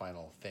now and the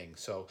final thing.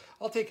 So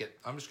I'll take it.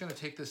 I'm just going to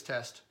take this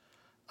test.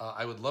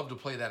 I would love to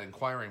play that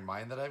Inquiring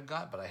Mind that I've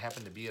got, but I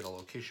happen to be at a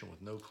location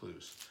with no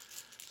clues.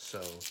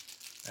 So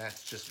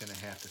that's just going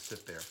to have to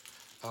sit there.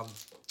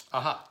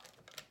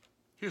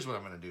 Here's what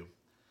I'm going to do.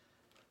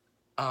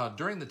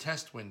 During the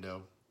test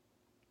window,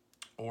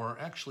 or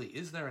actually,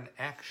 is there an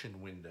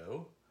action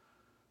window?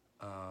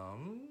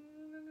 I'm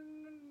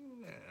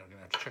going to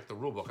have to check the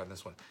rule book on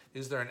this one.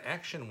 Is there an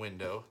action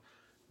window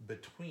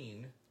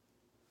between...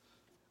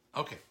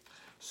 Okay,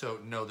 so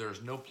no,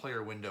 there's no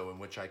player window in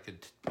which I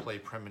could play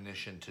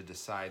Premonition to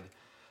decide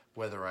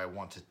whether I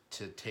want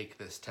to take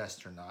this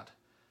test or not.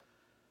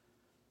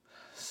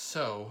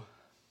 So,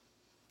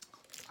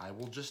 I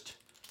will just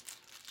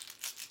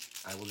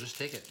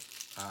take it.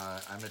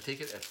 I'm going to take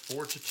it at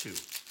 4-2.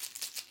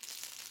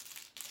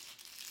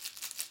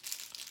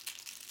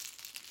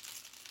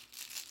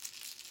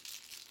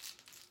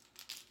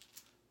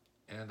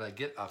 And I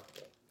get a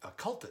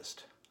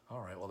cultist.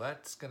 All right, well,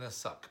 that's going to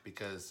suck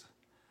because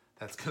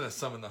that's going to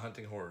summon the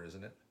hunting horror,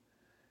 isn't it?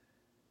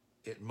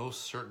 It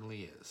most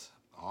certainly is.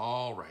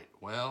 All right,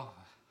 well,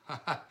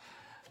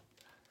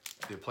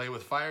 if you play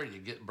with fire, you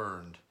get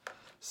burned.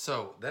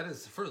 So that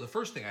is the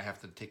first thing I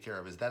have to take care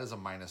of is that is a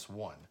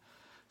 -1.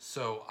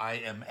 So I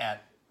am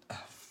at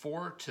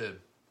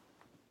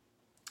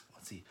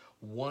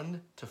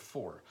 1 to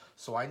 4.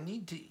 So I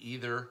need to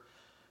either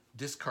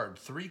discard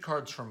 3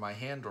 cards from my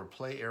hand or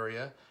play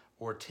area,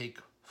 or take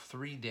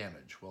 3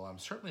 damage. Well, I'm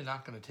certainly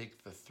not going to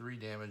take the 3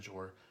 damage,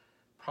 or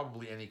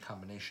probably any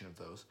combination of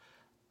those.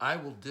 I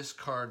will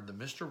discard the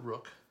Mr.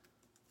 Rook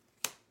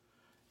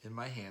in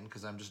my hand,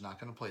 because I'm just not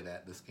going to play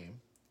that this game.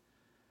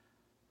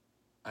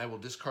 I will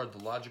discard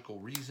the Logical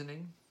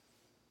Reasoning,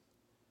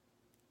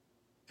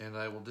 and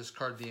I will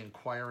discard the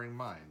Inquiring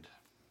Mind.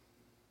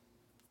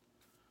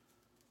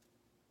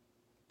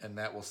 And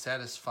that will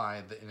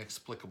satisfy the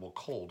Inexplicable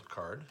Cold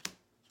card.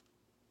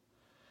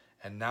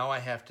 And now I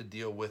have to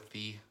deal with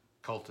the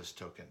Cultist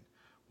token,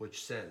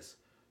 which says,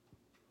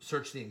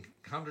 search the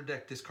encounter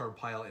deck discard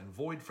pile and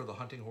void for the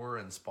Hunting Horror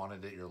and spawn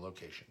it at your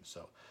location.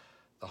 So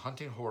the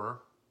Hunting Horror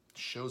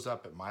shows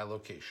up at my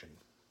location.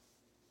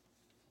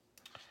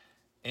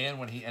 And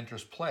when he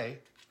enters play,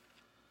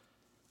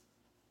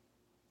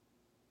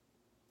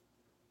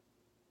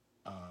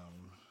 let's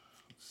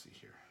see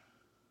here.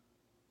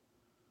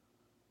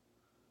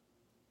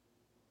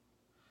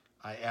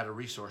 I add a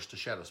resource to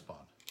Shadow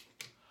Spawn.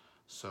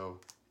 So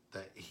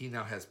that he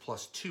now has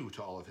 +2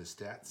 to all of his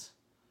stats.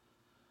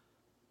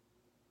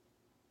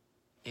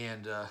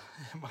 And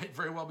it might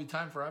very well be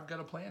time for I've Got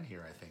a Plan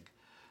here, I think.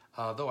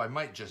 Though I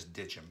might just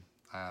ditch him.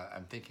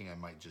 I'm thinking I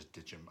might just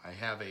ditch him. I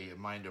have a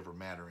Mind Over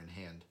Matter in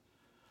hand.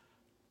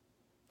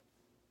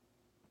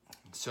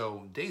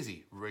 So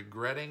Daisy,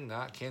 regretting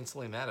not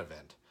canceling that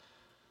event.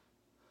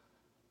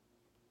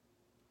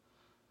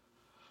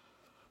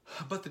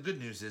 But the good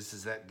news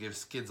is that gives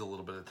Skids a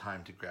little bit of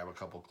time to grab a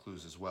couple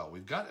clues as well.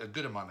 We've got a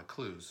good amount of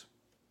clues.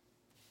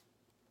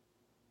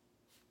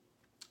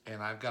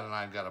 And I've got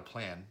a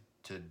plan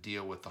to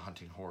deal with the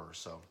Hunting Horror.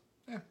 So,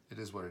 it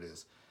is what it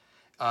is.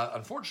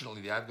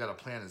 Unfortunately, the I've Got a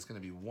Plan is going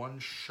to be one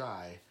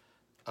shy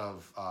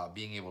of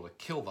being able to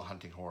kill the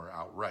Hunting Horror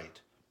outright.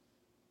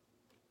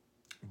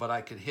 But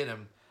I could hit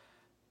him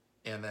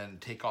and then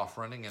take off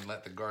running and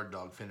let the guard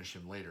dog finish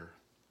him later.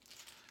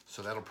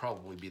 So that'll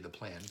probably be the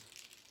plan.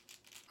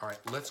 All right,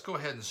 let's go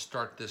ahead and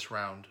start this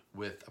round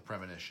with a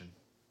Premonition.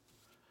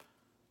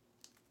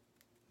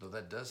 Though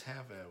that does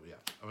have a, yeah.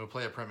 I'm going to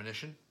play a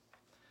Premonition.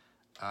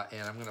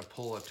 And I'm going to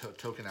pull a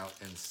token out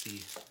and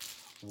see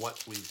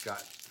what we've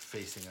got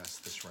facing us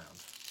this round.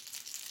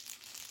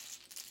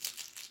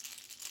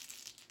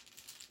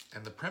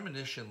 And the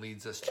Premonition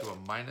leads us to a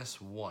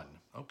 -1.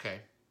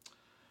 Okay.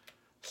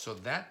 So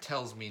that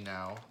tells me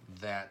now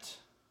that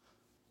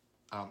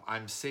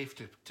I'm safe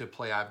to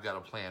play I've Got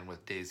a Plan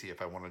with Daisy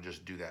if I want to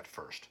just do that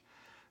first.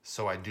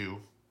 So I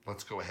do.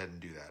 Let's go ahead and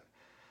do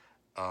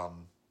that.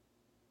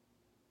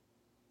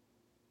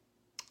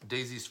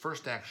 Daisy's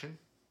first action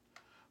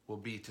will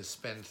be to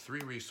spend 3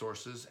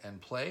 resources and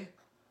play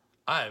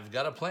I've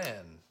Got a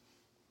Plan.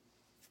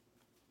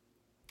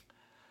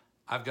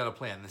 I've Got a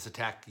Plan. This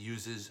attack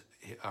uses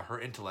her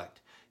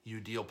intellect. You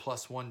deal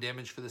 +1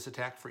 damage for this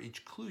attack for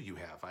each clue you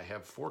have. I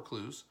have 4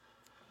 clues,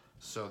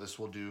 so this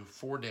will do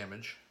 4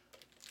 damage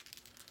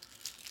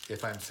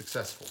if I'm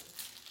successful.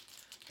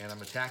 And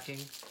I'm attacking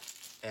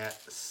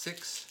at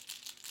 6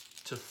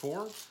 to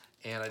 4,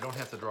 and I don't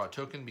have to draw a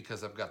token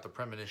because I've got the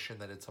Premonition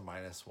that it's a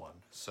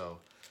 -1.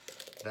 So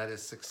that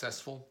is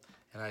successful,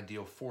 and I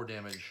deal 4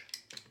 damage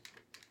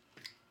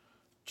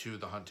to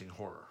the Hunting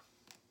Horror.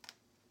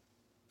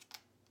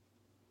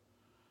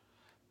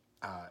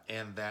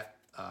 And that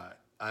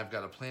I've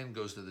Got a Plan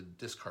goes to the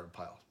discard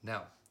pile.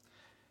 Now,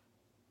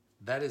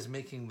 that is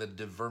making the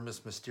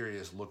Divermus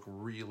Mysterious look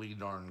really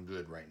darn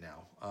good right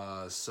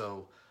now.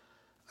 So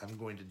I'm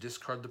going to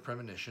discard the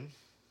Premonition.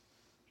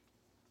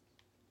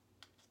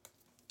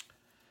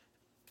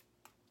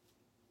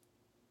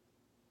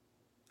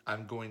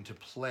 I'm going to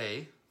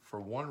play, for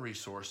 1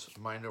 resource,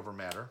 Mind Over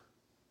Matter.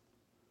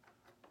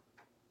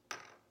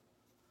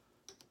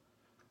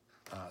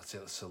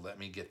 So let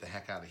me get the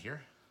heck out of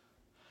here.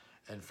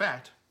 In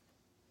fact,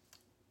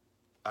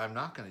 I'm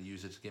not going to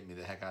use it to get me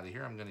the heck out of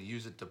here. I'm going to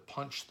use it to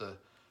punch the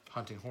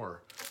Hunting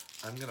Horror.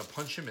 I'm going to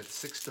punch him at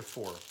 6 to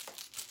 4.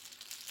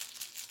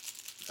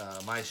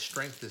 My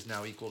strength is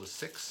now equal to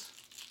 6.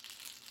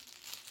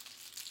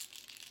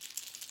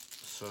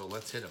 So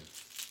let's hit him.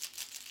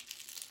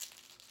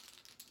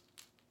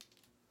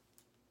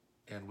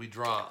 And we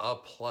draw a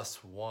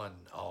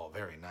 +1. Oh,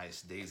 very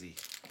nice. Daisy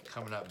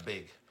coming up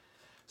big.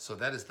 So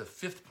that is the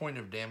 5th point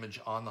of damage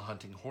on the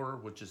Hunting Horror,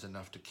 which is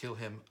enough to kill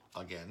him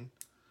again.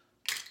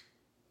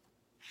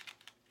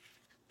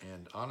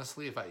 And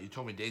honestly, if you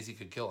told me Daisy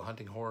could kill a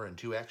Hunting Horror in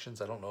 2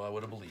 actions, I don't know I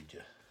would have believed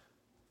you.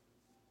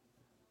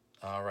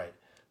 All right,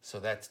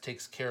 so that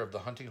takes care of the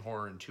Hunting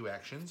Horror in 2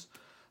 actions.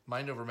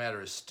 Mind Over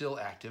Matter is still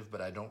active,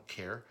 but I don't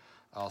care.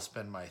 I'll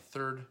spend my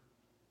 3rd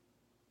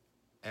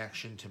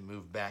action to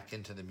move back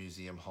into the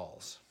museum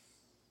halls.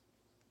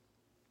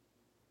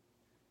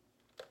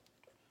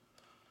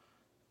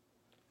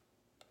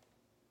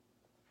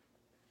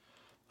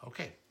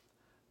 Okay,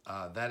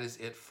 that is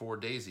it for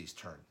Daisy's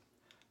turn.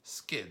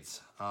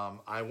 Skids.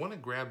 I want to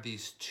grab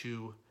these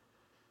 2.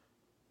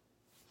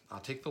 I'll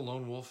take the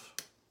Lone Wolf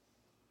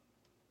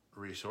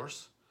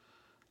resource.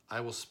 I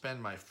will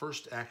spend my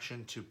first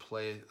action to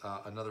play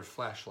another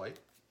flashlight.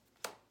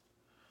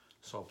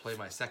 So I'll play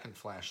my second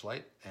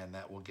flashlight, and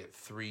that will get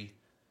 3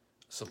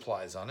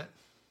 supplies on it.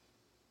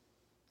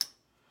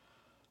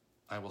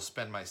 I will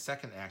spend my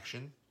second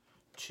action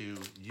to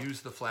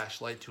use the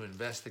flashlight to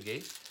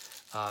investigate.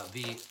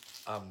 The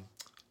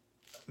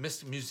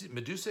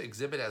Medusa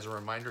exhibit, as a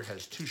reminder,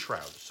 has 2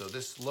 shrouds, so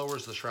this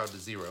lowers the shroud to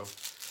 0.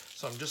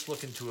 So I'm just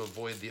looking to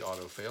avoid the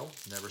auto fail.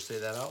 Never say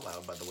that out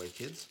loud, by the way,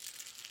 kids.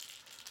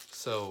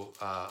 So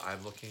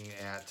I'm looking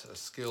at a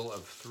skill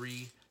of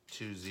 3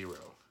 to 0.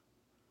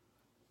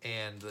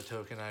 And the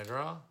token I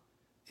draw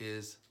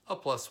is a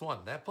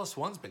 +1. That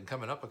 +1's been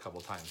coming up a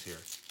couple times here.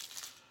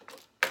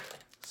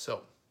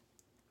 So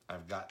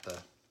I've got the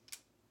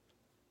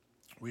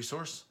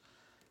resource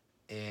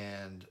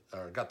and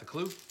got the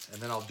clue,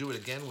 and then I'll do it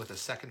again with a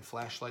second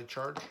flashlight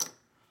charge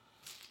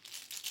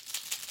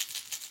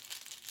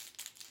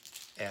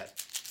at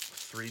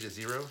 3 to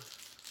 0.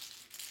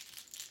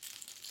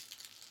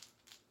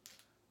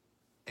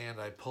 And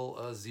I pull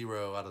a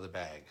 0 out of the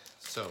bag.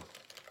 So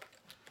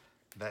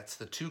that's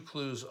the 2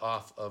 clues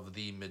off of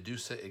the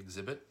Medusa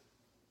exhibit.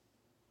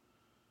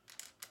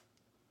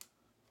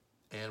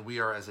 And we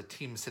are, as a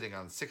team, sitting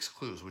on 6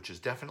 clues, which is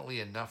definitely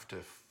enough to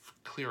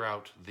clear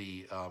out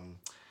the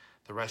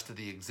rest of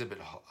the exhibit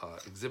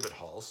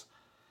halls.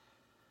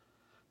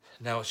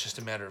 Now it's just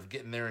a matter of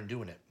getting there and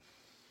doing it.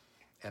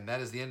 And that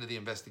is the end of the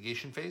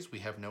investigation phase. We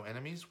have no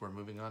enemies. We're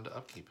moving on to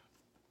upkeep.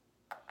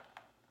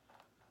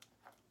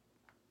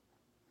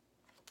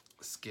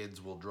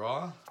 Skids will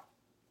draw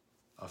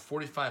a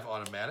 45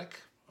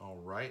 automatic. All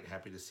right,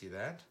 happy to see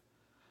that.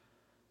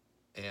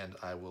 And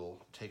I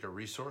will take a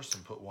resource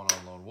and put 1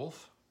 on Lone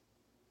Wolf.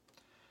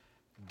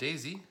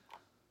 Daisy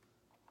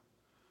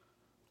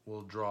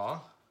will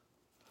draw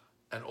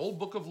an old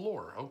book of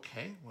lore.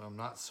 Okay, well, I'm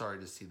not sorry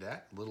to see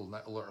that. A little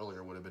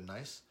earlier would have been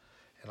nice.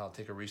 And I'll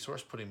take a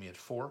resource, putting me at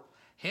 4.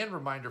 Hand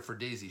reminder for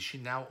Daisy, she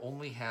now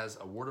only has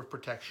a Word of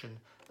Protection,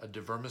 a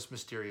Divermus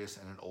Mysterious,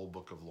 and an old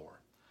book of lore.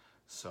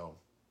 So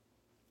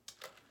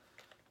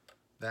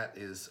that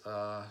is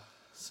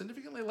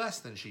significantly less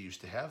than she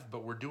used to have,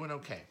 but we're doing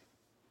okay.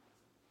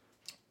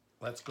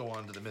 Let's go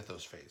on to the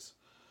Mythos phase.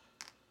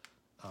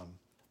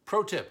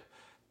 Pro tip,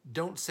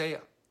 don't say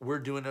we're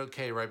doing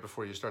okay right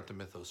before you start the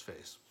Mythos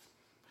phase.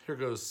 Here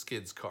goes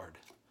Skid's card.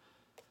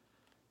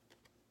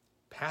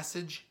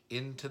 Passage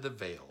into the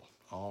Veil.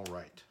 All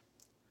right.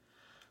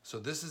 So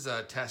this is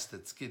a test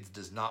that Skids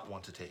does not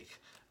want to take,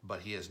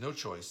 but he has no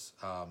choice.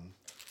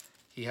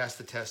 He has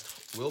to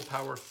test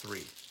Willpower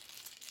 3.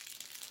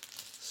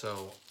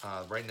 So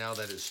right now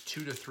that is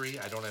 2 to 3.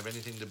 I don't have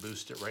anything to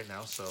boost it right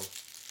now, so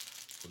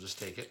we'll just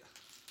take it.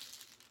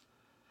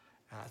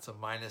 That's a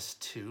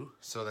 -2,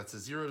 so that's a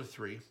 0 to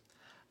 3.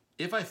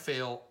 If I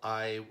fail,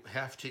 I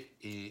have to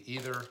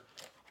either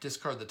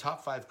discard the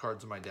top 5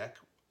 cards of my deck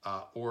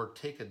or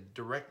take a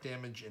direct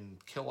damage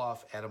and kill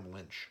off Adam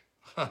Lynch.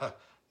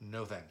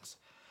 No thanks.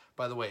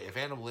 By the way,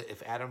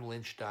 if Adam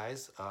Lynch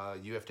dies,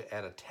 you have to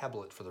add a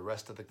tablet for the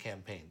rest of the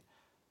campaign.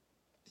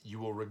 You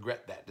will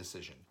regret that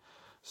decision.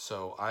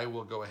 So I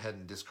will go ahead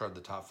and discard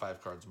the top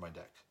 5 cards of my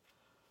deck.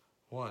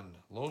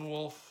 1, Lone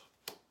Wolf,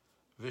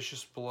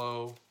 Vicious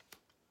Blow,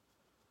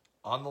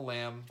 On the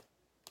Lam,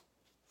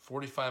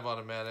 45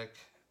 automatic,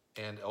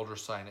 and Elder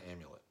Sign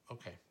Amulet.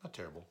 Okay, not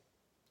terrible.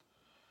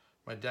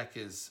 My deck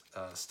is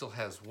still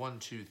has 1,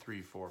 2,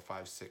 3, 4,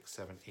 5, 6,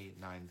 7, 8,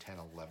 9, 10,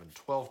 11,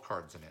 12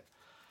 cards in it.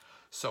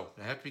 So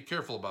I have to be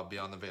careful about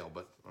Beyond the Veil,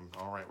 but I'm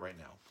all right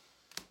now.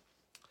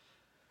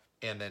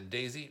 And then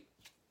Daisy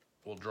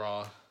will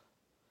draw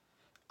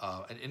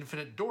an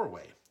Infinite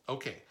Doorway.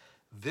 Okay,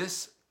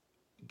 this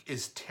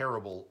is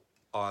terrible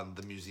on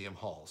the museum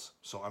halls,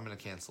 so I'm going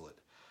to cancel it.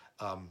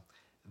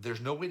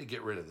 There's no way to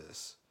get rid of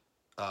this.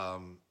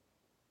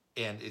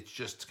 And it's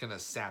just gonna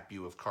sap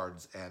you of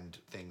cards and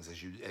things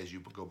as you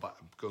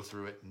go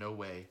through it. No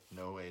way,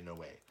 no way, no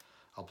way.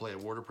 I'll play a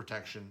Ward of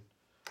Protection,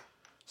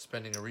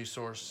 spending a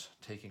resource,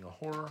 taking a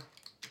horror.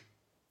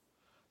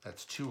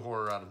 That's 2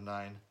 horror out of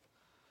 9,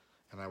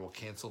 and I will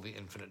cancel the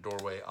Infinite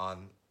Doorway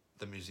on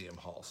the museum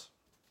halls.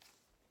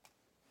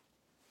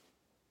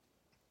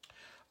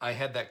 I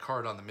had that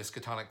card on the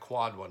Miskatonic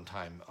Quad one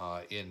time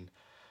in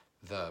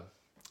the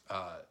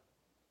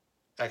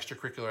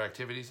extracurricular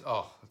activities.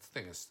 Oh, this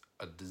thing is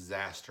a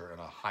disaster in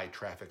a high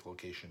traffic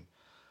location.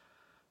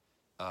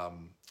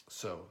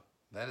 So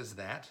that is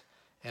that.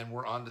 And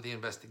we're on to the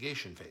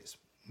investigation phase.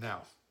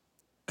 Now,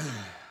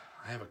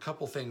 I have a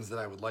couple things that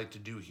I would like to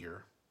do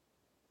here.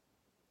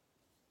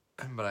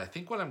 But I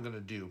think what I'm going to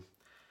do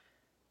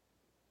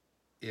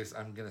is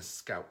I'm going to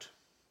scout.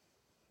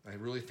 I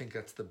really think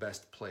that's the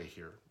best play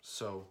here.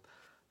 So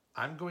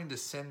I'm going to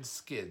send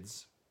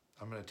Skids.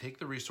 I'm going to take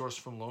the resource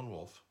from Lone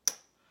Wolf,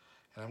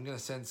 and I'm going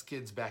to send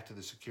Skids back to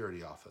the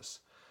security office.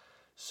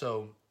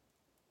 So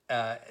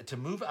to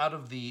move out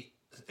of the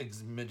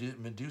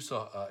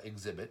Medusa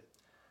exhibit,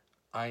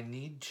 I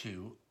need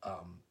to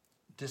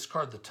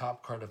discard the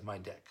top card of my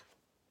deck.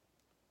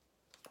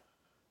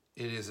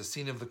 It is a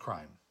Scene of the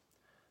Crime.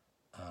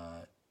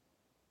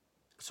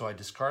 So I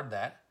discard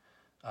that.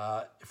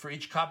 For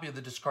each copy of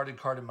the discarded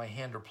card in my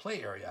hand or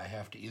play area, I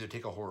have to either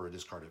take a horror or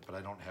discard it, but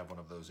I don't have one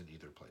of those in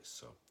either place,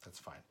 so that's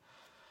fine.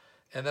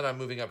 And then I'm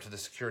moving up to the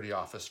security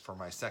office for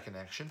my second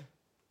action.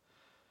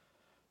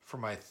 For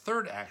my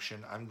third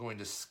action, I'm going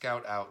to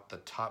scout out the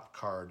top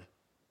card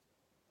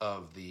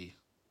of the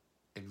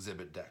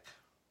exhibit deck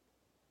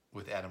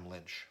with Adam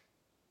Lynch.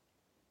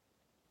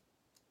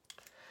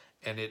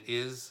 And it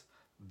is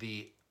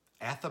the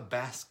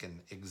Athabascan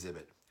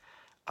exhibit.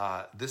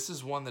 This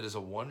is one that is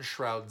a 1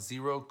 shroud,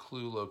 0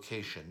 clue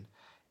location,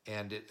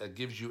 and it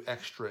gives you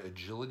extra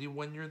agility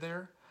when you're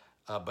there,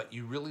 but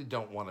you really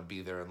don't want to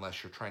be there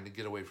unless you're trying to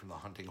get away from the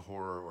hunting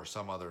horror or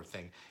some other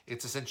thing.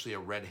 It's essentially a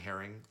red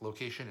herring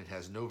location. It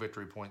has no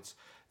victory points.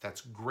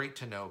 That's great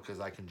to know because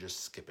I can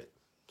just skip it.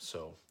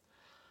 So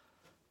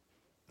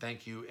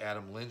thank you,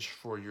 Adam Lynch,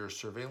 for your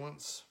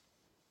surveillance.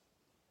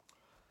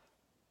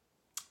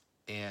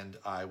 And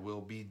I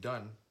will be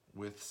done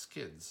with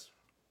Skids.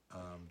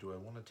 Do I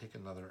want to take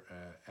another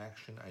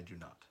action? I do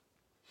not.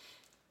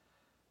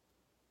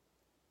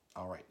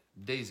 All right,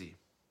 Daisy.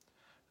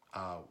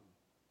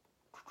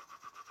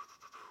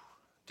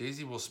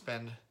 Daisy will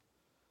spend...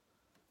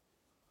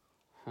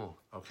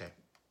 okay,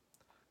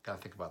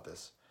 gotta think about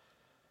this.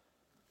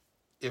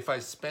 If I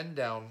spend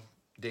down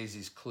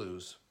Daisy's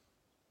clues,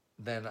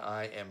 then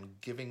I am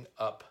giving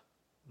up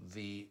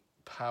the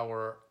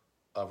power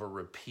of a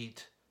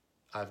repeat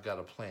I've got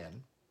a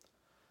plan.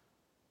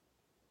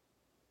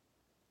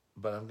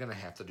 But I'm going to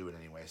have to do it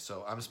anyway.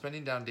 So I'm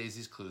spending down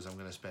Daisy's clues. I'm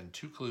going to spend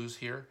 2 clues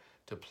here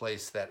to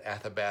place that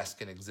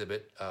Athabascan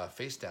exhibit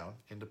face down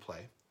into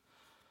play.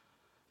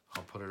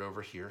 I'll put it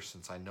over here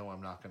since I know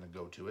I'm not going to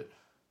go to it.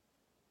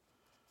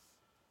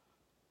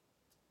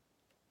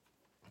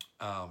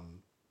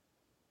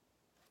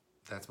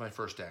 That's my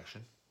first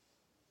action.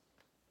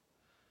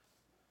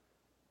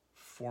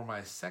 For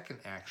my second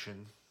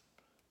action,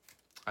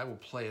 I will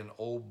play an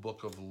old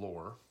book of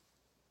lore.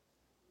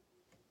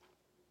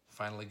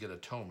 Finally get a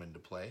tome into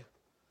play.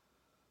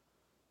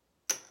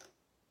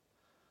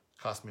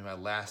 Cost me my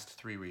last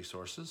 3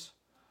 resources.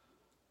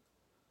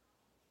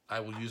 I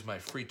will use my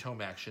free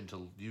tome action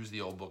to use the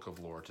old book of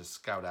lore to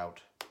scout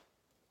out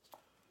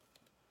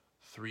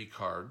 3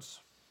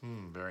 cards.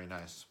 Very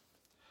nice.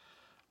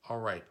 All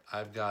right,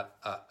 I've got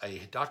a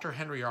Dr.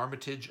 Henry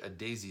Armitage, a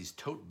Daisy's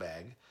tote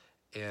bag,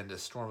 and a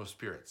Storm of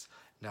Spirits.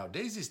 Now,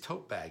 Daisy's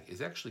tote bag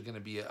is actually going to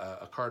be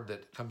a card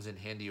that comes in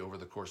handy over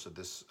the course of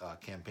this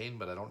campaign,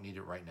 but I don't need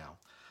it right now.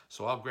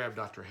 So I'll grab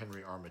Dr.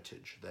 Henry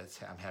Armitage.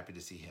 I'm happy to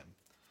see him.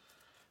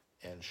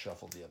 And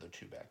shuffle the other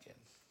 2 back in.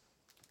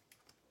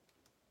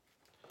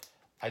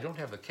 I don't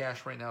have the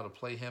cash right now to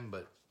play him,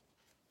 but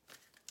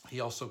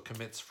he also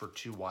commits for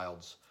 2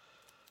 wilds.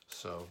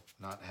 So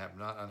not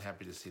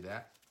unhappy to see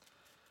that.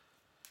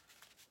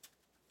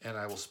 And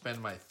I will spend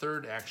my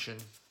third action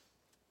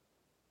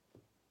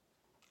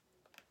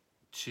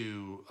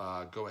to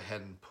go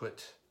ahead and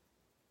put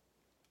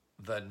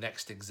the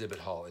next exhibit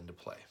hall into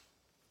play.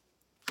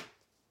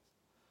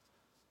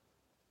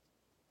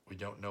 We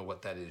don't know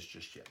what that is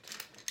just yet.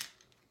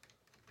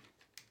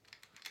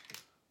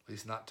 At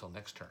least not till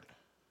next turn.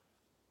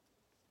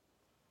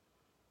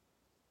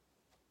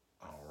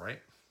 All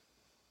right.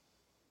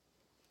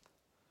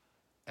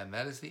 And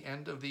that is the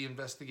end of the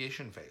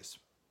investigation phase.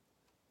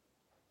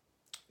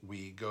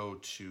 We go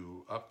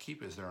to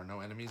upkeep as there are no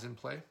enemies in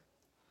play.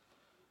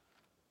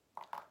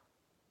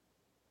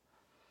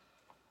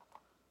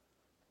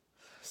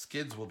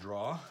 Skids will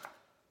draw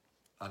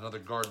another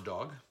guard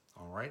dog.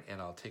 All right, and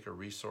I'll take a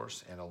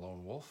resource and a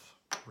lone wolf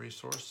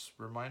resource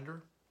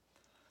reminder.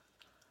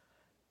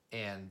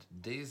 And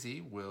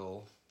Daisy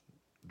will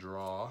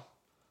draw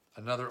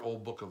another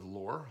old book of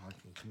lore. I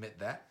can commit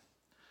that.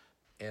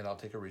 And I'll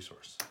take a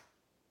resource.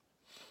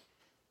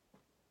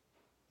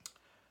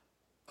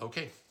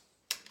 Okay.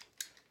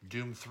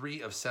 Doom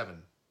 3 of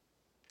 7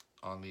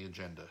 on the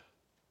agenda.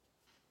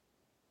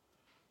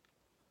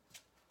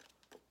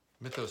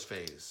 Mythos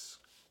phase.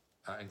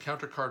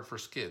 Encounter card for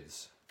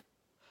Skids.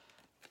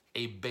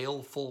 A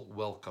Baleful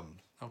Welcome.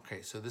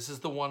 Okay, so this is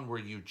the one where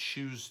you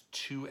choose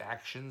 2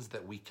 actions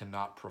that we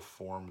cannot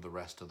perform the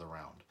rest of the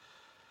round.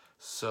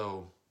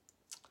 So,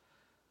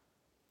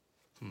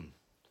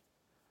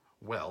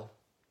 well,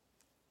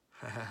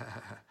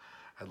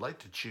 I'd like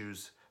to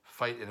choose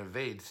Fight and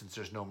Evade since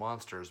there's no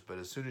monsters, but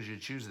as soon as you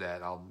choose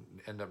that, I'll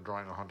end up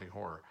drawing a hunting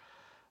horror.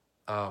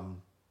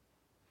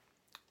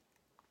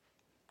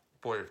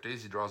 Boy, if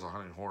Daisy draws a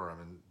hunting horror,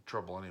 I'm in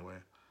trouble anyway.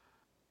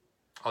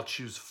 I'll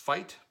choose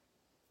Fight.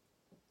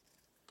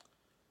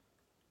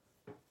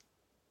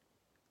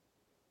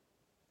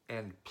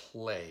 And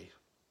Play.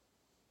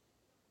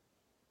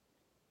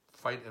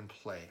 Fight and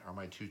Play are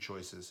my 2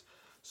 choices.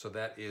 So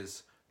that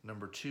is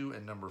number 2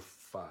 and number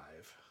 5.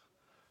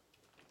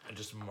 I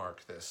just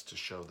mark this to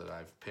show that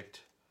I've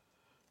picked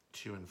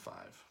 2 and 5.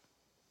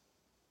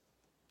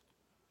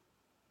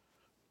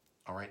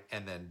 All right,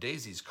 and then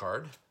Daisy's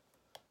card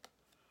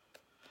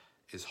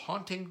is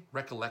Haunting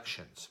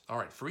Recollections. All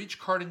right, for each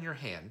card in your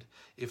hand,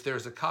 if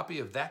there's a copy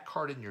of that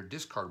card in your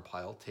discard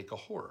pile, take a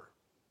horror.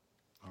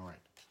 All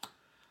right.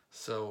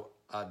 So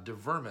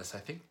DeVermis, I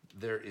think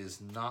there is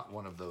not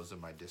one of those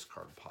in my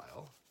discard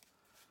pile.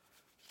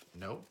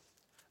 No.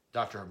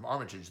 Dr.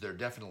 Armitage, there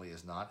definitely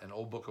is not. An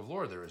Old Book of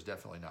Lore, there is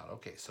definitely not.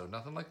 Okay, so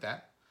nothing like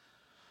that.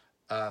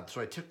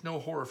 So I took no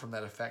horror from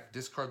that effect.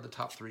 Discard the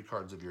top 3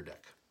 cards of your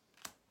deck.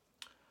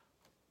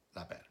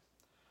 Not bad.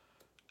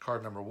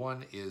 Card number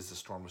 1 is the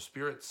Storm of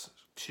Spirits.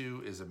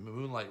 2 is a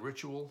Moonlight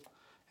Ritual.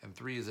 And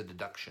 3 is a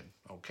Deduction.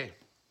 Okay,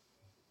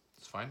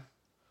 it's fine.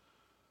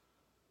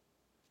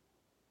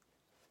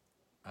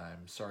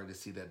 I'm sorry to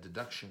see that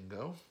Deduction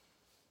go.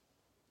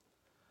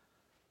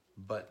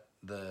 But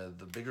the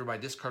bigger my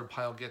discard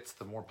pile gets,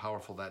 the more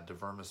powerful that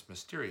DeVermis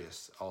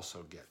Mysterious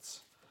also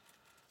gets.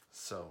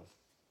 So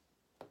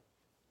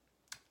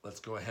let's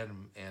go ahead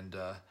and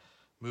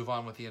move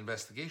on with the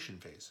investigation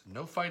phase.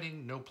 No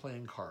fighting, no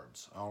playing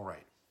cards. All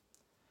right.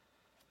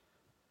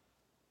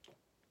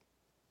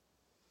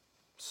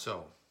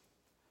 So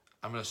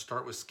I'm going to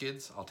start with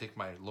Skids. I'll take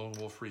my Lone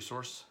Wolf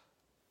resource.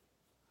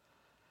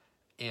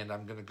 And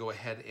I'm going to go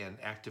ahead and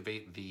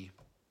activate the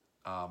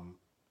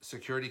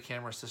security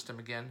camera system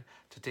again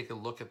to take a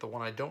look at the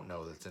one I don't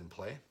know that's in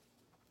play.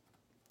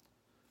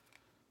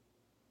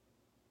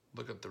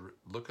 Look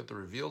at the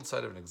revealed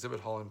side of an exhibit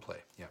hall in play.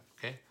 Yeah,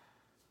 okay.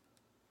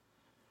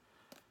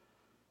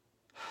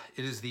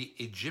 It is the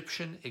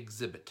Egyptian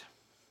exhibit.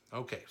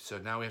 Okay, so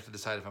now we have to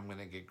decide if I'm going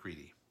to get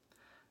greedy.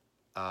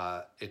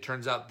 It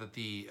turns out that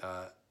the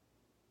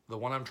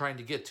one I'm trying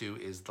to get to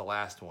is the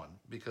last one,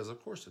 because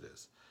of course it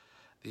is.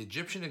 The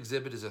Egyptian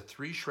exhibit is a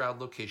 3-shroud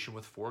location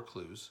with 4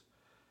 clues,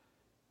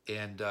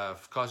 and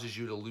causes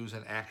you to lose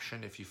an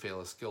action if you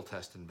fail a skill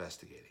test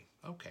investigating.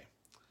 Okay.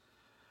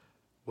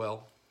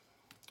 Well,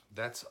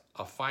 that's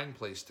a fine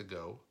place to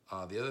go.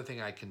 The other thing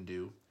I can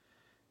do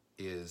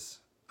is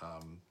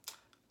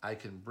I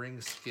can bring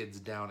Skids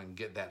down and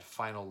get that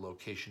final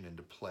location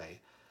into play.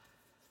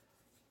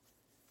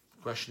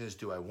 The question is,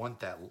 do I want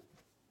that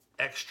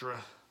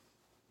extra?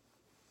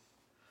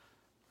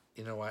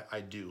 You know, I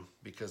do,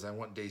 because I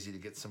want Daisy to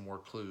get some more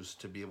clues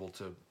to be able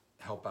to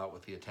help out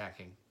with the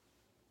attacking.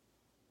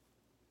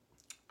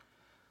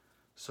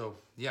 So,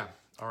 yeah.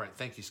 All right.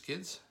 Thank you,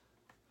 Skids.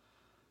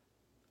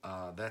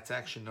 That's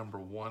action number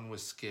 1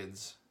 with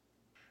Skids.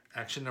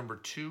 Action number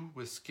 2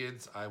 with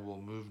Skids, I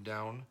will move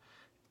down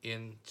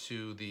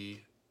into the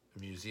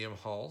museum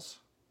halls,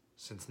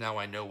 since now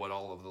I know what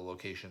all of the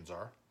locations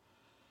are.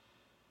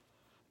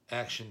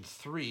 Action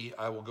 3,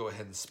 I will go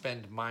ahead and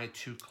spend my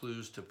 2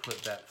 clues to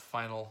put that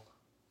final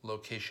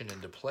location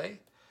into play.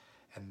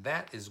 And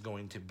that is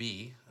going to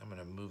be, I'm going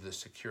to move the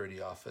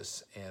security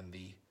office and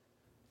the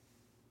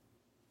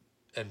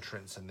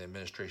entrance and the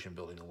administration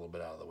building a little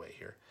bit out of the way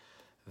here.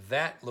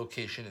 That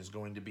location is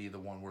going to be the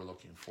one we're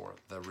looking for,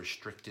 the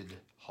restricted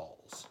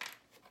halls.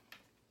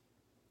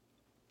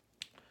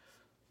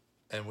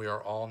 And we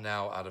are all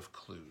now out of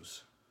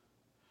clues.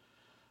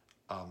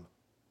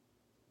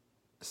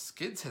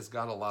 Skids has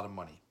got a lot of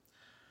money.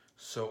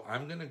 So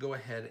I'm going to go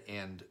ahead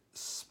and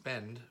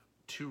spend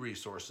 2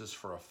 resources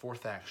for a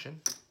 4th action.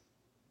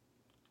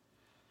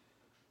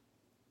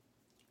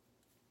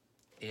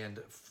 And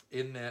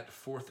in that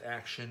 4th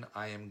action,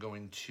 I am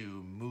going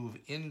to move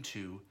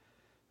into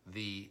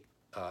the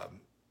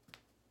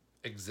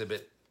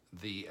exhibit,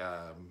 the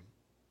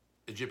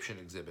Egyptian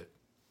exhibit,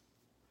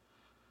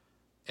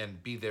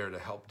 and be there to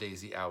help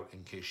Daisy out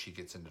in case she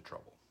gets into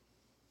trouble.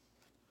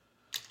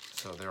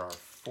 So there are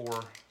 4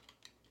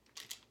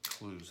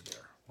 clues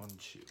there. 1,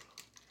 2,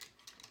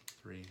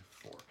 3,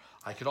 4.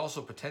 I could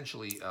also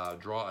potentially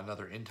draw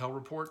another intel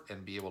report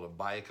and be able to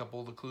buy a couple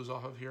of the clues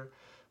off of here,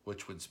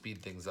 which would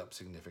speed things up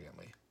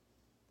significantly.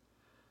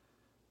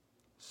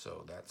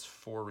 So that's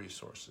 4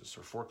 resources,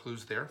 or 4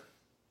 clues there.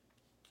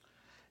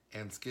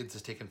 And Skids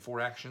has taken 4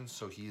 actions,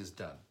 so he is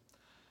done.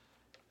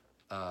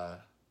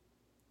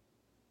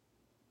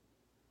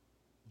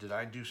 Did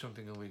I do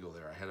something illegal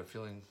there? I had a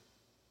feeling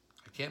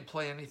I can't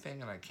play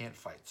anything and I can't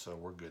fight, so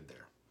we're good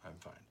there. I'm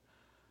fine.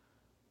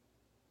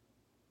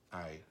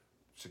 I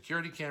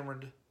security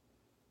camered,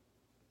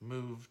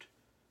 moved,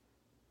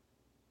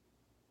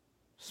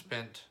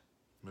 spent,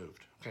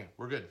 moved. Okay,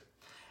 we're good.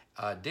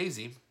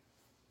 Daisy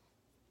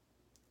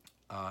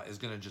is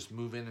going to just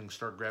move in and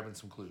start grabbing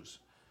some clues.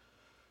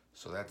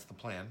 So that's the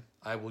plan.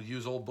 I will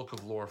use Old Book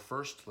of Lore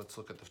first. Let's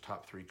look at the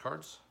top 3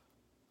 cards.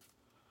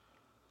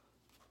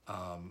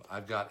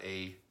 I've got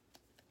a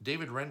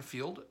David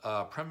Renfield,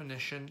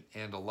 Premonition,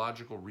 and a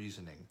Logical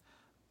Reasoning.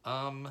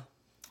 I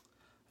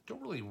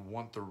don't really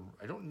want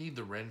I don't need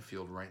the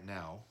Renfield right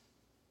now,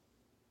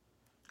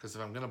 because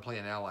if I'm going to play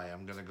an ally,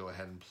 I'm going to go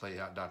ahead and play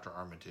out Dr.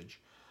 Armitage.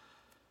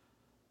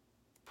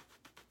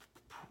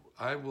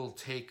 I will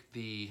take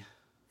the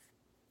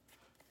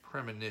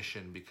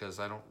Premonition because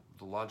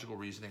the Logical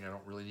Reasoning I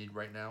don't really need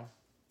right now.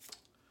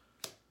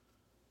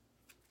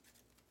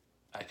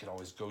 I could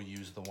always go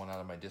use the one out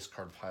of my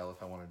discard pile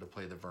if I wanted to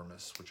play the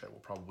Vermis, which I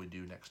will probably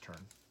do next turn.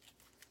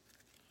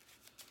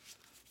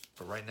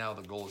 But right now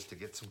the goal is to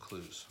get some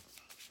clues.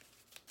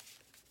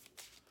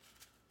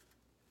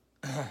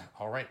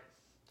 All right.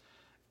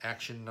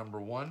 Action number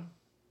 1.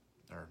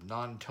 or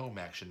non-tome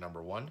action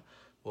number 1,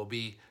 will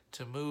be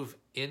to move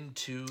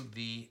into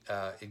the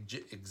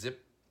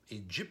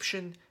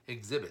Egyptian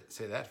exhibit.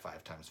 Say that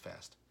 5 times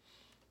fast.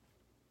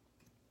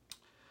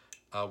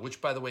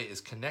 Which, by the way,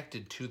 is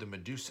connected to the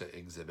Medusa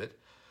exhibit.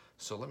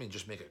 So let me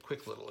just make a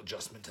quick little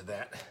adjustment to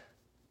that.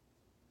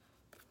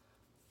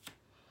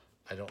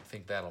 I don't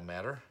think that'll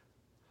matter,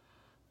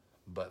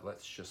 but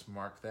let's just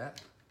mark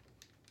that.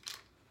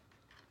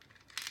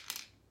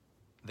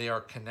 They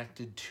are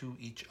connected to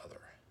each other.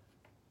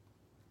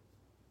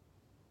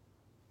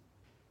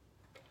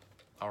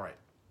 All right.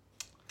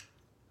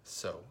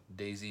 So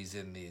Daisy's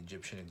in the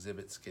Egyptian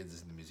exhibit, Skids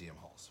is in the museum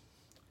halls.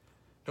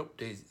 Nope,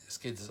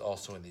 Skids is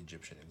also in the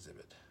Egyptian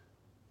exhibit.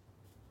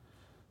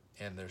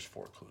 And there's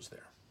 4 clues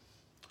there.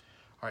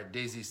 All right,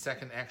 Daisy's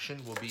second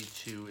action will be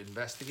to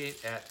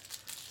investigate at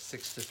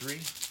 6 to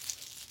 3.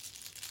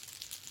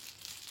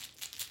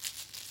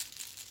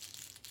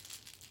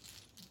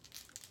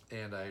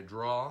 And I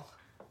draw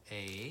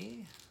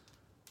a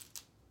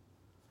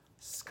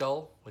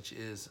skull, which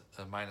is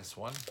a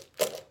 -1.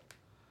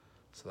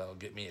 So that'll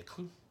get me a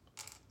clue.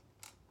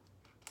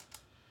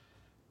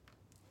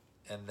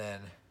 And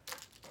then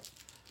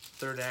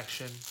third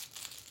action,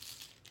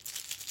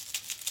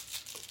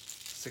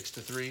 6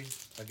 to 3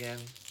 again.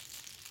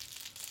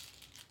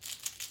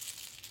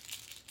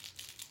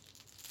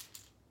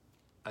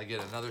 I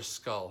get another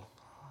skull,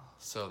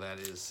 so that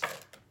is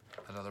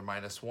another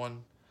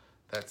 -1.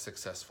 That's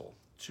successful.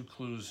 2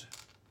 clues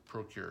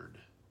procured.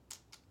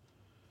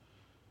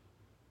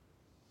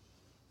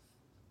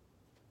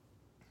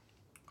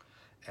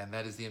 And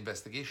that is the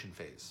investigation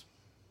phase.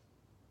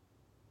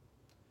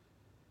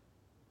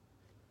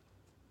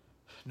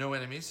 No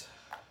enemies.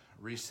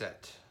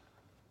 Reset.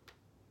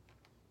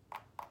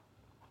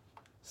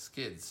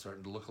 Skids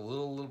starting to look a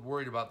little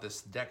worried about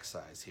this deck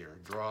size here.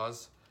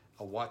 Draws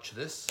a watch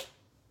this.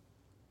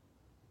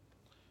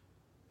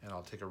 And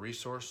I'll take a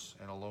resource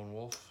and a lone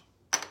wolf.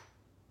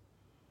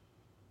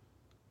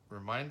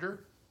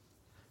 Reminder,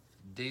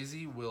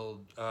 Daisy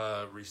will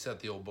reset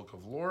the old book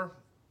of lore.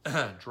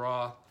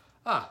 Draw,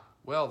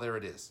 well, there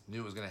it is.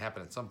 Knew it was going to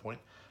happen at some point.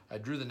 I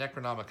drew the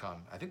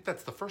Necronomicon. I think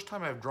that's the first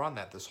time I've drawn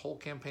that this whole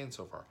campaign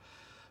so far.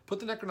 Put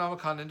the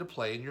Necronomicon into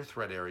play in your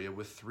threat area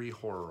with 3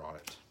 horror on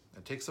it.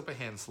 It takes up a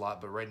hand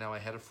slot, but right now I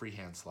had a free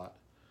hand slot.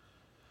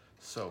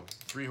 So,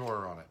 3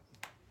 horror on it.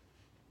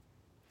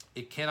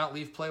 It cannot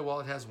leave play while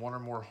it has 1 or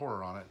more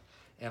horror on it.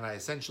 And I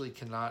essentially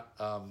cannot,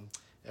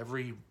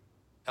 every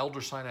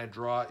elder sign I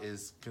draw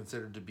is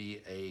considered to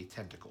be a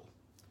tentacle.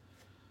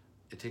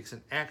 It takes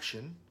an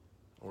action,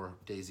 or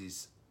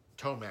Daisy's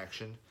tome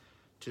action,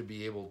 to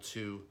be able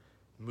to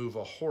move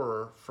a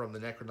horror from the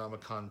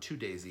Necronomicon to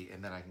Daisy,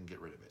 and then I can get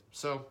rid of it.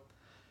 So,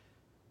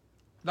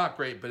 not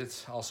great, but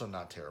it's also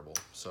not terrible.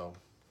 So,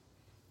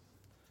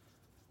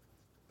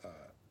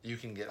 you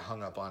can get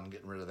hung up on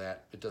getting rid of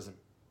that. It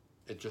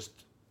just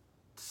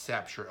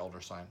saps your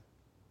elder sign.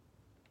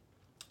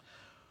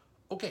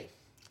 Okay,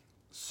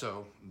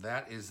 so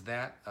that is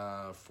that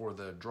for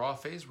the draw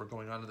phase. We're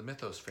going on to the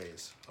Mythos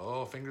phase.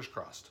 Oh, fingers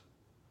crossed.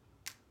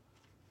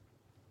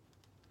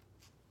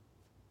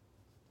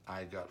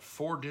 I got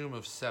 4 doom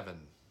of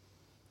 7.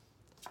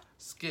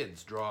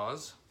 Skids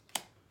draws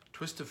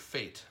Twist of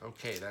Fate.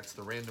 Okay, that's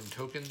the random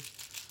token.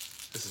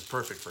 This is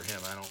perfect for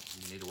him. I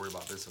don't need to worry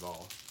about this at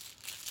all.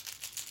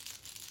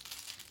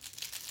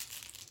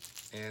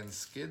 And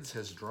Skids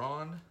has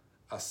drawn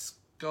a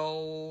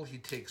skull. He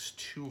takes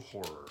 2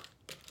 horror.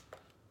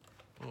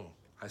 Oh,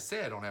 I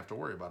say I don't have to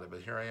worry about it,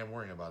 but here I am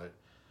worrying about it.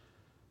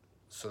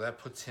 So that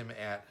puts him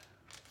at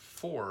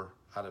 4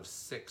 out of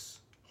 6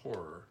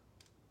 horror.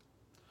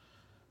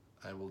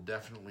 I will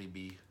definitely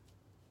be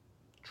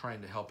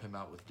trying to help him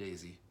out with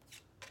Daisy.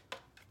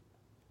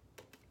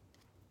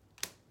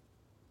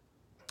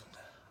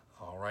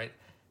 All right,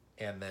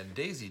 and then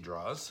Daisy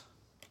draws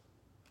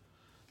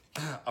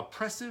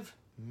Oppressive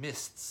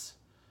Mists.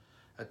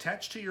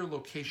 Attached to your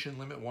location,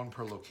 limit 1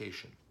 per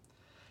location.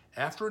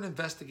 After an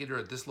investigator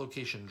at this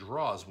location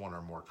draws 1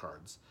 or more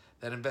cards,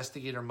 that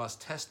investigator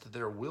must test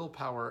their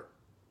willpower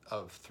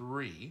of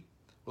 3,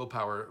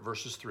 willpower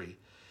versus 3.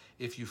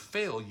 If you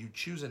fail, you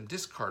choose and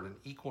discard an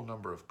equal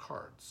number of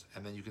cards,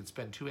 and then you can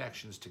spend 2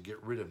 actions to get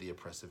rid of the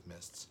oppressive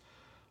mists.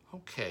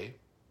 Okay,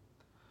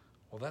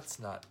 well that's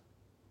not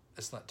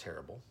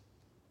terrible.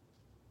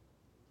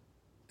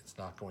 It's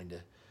not going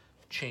to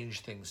change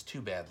things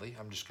too badly.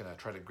 I'm just gonna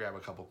try to grab a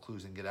couple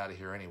clues and get out of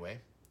here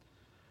anyway.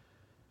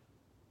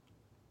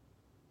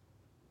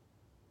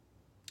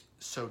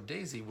 So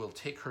Daisy will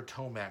take her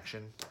tome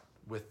action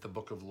with the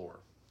Book of Lore.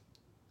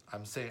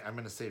 I'm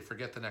gonna say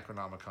forget the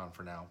Necronomicon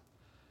for now.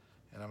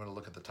 And I'm going to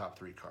look at the top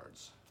 3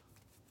 cards.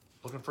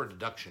 Looking for a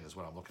deduction is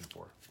what I'm looking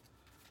for.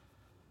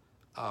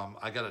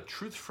 I got a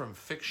Truth from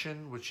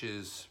Fiction, which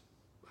is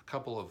a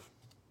couple of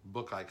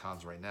book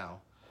icons right now.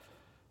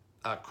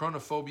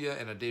 Chronophobia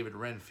and a David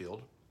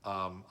Renfield.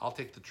 I'll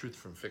take the Truth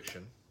from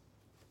Fiction.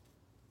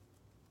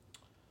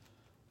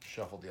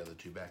 Shuffle the other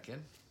 2 back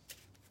in.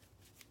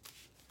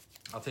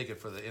 I'll take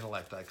it for the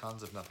intellect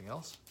icons, if nothing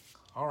else.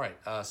 All right,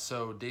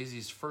 so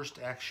Daisy's first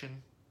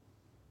action.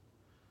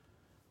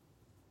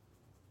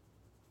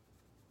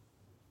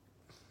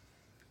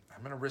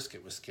 I'm going to risk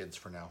it with Skids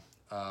for now.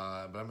 But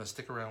I'm going to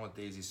stick around with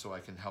Daisy so I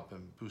can help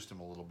him, boost him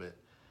a little bit.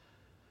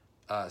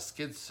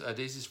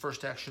 Daisy's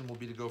first action will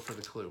be to go for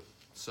the clue.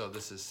 So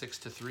this is 6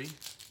 to 3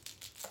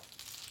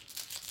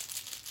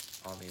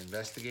 on the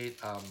investigate.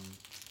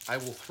 I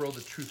will throw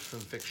the truth from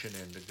fiction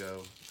in to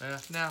go,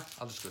 nah,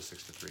 I'll just go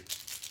 6 to 3.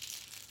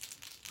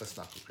 Let's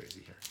not go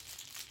crazy here.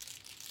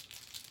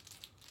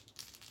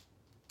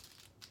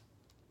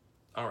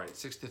 All right,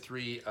 6 to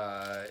 3,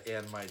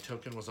 and my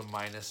token was a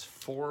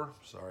 -4.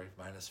 Sorry,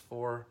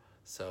 -4.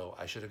 So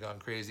I should have gone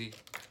crazy.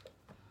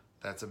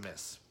 That's a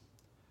miss.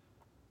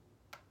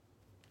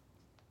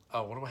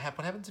 Oh, what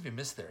happens if you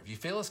miss there? If you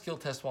fail a skill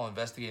test while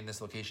investigating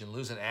this location,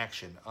 lose an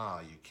action. Oh,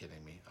 you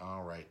kidding me?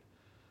 All right.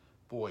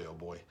 Boy, oh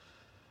boy.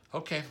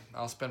 Okay,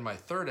 I'll spend my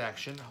third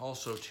action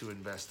also to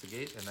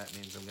investigate, and that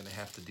means I'm going to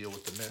have to deal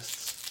with the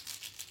mists.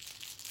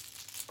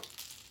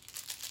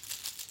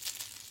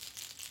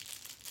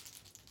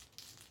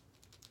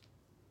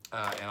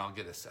 And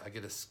I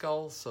get a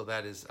skull, so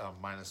that is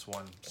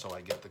 -1, so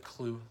I get the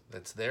clue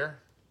that's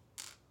there.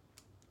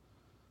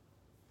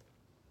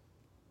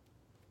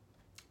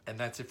 And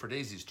that's it for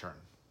Daisy's turn.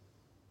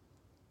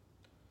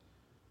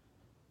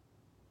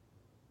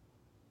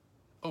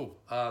 Oh,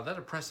 that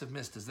oppressive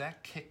mist, does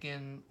that kick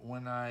in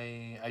when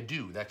I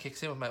do. That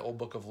kicks in with my old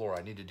book of lore.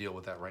 I need to deal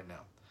with that right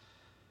now.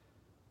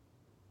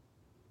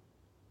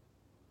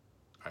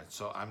 All right,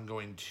 so I'm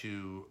going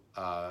to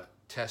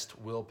test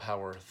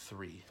willpower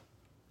 3.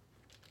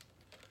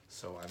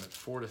 So I'm at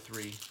 4 to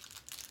 3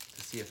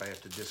 to see if I have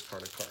to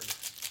discard a card.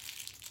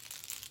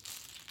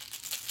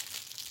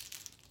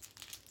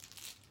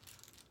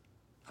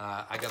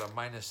 I got a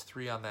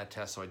 -3 on that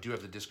test, so I do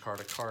have to discard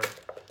a card.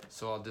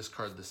 So I'll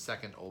discard the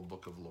second old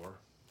book of lore.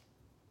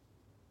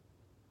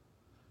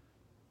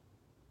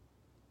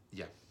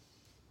 Yeah.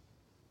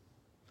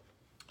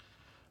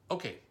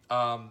 Okay.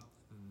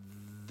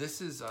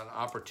 This is an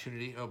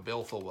opportunity. Oh,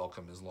 Baleful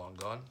Welcome is long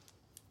gone.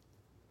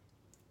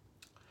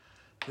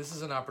 This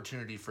is an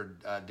opportunity for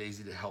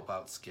Daisy to help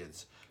out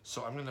Skids.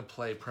 So I'm going to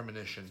play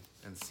Premonition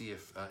and see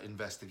if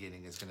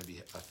investigating is going to be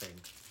a thing.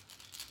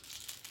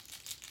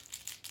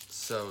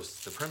 So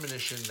the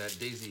premonition that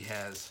Daisy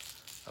has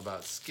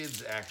about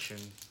Skids'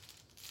 action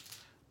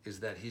is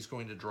that he's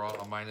going to draw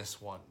a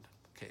 -1.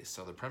 Okay,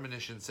 so the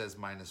premonition says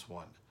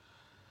 -1.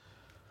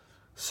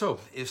 So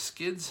if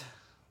Skids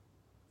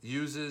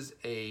uses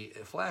a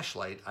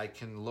flashlight, I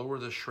can lower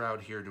the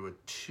shroud here to a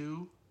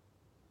 2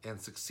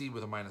 and succeed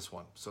with a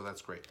 -1. So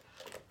that's great.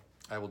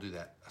 I will do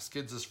that.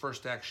 Skids'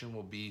 first action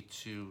will be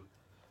to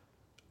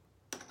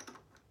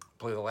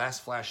play the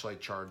last flashlight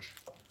charge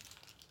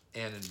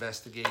and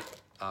investigate.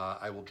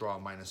 I will draw a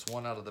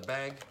 -1 out of the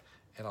bag,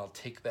 and I'll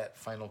take that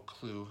final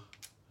clue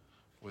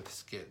with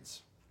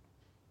Skids.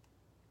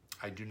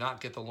 I do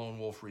not get the Lone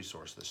Wolf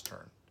resource this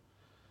turn.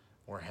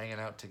 We're hanging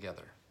out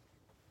together.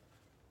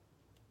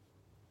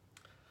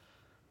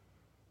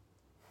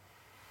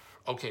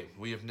 Okay,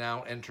 we have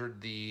now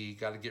entered the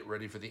gotta get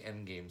ready for the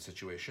end game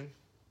situation.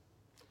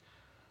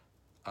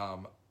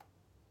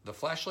 The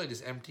flashlight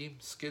is empty.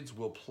 Skids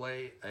will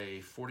play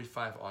a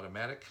 45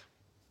 automatic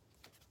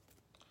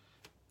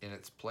in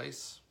its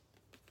place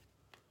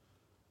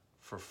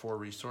for 4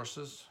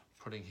 resources,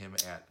 putting him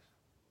at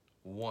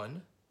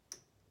 1.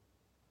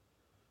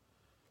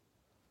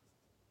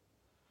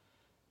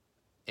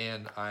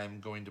 And I'm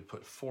going to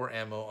put 4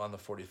 ammo on the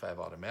 45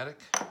 automatic.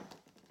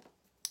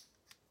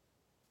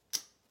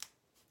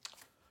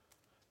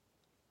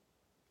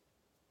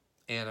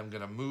 And I'm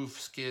going to move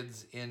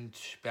Skids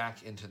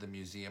back into the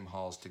museum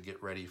halls to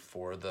get ready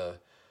for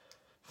the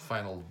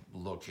final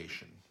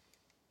location.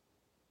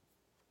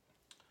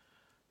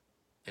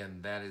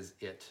 And that is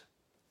it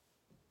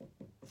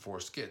for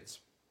Skids.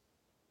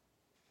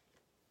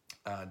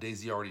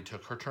 Daisy already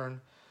took her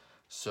turn,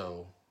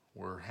 so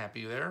we're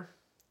happy there.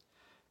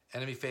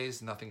 Enemy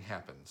phase, nothing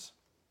happens.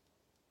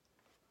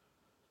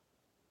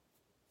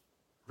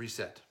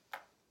 Reset.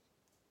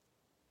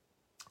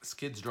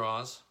 Skids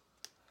draws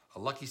a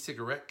lucky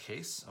cigarette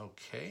case.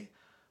 Okay,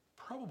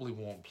 probably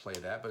won't play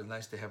that, but it's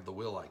nice to have the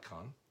will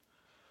icon.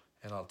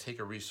 And I'll take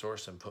a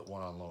resource and put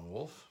 1 on Lone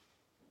Wolf.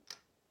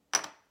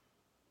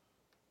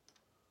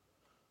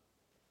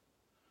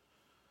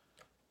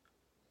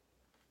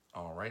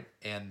 All right,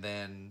 and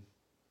then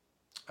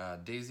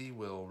Daisy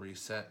will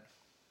reset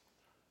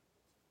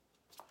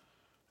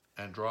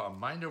and draw a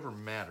Mind Over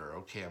Matter.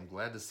 Okay, I'm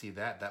glad to see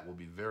that. That will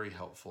be very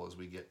helpful as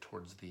we get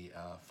towards the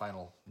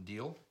final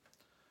deal.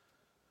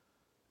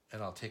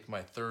 And I'll take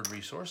my 3rd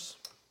resource.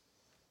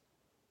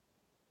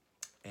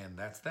 And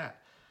that's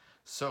that.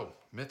 So,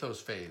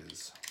 Mythos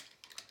phase.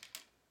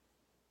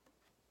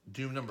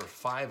 Doom number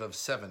 5 of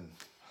 7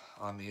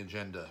 on the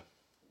agenda.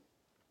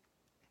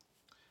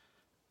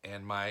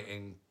 And my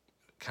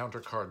encounter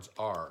cards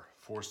are,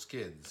 for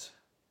Skids,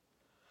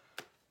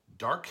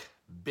 Dark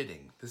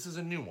Bidding. This is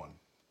a new one.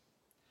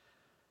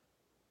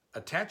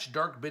 Attach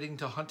Dark Bidding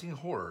to Hunting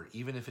Horror,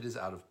 even if it is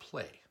out of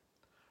play.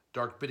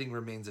 Dark bidding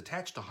remains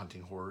attached to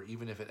hunting horror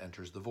even if it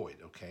enters the void.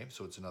 Okay,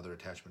 so it's another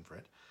attachment for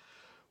it.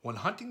 When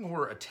hunting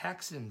horror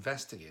attacks an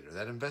investigator,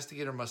 that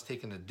investigator must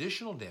take an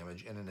additional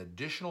damage and an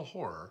additional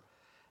horror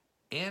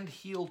and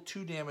heal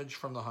 2 damage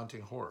from the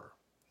hunting horror.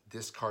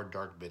 Discard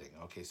dark bidding.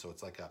 Okay, so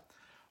it's like a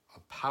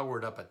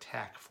powered up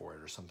attack for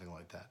it or something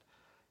like that.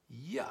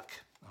 Yuck.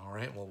 All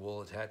right, well,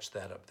 we'll attach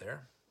that up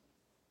there.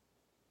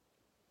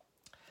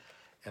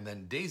 And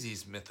then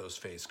Daisy's Mythos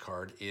Phase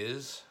card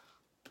is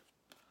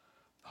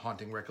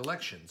Haunting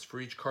Recollections. For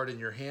each card in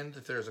your hand,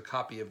 if there's a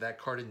copy of that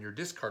card in your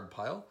discard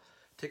pile,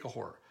 take a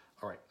horror.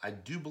 All right, I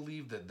do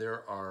believe that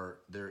there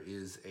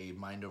is a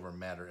Mind Over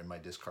Matter in my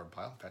discard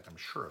pile. In fact, I'm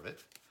sure of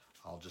it.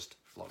 I'll just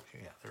look.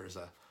 Yeah, there is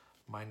a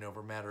Mind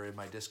Over Matter in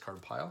my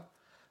discard pile.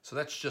 So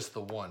that's just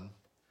the one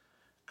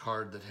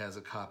card that has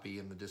a copy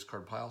in the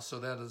discard pile. So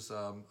that is,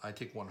 I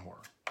take 1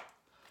 horror.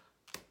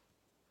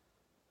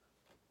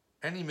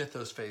 Any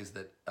Mythos phase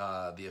that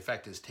the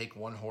effect is take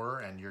 1 horror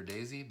and your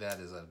Daisy, that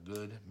is a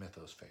good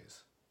Mythos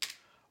phase.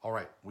 All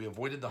right, we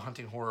avoided the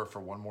hunting horror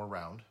for 1 more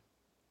round.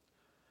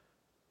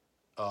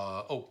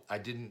 Oh, I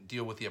didn't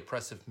deal with the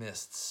oppressive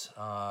mists.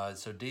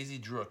 So Daisy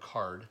drew a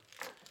card.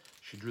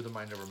 She drew the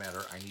Mind Over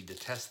Matter. I need to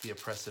test the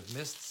oppressive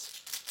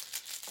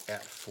mists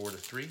at 4 to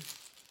 3.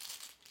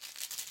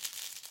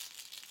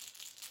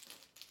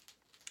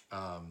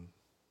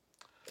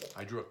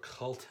 I drew a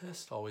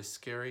cultist, always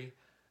scary.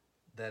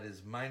 That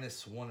is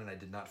 -1 and I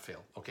did not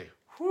fail. Okay,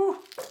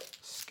 whew,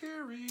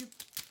 scary.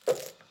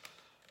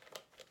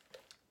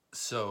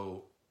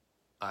 So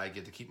I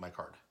get to keep my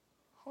card.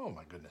 Oh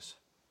my goodness,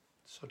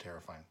 so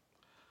terrifying.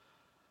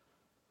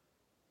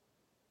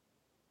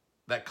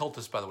 That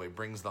cultist, by the way,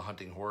 brings the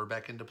hunting horror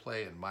back into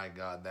play, and my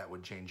God, that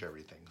would change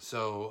everything.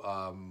 So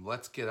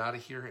let's get out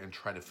of here and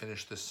try to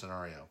finish this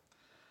scenario.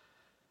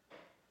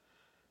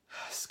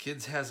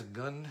 Skids has a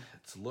gun.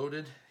 It's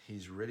loaded.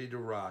 He's ready to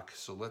rock.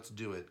 So let's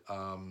do it.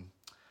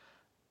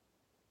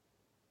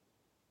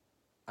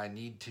 I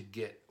need to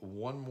get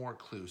 1 more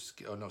clue.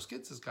 Oh no,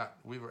 Skids has got.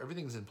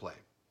 Everything's in play.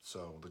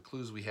 So the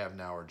clues we have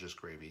now are just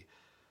gravy.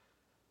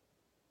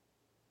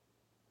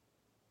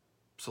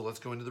 So let's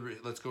go into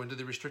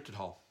the restricted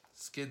hall.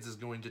 Skids is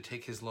going to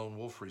take his lone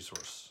wolf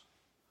resource.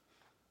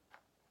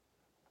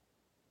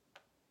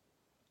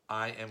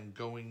 I am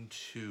going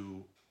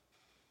to.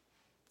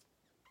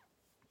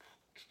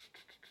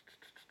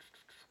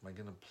 Am I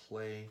going to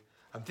play?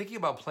 I'm thinking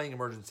about playing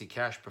Emergency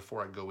Cash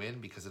before I go in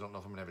because I don't know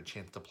if I'm going to have a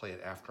chance to play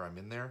it after I'm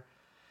in there.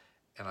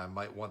 And I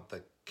might want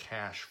the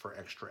cash for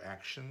extra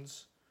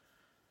actions.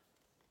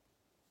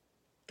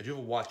 I do have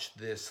a watch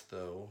this,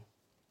 though.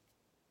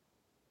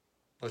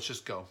 Let's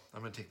just go.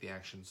 I'm going to take the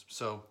actions.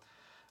 So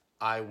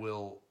I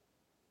will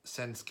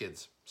send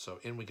Skids.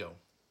 So in we go.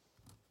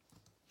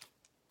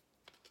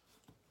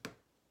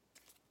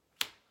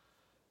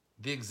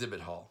 The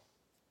exhibit hall.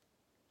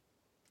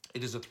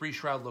 It is a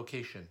 3-shroud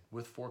location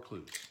with 4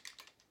 clues.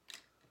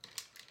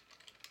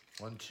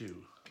 1,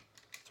 2,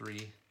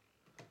 3,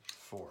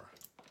 4.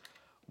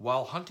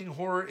 While hunting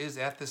horror is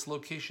at this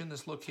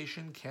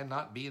location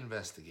cannot be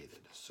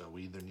investigated. So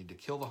we either need to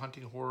kill the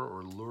hunting horror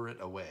or lure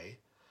it away.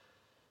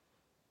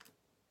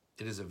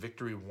 It is a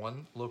victory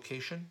 1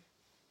 location.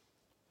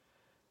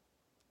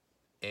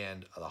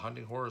 And the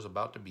hunting horror is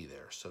about to be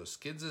there. So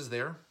Skids is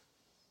there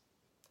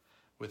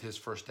with his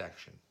first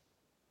action.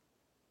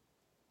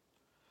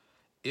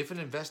 If an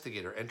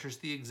investigator enters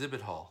the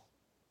exhibit hall,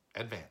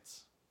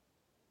 advance.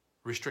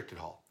 Restricted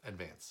hall,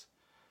 advance.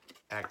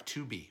 Act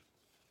 2B.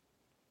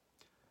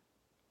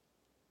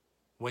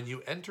 When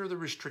you enter the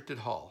restricted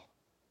hall,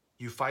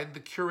 you find the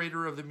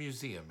curator of the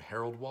museum,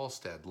 Harold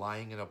Walstad,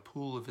 lying in a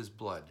pool of his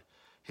blood,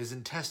 his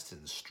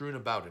intestines strewn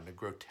about in a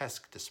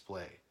grotesque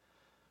display.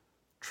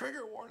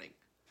 Trigger warning.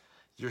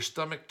 Your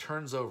stomach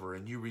turns over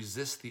and you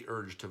resist the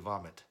urge to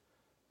vomit.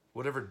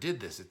 Whatever did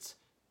this, it's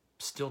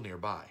still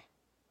nearby.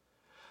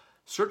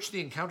 Search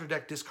the encounter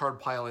deck discard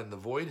pile in the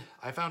void.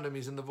 I found him,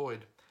 he's in the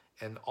void.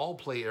 And all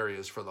play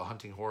areas for the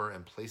hunting horror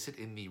and place it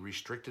in the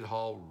restricted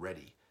hall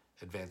ready.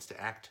 Advance to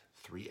Act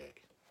 3A.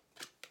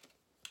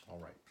 All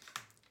right.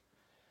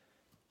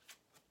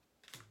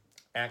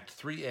 Act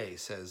 3A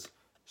says,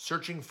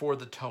 searching for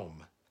the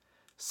tome.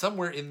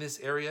 Somewhere in this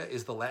area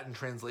is the Latin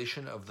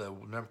translation of the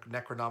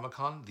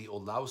Necronomicon, the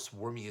Olaus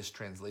Wormius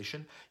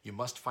translation. You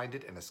must find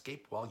it and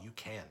escape while you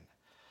can.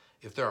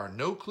 If there are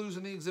no clues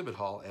in the exhibit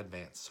hall,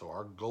 advance. So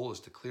our goal is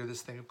to clear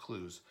this thing of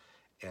clues.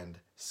 And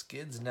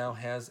Skids now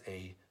has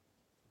a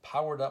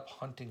powered up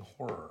hunting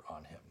horror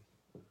on him.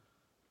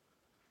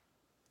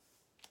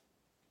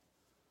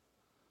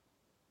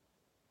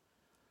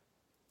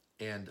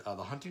 And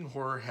the hunting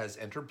horror has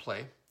entered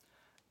play.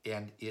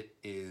 And it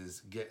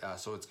is,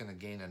 so it's going to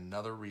gain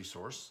another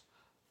resource,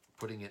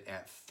 putting it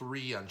at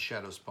 3 on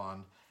Shadow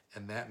Spawn.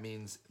 And that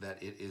means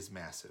that it is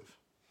massive.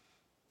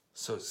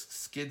 So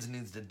Skids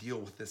needs to deal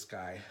with this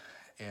guy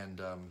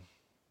and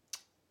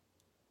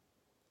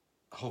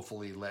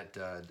hopefully let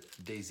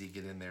Daisy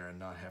get in there and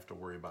not have to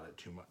worry about it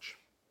too much.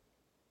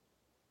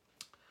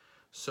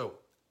 So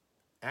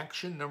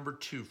action number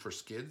 2 for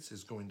Skids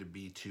is going to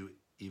be to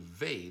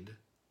evade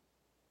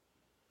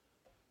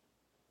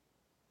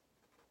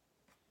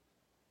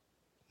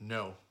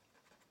No,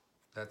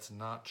 that's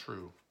not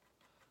true.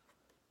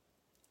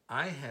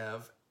 I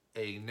have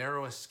a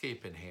narrow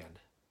escape in hand.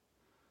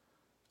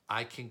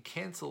 I can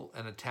cancel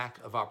an attack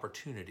of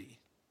opportunity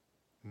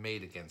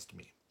made against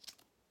me,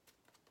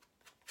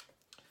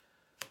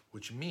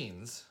 which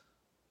means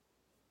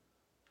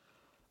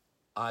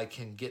I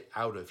can get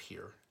out of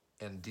here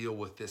and deal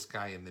with this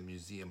guy in the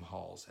museum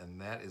halls, and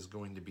that is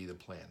going to be the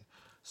plan.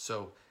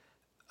 So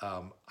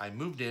I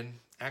moved in.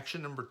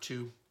 Action number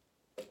 2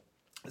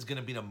 is going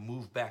to be to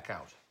move back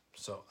out.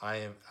 So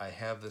I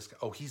have this guy.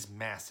 Oh, he's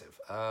massive.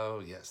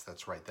 Oh, yes,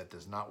 that's right. That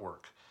does not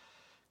work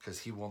because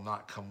he will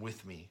not come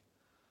with me.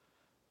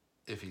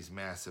 If he's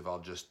massive, I'll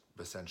just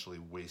essentially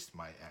waste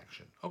my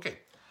action. Okay,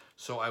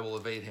 so I will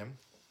evade him.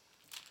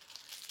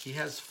 He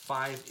has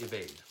 5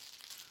 evade.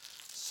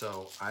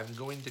 So I'm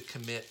going to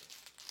commit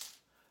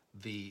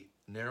the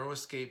narrow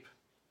escape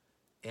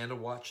and a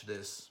watch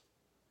this.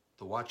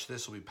 The watch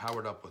this will be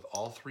powered up with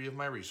all 3 of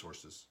my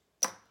resources.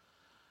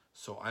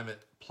 So I'm at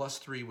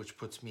 +3, which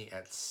puts me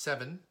at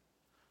 7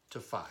 to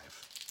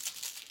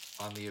 5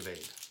 on the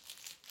evade.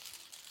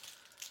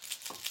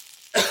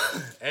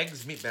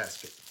 Eggs, meat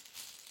basket.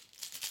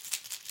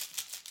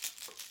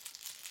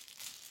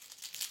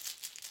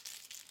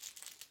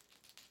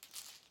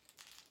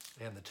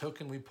 And the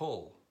token we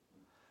pull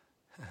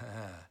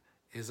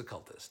is a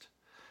cultist.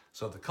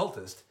 So the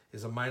cultist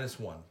is a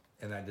 -1,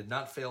 and I did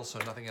not fail, so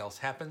nothing else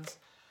happens.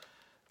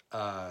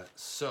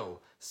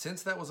 So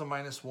since that was a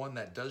 -1,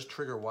 that does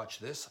trigger watch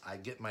this. I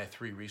get my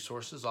 3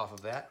 resources off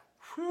of that.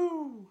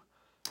 Whew!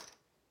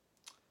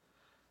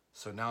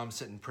 So now I'm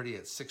sitting pretty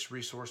at 6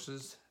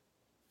 resources,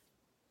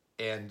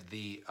 and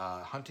the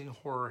hunting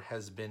horror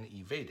has been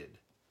evaded,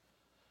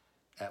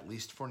 at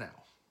least for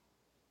now.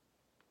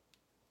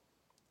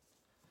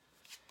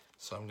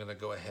 So I'm going to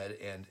go ahead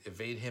and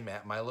evade him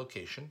at my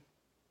location.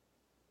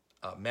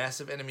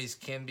 Massive enemies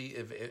can be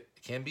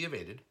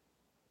evaded.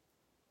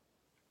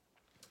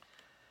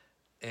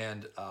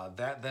 And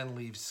that then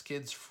leaves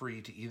Skids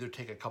free to either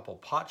take a couple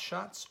pot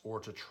shots or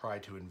to try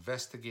to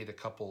investigate a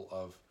couple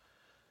of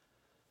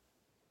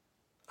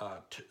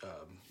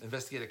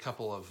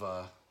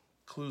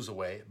clues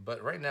away.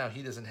 But right now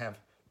he doesn't have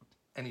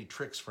any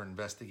tricks for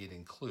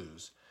investigating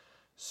clues.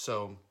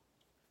 So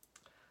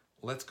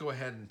let's go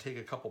ahead and take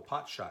a couple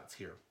pot shots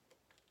here.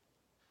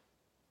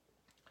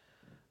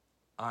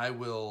 I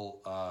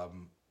will,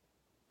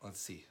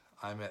 let's see,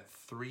 I'm at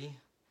 3.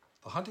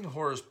 The hunting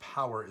horror's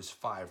power is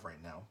 5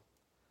 right now.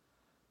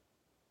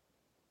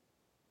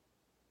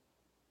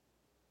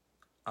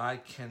 I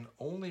can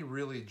only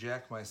really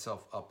jack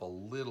myself up a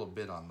little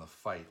bit on the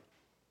fight.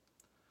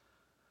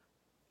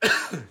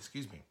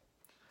 Excuse me.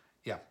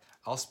 Yeah,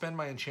 I'll spend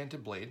my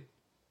enchanted blade.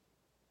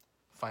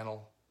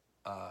 Final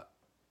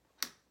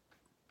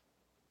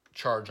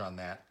charge on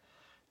that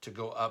to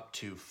go up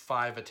to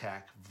 5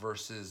 attack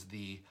versus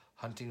the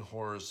hunting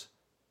horror's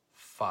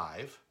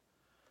 5.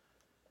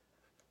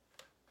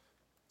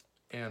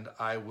 And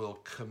I will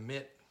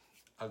commit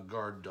a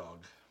guard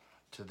dog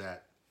to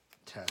that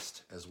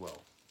test as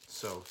well.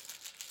 So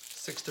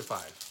 6 to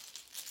 5.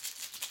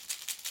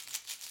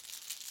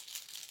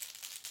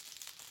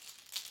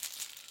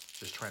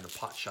 Just trying to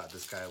pot shot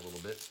this guy a little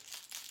bit.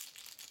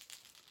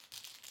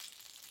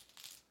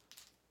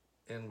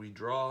 And we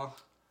draw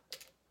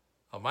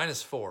a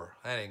 -4.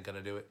 That ain't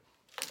gonna do it.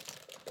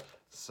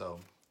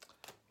 So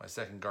my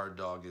second guard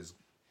dog is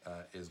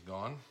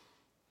gone.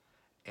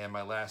 And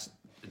my last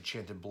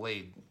enchanted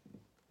blade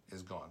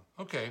is gone.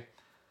 Okay.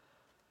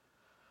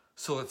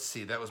 So let's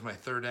see. That was my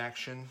 3rd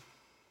action.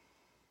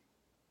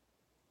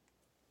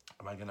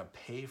 Am I going to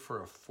pay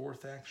for a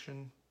 4th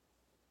action?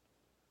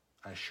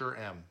 I sure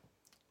am.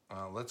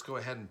 Let's go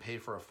ahead and pay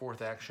for a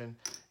 4th action.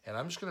 And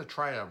I'm just going to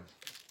try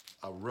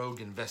a rogue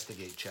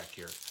investigate check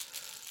here.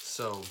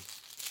 So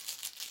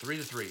 3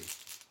 to 3.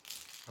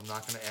 I'm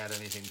not going to add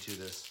anything to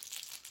this.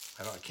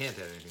 I can't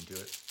add anything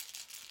to it.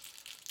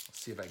 Let's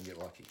see if I can get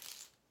lucky.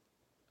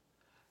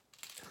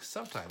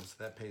 Sometimes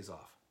that pays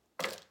off,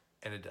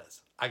 and it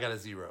does. I got a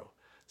 0.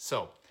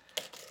 So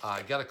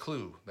I got a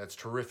clue. That's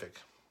terrific.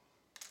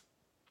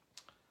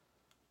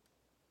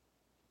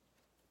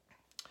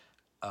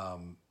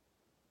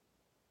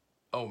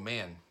 Oh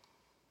man,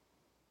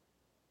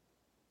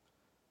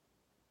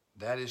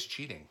 that is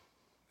cheating,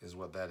 is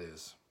what that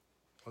is.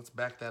 Let's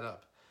back that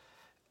up.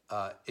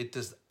 It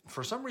does.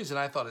 For some reason,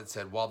 I thought it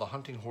said, while the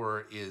hunting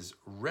horror is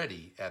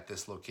ready at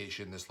this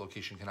location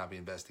cannot be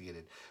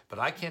investigated. But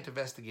I can't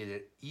investigate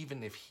it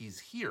even if he's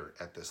here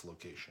at this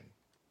location.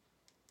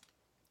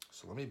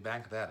 So let me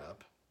back that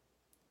up.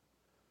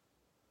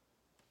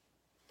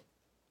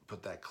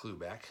 Put that clue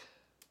back.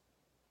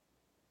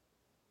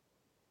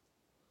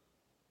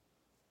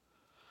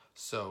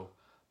 So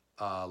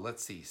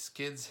let's see.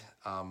 Skids.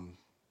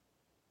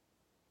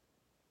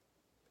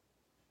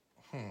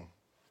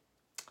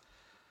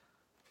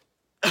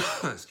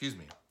 Excuse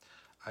me.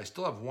 I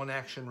still have 1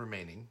 action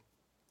remaining.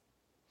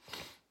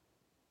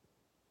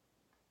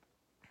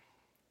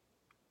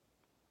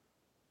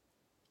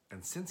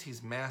 And since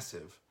he's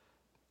massive,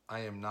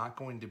 I am not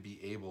going to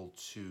be able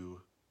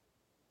to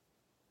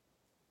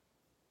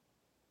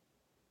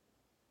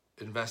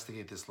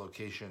investigate this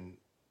location.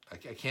 I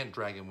can't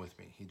drag him with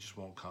me. He just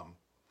won't come.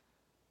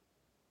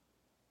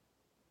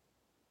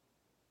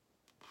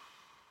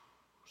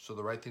 So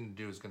the right thing to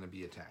do is going to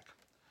be attack.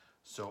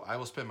 So I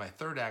will spend my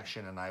third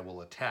action and I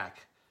will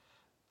attack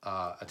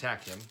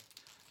him.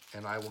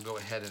 And I will go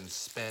ahead and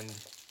spend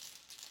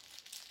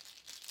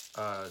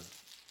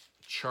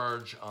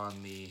charge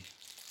on the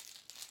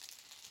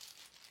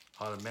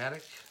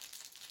automatic.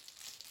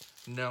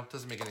 No, it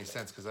doesn't make any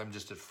sense because I'm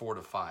just at 4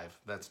 to 5.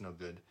 That's no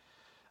good.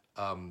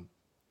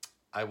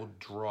 I will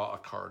draw a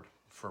card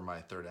for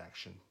my third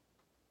action.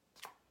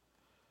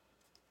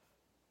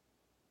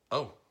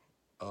 Oh,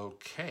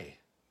 okay.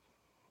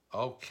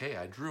 Okay,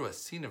 I drew a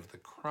scene of the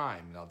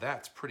crime. Now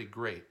that's pretty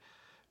great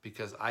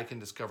because I can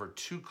discover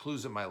 2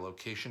 clues at my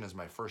location as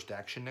my first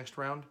action next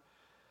round.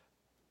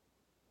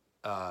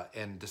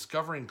 And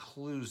discovering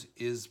clues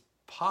is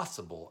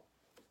possible.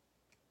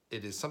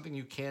 It is something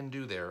you can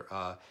do there.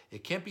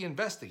 It can't be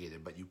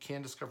investigated, but you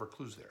can discover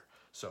clues there.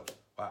 So,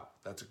 wow,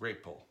 that's a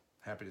great pull.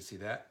 Happy to see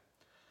that.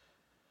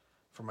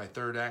 For my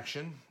third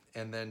action,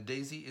 and then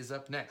Daisy is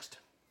up next.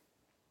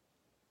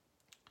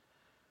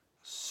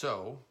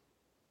 So,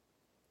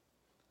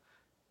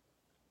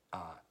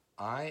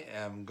 I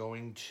am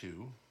going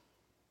to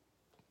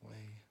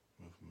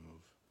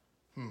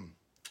move.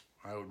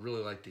 I would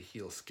really like to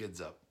heal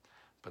Skids up,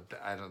 but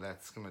I don't.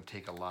 That's going to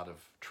take a lot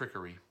of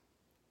trickery.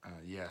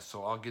 Yeah,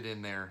 so I'll get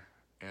in there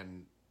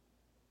and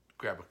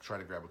try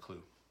to grab a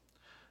clue.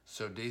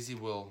 So Daisy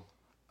will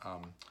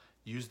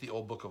use the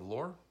old book of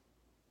lore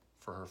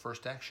for her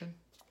first action.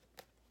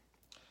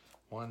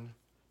 1,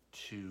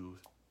 2,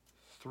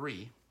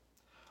 3.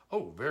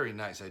 Oh, very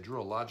nice. I drew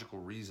a logical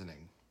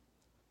reasoning.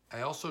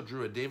 I also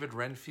drew a David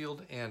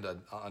Renfield and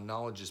a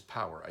Knowledge is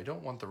Power. I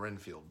don't want the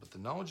Renfield, but the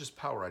Knowledge is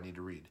Power I need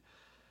to read.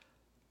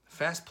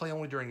 Fast play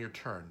only during your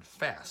turn.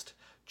 Fast.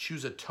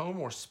 Choose a tome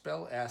or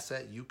spell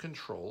asset you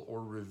control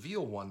or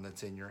reveal one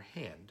that's in your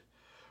hand.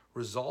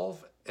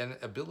 Resolve an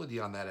ability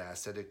on that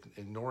asset,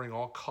 ignoring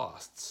all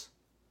costs.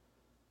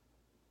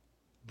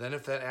 Then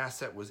if that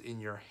asset was in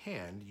your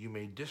hand, you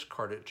may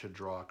discard it to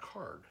draw a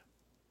card.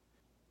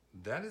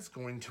 That is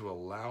going to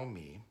allow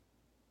me,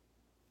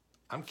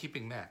 I'm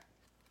keeping that.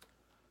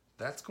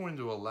 That's going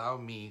to allow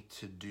me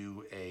to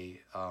do an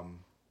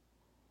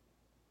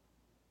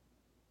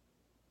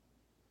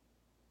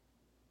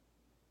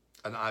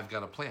I've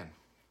got a plan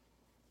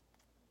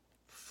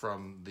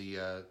from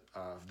the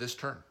this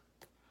turn.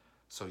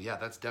 So yeah,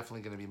 that's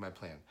definitely going to be my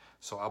plan.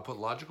 So I'll put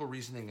Logical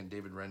Reasoning and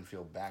David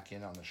Renfield back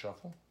in on the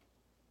shuffle.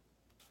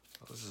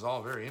 Well, this is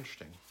all very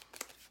interesting.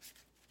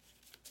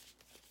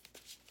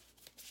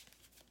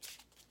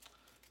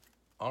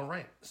 All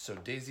right, so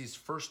Daisy's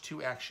first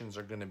 2 actions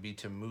are going to be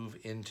to move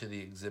into the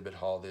exhibit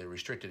hall, the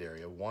restricted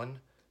area. 1,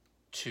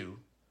 2.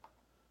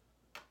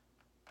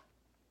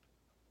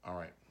 All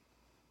right.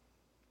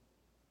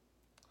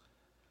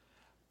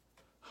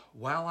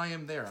 While I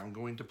am there, I'm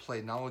going to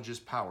play Knowledge is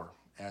Power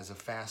as a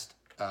fast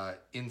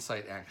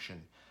insight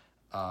action.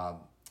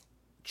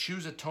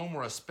 Choose a tome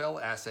or a spell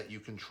asset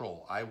you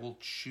control. I will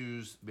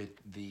choose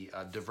the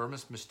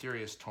Divermus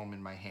Mysterious tome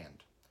in my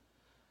hand.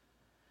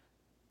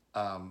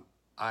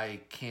 I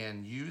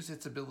can use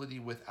its ability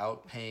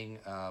without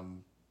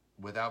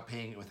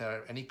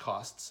any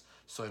costs,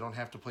 so I don't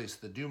have to place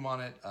the doom on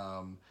it.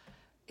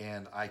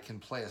 And I can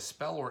play a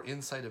spell or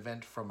insight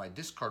event from my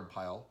discard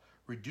pile,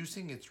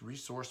 reducing its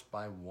resource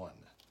by 1.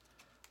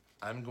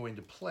 I'm going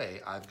to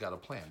play I've Got a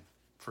Plan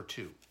for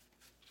 2.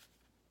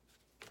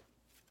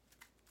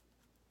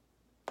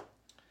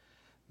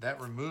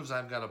 That removes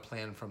I've Got a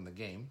Plan from the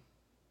game.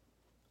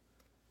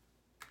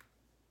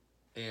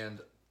 And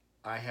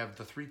I have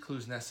the 3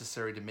 clues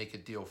necessary to make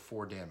it deal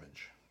 4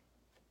 damage.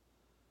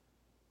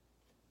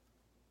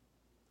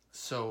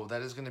 So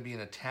that is going to be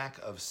an attack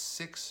of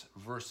 6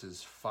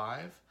 versus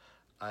 5.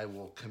 I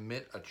will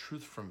commit a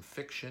Truth from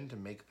Fiction to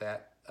make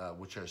that,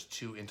 which has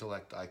 2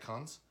 intellect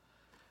icons,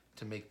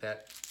 to make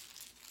that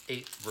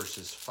 8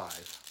 versus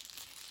 5.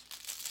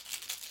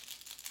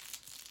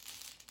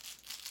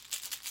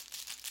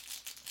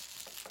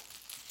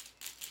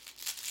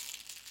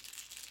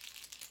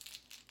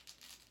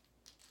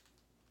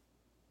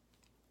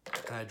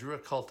 And I drew a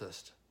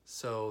cultist.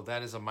 So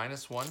that is a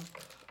 -1.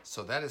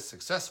 So that is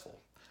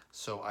successful.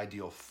 So I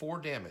deal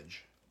 4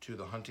 damage to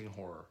the hunting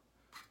horror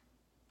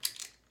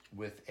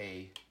with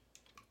a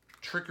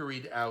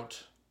trickeried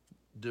out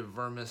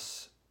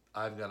Divermus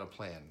I've Got a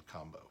Plan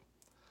combo.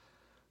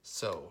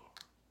 So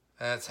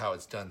that's how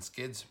it's done,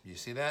 Skids. You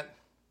see that?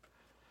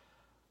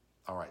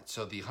 All right,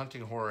 so the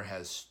hunting horror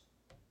has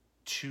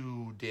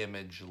 2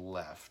 damage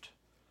left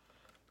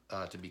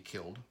to be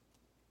killed.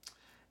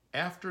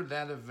 After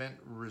that event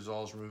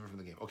resolves, remove it from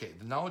the game. Okay,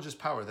 the Knowledge is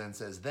Power then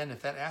says, then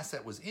if that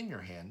asset was in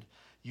your hand,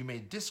 you may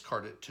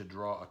discard it to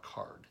draw a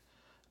card.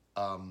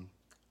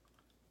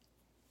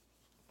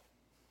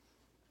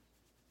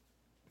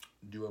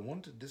 Do I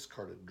want to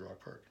discard it to draw a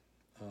card?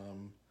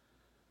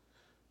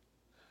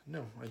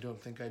 No, I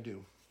don't think I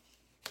do.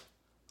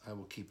 I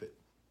will keep it.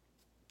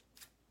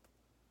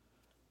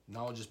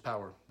 Knowledge is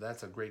Power.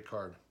 That's a great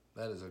card.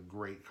 That is a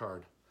great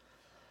card.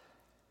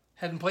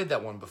 Hadn't played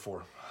that one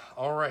before.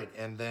 All right,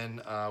 and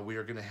then we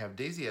are going to have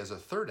Daisy as a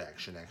third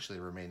action actually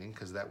remaining,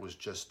 because that was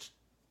just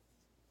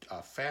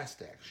a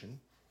fast action.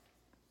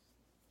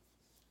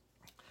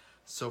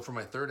 So for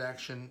my third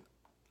action,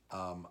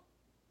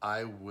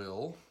 I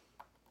will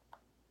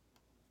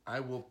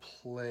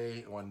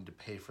play. I wanted to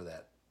pay for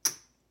that.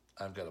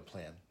 I've got a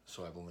plan,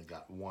 so I've only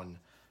got one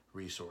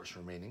resource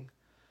remaining.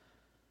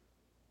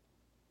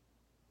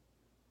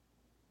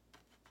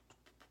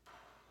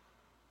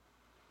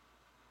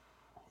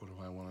 What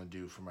do I want to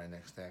do for my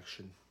next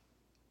action?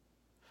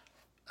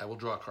 I will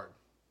draw a card.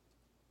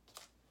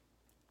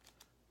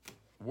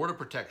 Ward of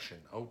Protection.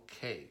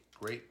 Okay,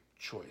 great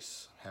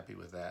choice. Happy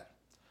with that.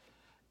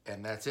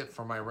 And that's it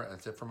for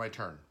my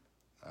turn.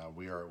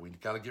 We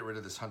got to get rid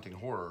of this hunting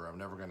horror. I'm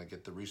never going to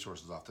get the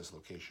resources off this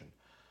location.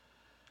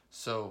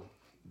 So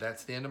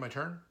that's the end of my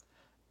turn.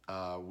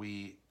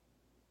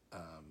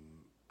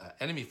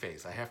 Enemy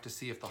phase. I have to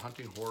see if the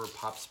hunting horror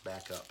pops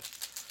back up.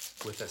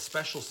 With a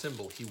special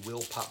symbol, he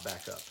will pop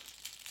back up.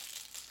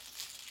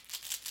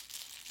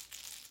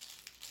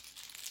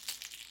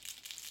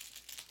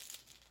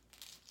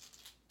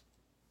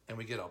 And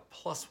we get a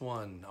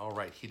 +1. All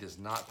right, he does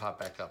not pop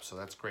back up, so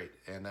that's great.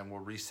 And then we'll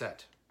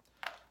reset.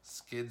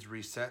 Skids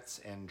resets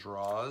and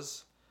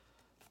draws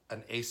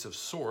an Ace of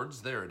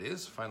Swords. There it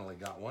is. Finally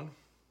got one.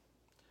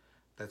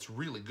 That's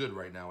really good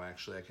right now,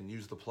 actually. I can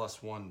use the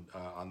 +1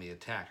 on the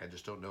attack. I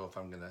just don't know if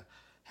I'm going to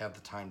have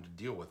the time to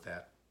deal with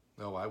that.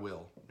 No, I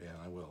will. Yeah,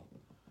 I will.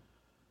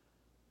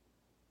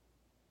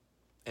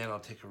 And I'll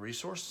take a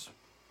resource.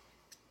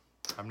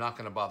 I'm not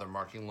going to bother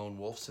marking Lone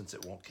Wolf since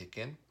it won't kick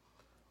in.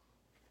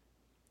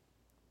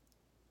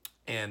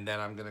 And then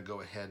I'm going to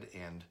go ahead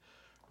and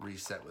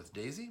reset with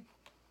Daisy.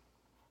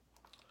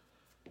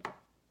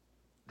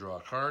 Draw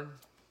a card.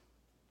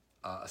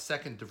 A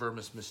second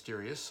Divermus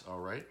Mysterious. All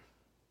right.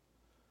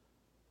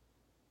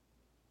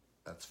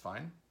 That's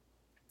fine.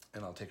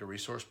 And I'll take a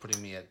resource,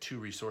 putting me at 2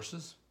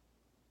 resources.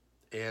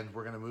 And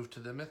we're going to move to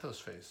the Mythos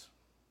phase.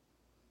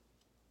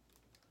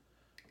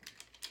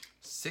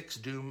 6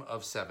 Doom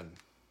of 7.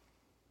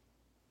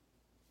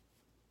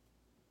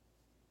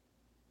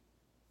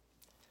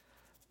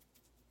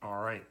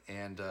 All right,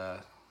 and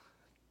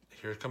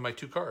here come my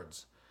 2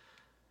 cards.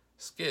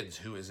 Skids,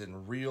 who is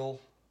in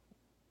real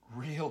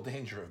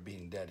danger of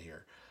being dead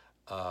here.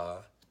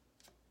 Oh,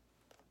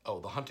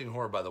 the hunting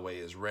horror, by the way,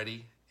 is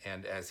ready.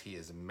 And as he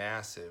is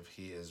massive,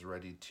 he is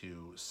ready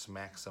to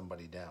smack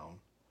somebody down.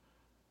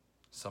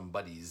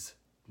 Somebody's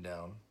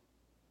down.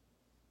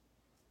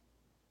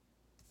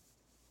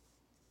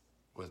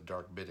 With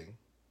dark bidding.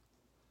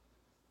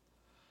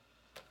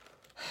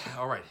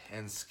 All right,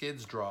 and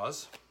Skids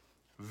draws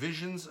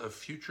Visions of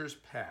Futures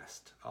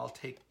Past. I'll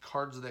take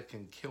cards that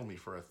can kill me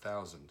for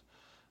 1,000.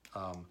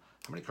 How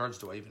many cards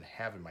do I even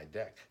have in my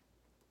deck?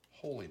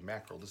 Holy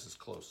mackerel, this is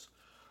close.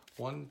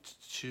 1,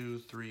 2,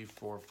 3,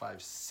 4,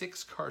 5,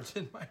 6 cards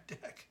in my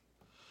deck.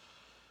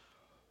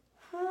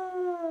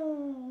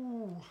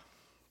 Woo.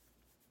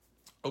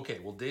 Okay,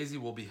 well, Daisy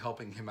will be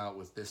helping him out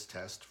with this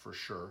test for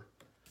sure.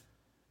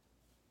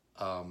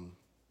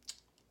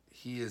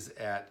 He is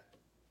at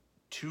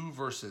 2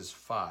 versus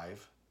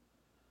 5.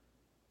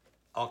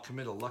 I'll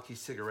commit a lucky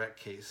cigarette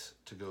case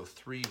to go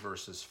 3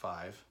 versus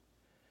 5.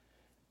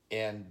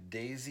 And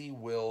Daisy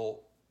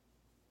will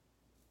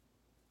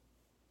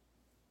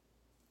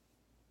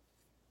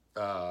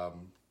boy,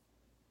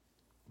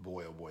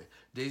 oh boy.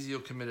 Daisy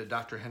will commit a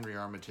Dr. Henry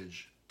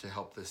Armitage to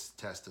help this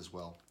test as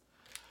well.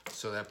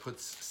 So that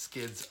puts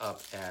Skids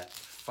up at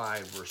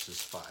 5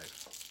 versus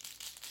 5.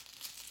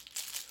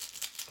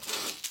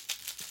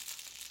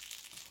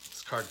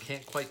 This card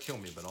can't quite kill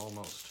me, but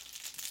almost.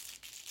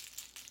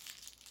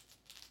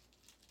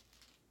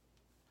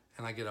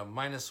 And I get a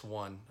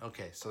 -1.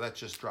 Okay, so that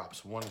just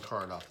drops 1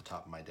 card off the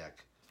top of my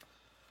deck,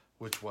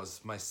 which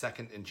was my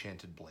 2nd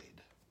Enchanted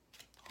Blade.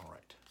 All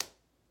right.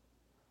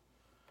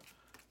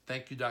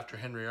 Thank you, Dr.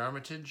 Henry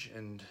Armitage,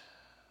 and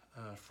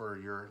for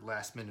your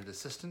last-minute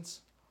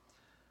assistance.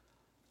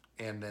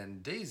 And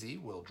then Daisy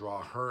will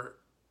draw her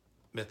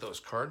Mythos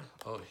card.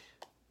 Oh,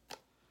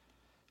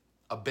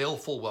 a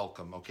Baleful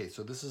Welcome. Okay,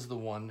 so this is the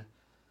one.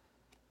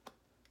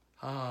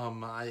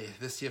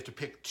 You have to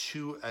pick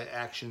 2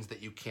 actions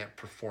that you can't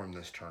perform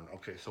this turn.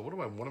 Okay, so what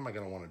am I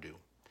going to want to do?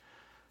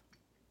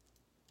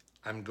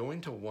 I'm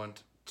going to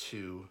want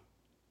to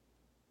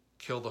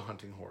kill the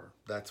hunting horror.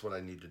 That's what I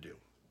need to do.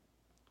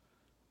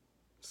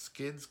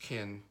 Skids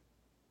can.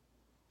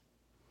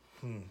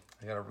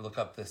 I gotta look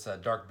up this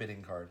dark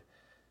bidding card.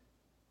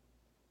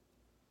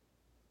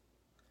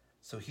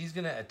 So he's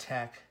gonna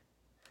attack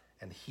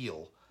and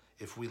heal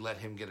if we let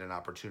him get an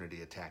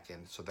opportunity attack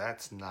in. So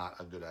that's not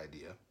a good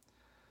idea.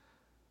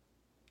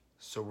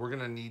 So we're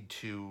gonna need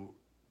to,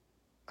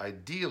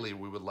 ideally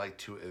we would like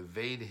to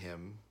evade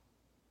him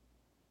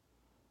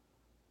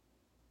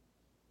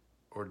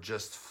or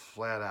just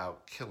flat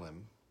out kill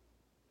him.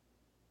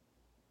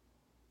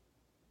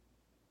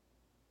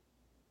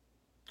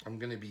 I'm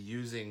going to be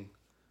using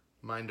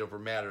Mind Over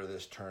Matter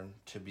this turn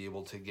to be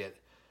able to get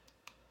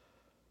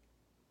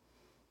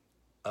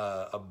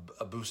a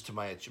boost to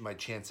my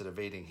chance at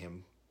evading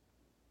him.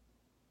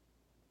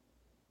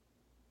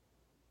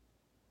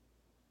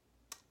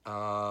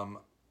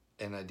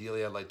 And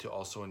ideally, I'd like to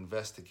also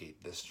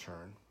investigate this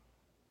turn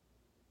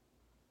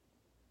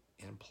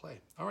and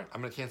play. All right,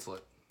 I'm going to cancel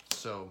it.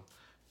 So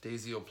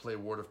Daisy will play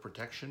Ward of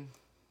Protection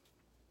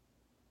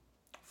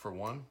for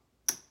 1,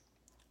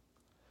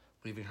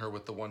 leaving her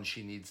with the 1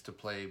 she needs to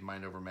play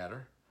Mind Over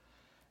Matter.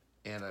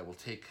 And I will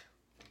take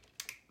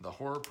the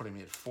Horror, putting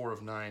me at 4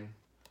 of 9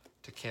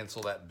 to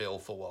cancel that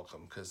Baleful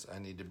Welcome, because I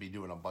need to be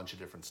doing a bunch of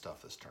different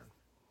stuff this turn.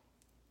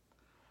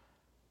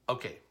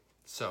 Okay,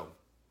 so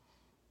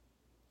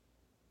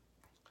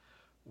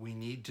we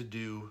need to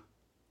do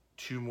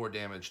 2 more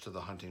damage to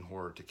the Hunting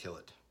Horror to kill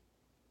it.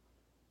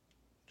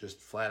 Just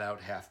flat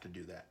out have to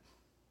do that.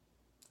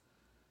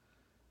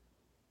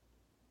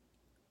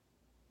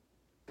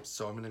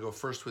 So I'm going to go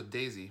first with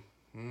Daisy.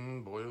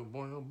 Boy, oh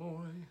boy, oh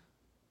boy.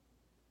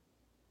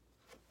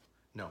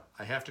 No,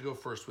 I have to go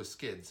first with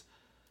Skids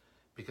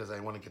because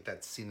I want to get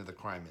that scene of the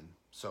crime in.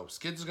 So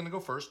Skids is going to go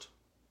first.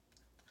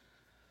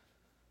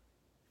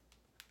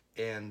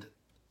 And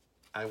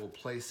I will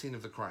play Scene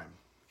of the Crime.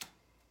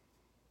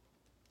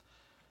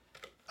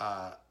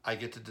 I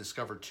get to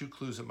discover 2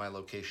 clues at my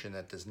location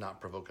that does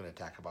not provoke an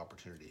attack of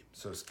opportunity.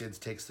 So Skids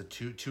takes the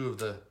two of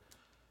the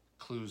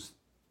clues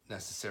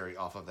necessary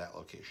off of that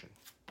location.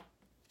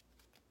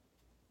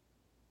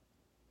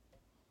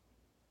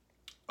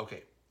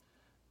 Okay.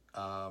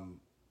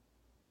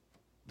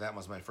 That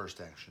was my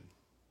first action.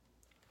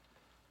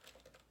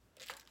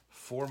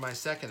 For my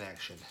second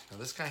action, now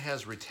this guy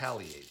has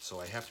Retaliate, so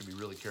I have to be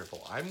really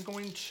careful. I'm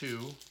going to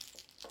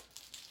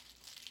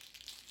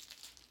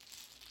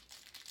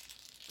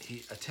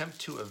attempt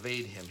to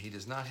evade him. He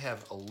does not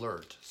have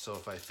Alert, so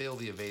if I fail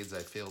the evades, I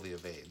fail the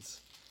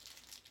evades.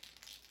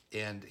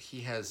 And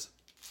he has,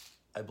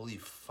 I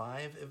believe,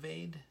 5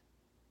 evade.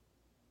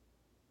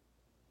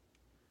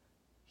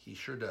 He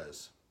sure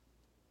does.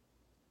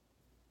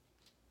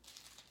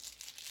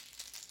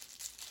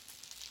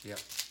 Yep.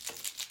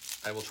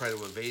 I will try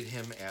to evade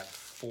him at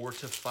 4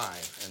 to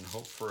 5 and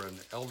hope for an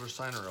Elder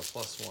Sign or a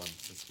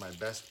 +1. It's my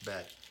best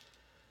bet.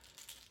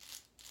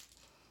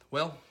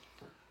 Well,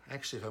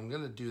 actually, if I'm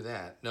going to do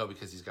that, no,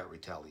 because he's got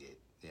Retaliate.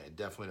 Yeah, I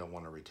definitely don't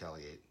want to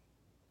retaliate.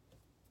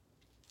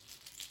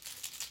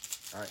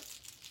 All right.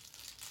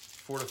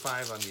 4 to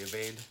 5 on the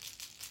evade.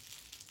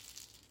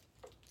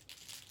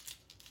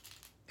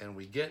 And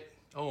we get,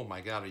 oh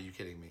my God, are you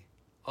kidding me?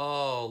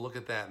 Oh, look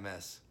at that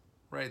mess.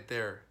 Right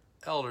there.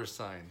 Elder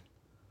Sign.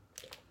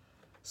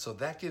 So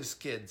that gives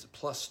Skids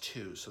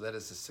 +2. So that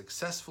is a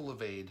successful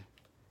evade,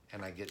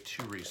 and I get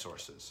 2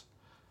 resources.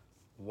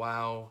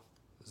 Wow.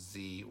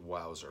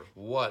 Wowzer.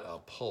 What a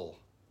pull.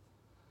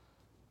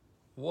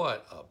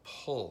 What a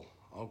pull.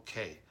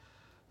 Okay.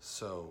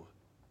 So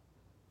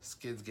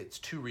Skids gets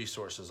 2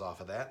 resources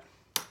off of that.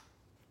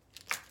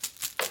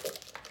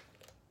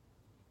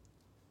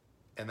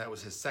 And that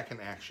was his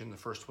second action. The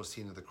first was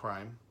Scene of the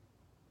Crime.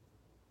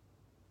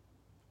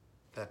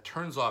 That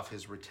turns off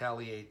his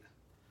Retaliate.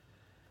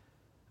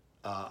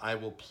 I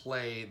will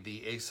play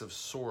the Ace of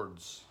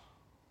Swords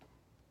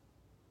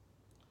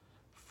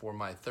for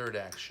my third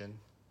action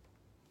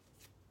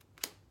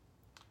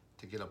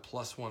to get a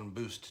 +1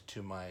 boost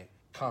to my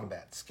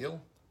combat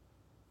skill.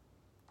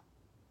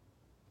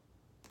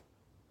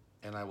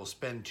 And I will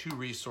spend 2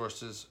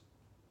 resources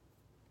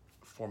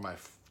for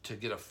to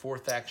get a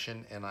 4th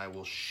action, and I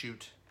will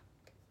shoot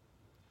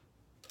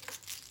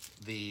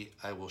the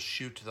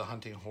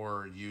Hunting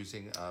Horror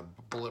using a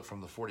bullet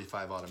from the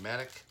 45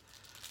 automatic.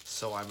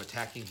 So I'm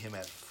attacking him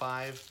at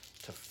 5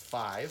 to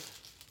 5.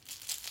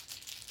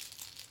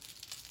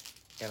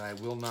 And I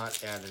will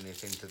not add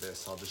anything to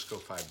this. I'll just go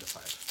 5 to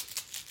 5.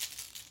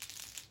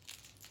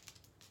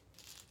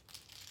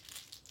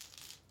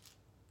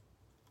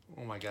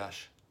 Oh my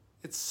gosh.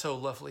 It's so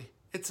lovely.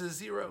 It's a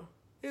 0.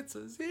 It's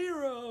a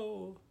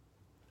 0.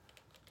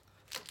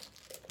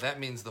 That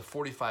means the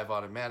 45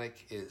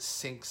 automatic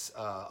sinks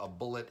a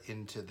bullet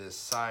into the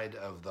side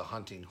of the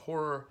Hunting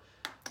Horror,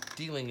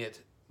 dealing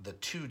it the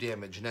 2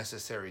 damage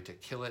necessary to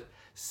kill it.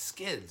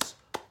 Skids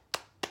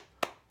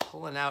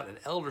pulling out an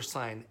Elder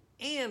Sign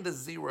and a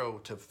 0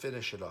 to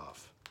finish it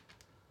off.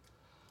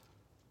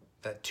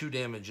 That 2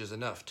 damage is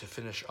enough to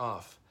finish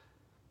off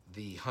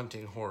the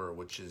Hunting Horror,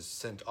 which is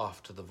sent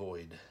off to the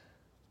void.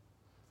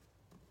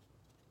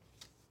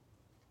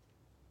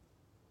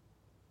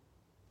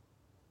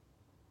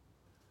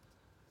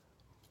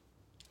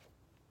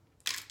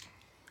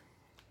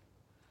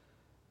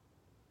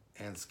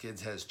 And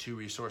Skids has 2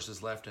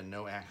 resources left and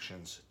no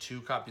actions.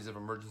 2 copies of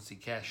Emergency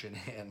Cash in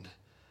hand.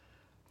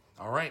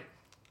 All right.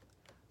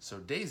 So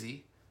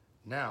Daisy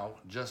now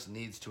just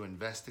needs to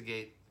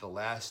investigate the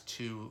last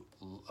 2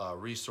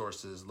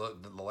 resources,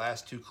 the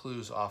last 2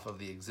 clues off of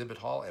the exhibit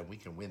hall, and we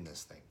can win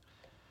this thing.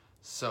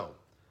 So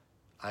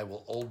I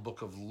will Old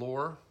Book of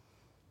Lore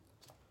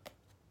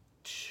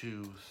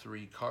 2,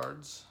 3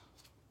 cards.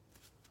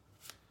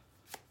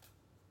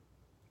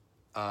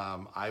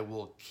 I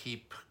will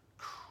keep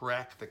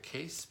Crack the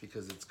Case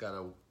because it's got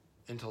a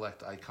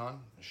intellect icon.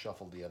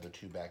 Shuffle the other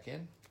two back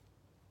in.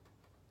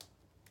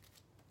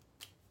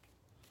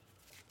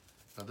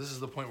 Now this is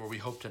the point where we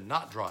hope to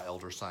not draw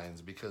Elder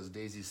Signs because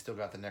Daisy's still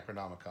got the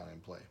Necronomicon in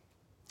play.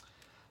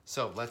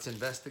 So let's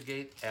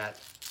investigate at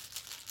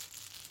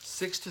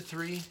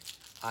 6-3.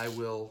 I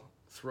will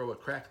throw a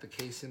crack the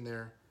case in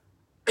there,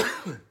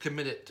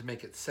 commit it to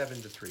make it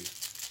 7-3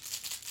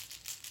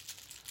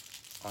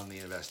 on the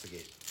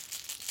investigate.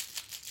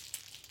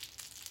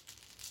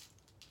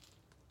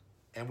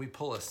 And we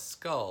pull a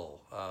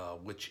skull,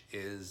 which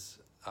is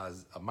a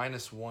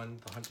 -1.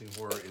 The hunting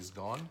horror is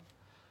gone.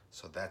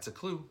 So that's a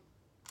clue.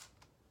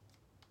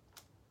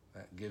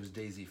 That gives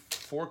Daisy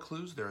 4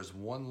 clues. There is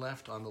 1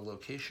 left on the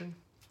location.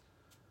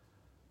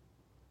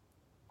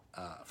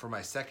 For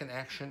my second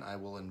action, I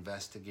will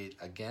investigate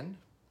again,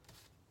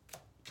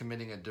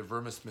 committing a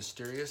Divermus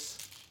Mysterious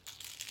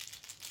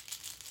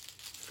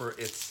for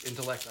its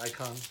intellect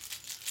icon.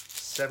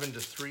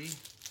 7-3.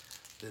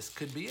 This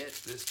could be it.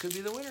 This could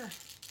be the winner.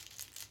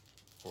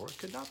 Or it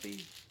could not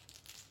be.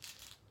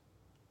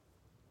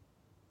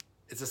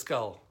 It's a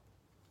skull.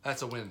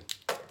 That's a win.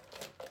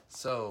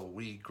 So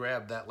we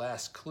grab that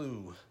last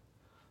clue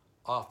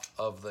off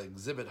of the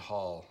exhibit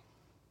hall,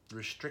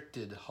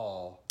 restricted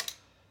hall,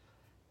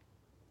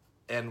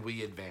 and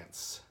we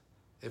advance.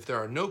 If there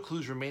are no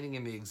clues remaining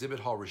in the exhibit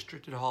hall,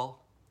 restricted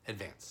hall,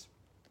 advance.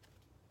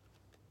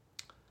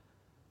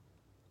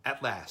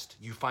 At last,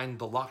 you find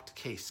the locked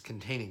case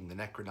containing the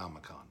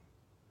Necronomicon.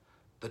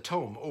 The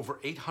tome, over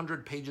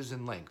 800 pages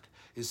in length,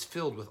 is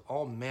filled with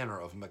all manner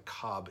of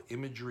macabre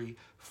imagery,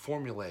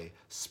 formulae,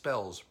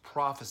 spells,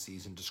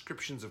 prophecies, and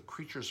descriptions of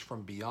creatures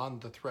from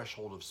beyond the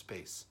threshold of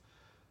space.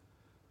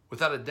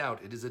 Without a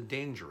doubt, it is a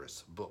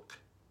dangerous book,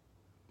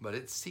 but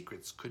its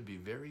secrets could be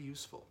very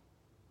useful.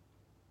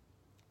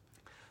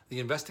 The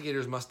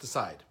investigators must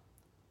decide.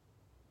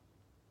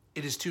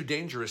 It is too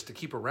dangerous to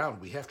keep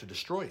around, we have to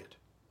destroy it.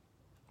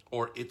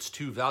 Or it's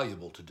too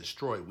valuable to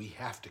destroy, we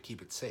have to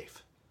keep it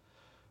safe.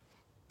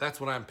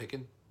 That's what I'm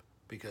picking,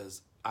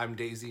 because I'm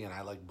Daisy and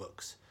I like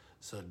books.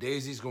 So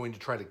Daisy's going to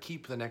try to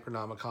keep the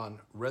Necronomicon,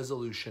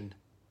 resolution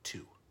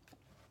 2.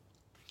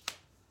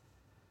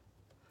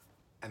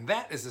 And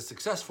that is a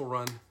successful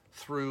run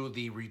through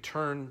the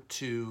return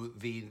to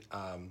the,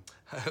 I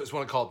just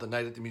want to call it the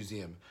night at the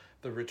museum,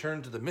 the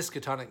return to the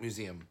Miskatonic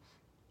Museum.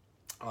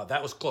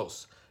 That was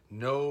close,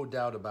 no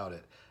doubt about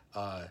it.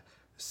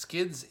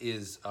 Skids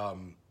is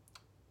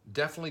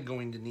definitely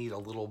going to need a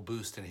little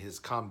boost in his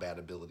combat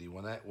ability.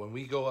 When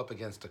we go up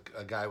against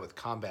a guy with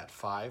combat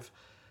 5,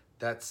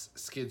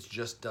 Skids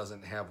just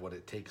doesn't have what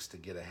it takes to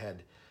get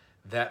ahead,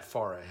 that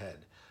far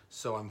ahead.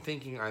 So I'm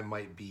thinking I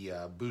might be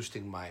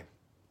boosting my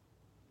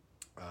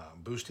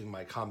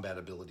combat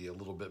ability a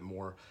little bit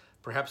more,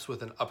 perhaps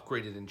with an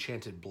upgraded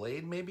enchanted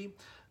blade maybe,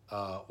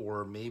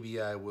 or maybe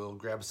I will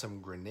grab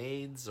some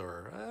grenades,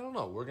 or I don't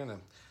know. We're gonna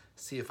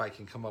see if I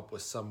can come up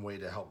with some way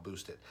to help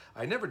boost it.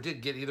 I never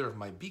did get either of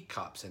my beat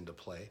cops into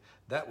play.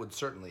 That would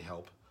certainly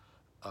help.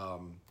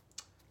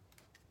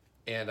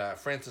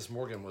 Francis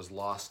Morgan was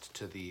lost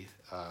to the,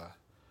 I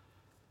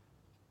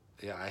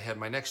had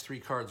my next 3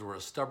 cards were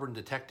a Stubborn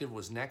Detective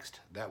was next.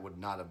 That would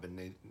not have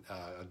been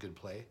a good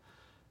play.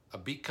 A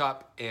beat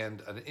cop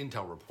and an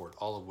intel report,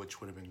 all of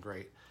which would have been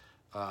great.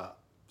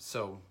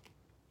 So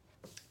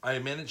I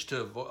managed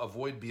to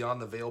avoid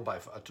Beyond the Veil by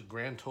a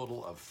grand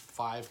total of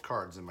 5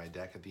 cards in my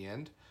deck at the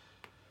end.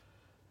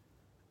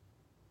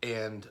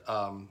 And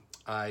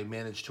I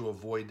managed to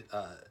avoid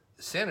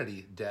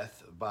Sanity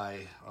Death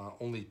by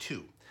only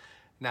 2.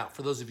 Now,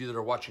 for those of you that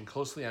are watching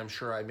closely, I'm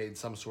sure I made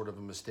some sort of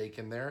a mistake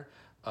in there.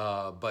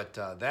 But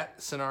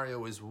that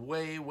scenario is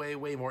way, way,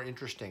 way more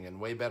interesting and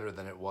way better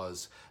than it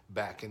was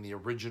back in the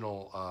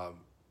original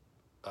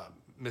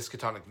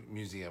Miskatonic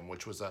Museum,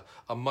 which was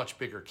a much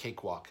bigger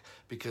cakewalk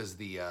because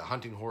the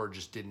hunting horror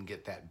just didn't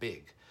get that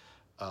big.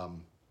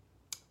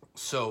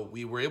 So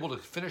we were able to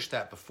finish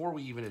that before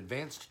we even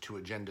advanced to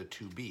Agenda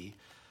 2B,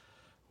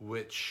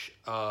 which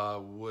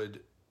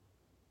would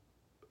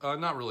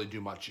not really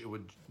do much. It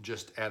would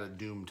just add a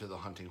doom to the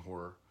hunting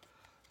horror.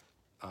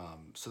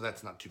 So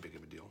that's not too big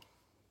of a deal.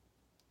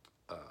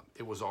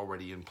 It was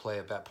already in play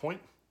at that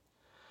point.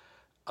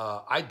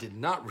 I did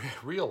not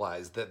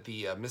realize that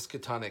the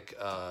Miskatonic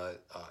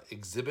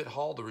exhibit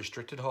hall, the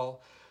restricted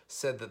hall,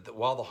 said that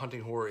while the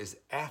hunting horror is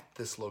at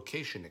this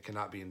location, it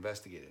cannot be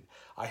investigated.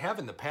 I have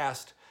in the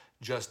past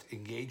just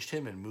engaged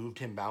him and moved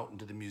him out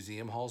into the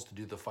museum halls to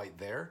do the fight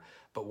there.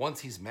 But once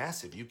he's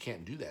massive, you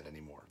can't do that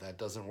anymore. That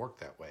doesn't work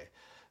that way.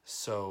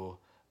 So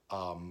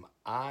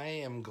I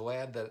am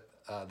glad that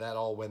that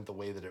all went the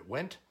way that it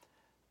went.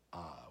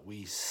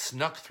 We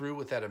snuck through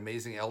with that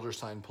amazing Elder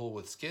Sign pull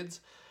with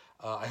Skids.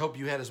 I hope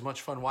you had as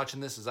much fun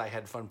watching this as I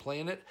had fun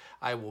playing it.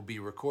 I will be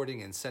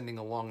recording and sending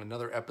along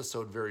another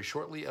episode very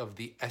shortly of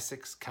the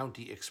Essex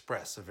County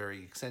Express, a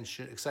very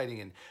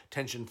exciting and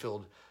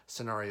tension-filled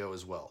scenario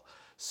as well.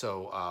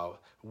 So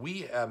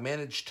we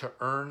managed to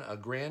earn a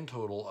grand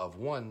total of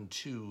 4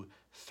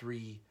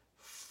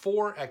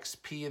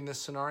 XP in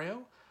this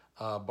scenario,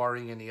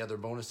 barring any other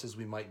bonuses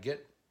we might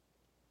get.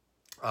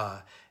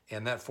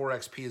 and that 4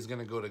 XP is going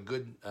to go to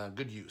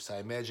good use. I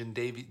imagine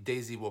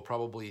Daisy will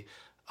probably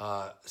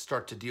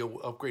start to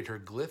upgrade her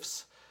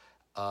glyphs,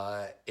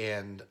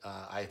 and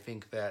I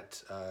think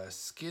that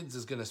Skids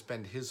is going to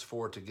spend his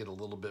 4 to get a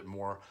little bit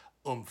more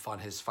oomph on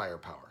his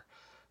firepower.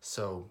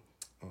 So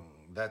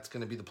that's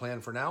going to be the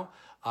plan for now.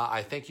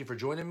 I thank you for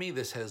joining me.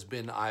 This has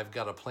been I've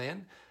Got a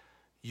Plan.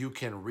 You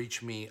can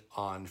reach me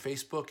on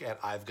Facebook at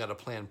I've Got a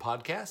Plan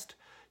Podcast.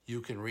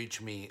 You can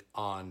reach me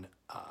on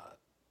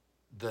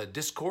the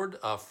Discord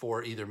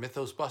for either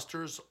Mythos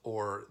Busters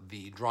or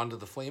the Drawn to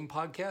the Flame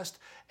podcast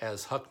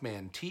as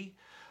Huckman T.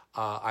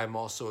 I'm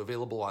also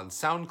available on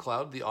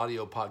SoundCloud. The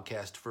audio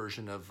podcast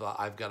version of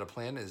I've Got a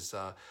Plan is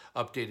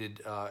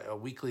updated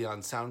weekly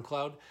on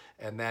SoundCloud,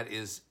 and that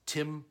is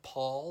Tim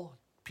Paul,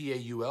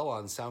 Paul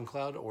on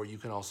SoundCloud, or you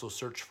can also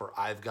search for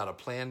I've Got a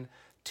Plan,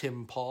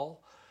 Tim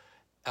Paul.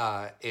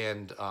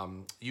 And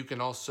you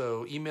can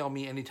also email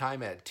me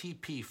anytime at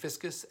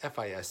tpfiscus,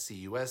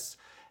 Fiscus,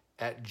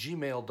 at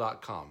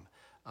gmail.com.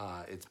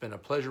 It's been a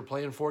pleasure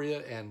playing for you,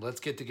 and let's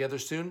get together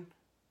soon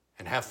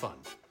and have fun.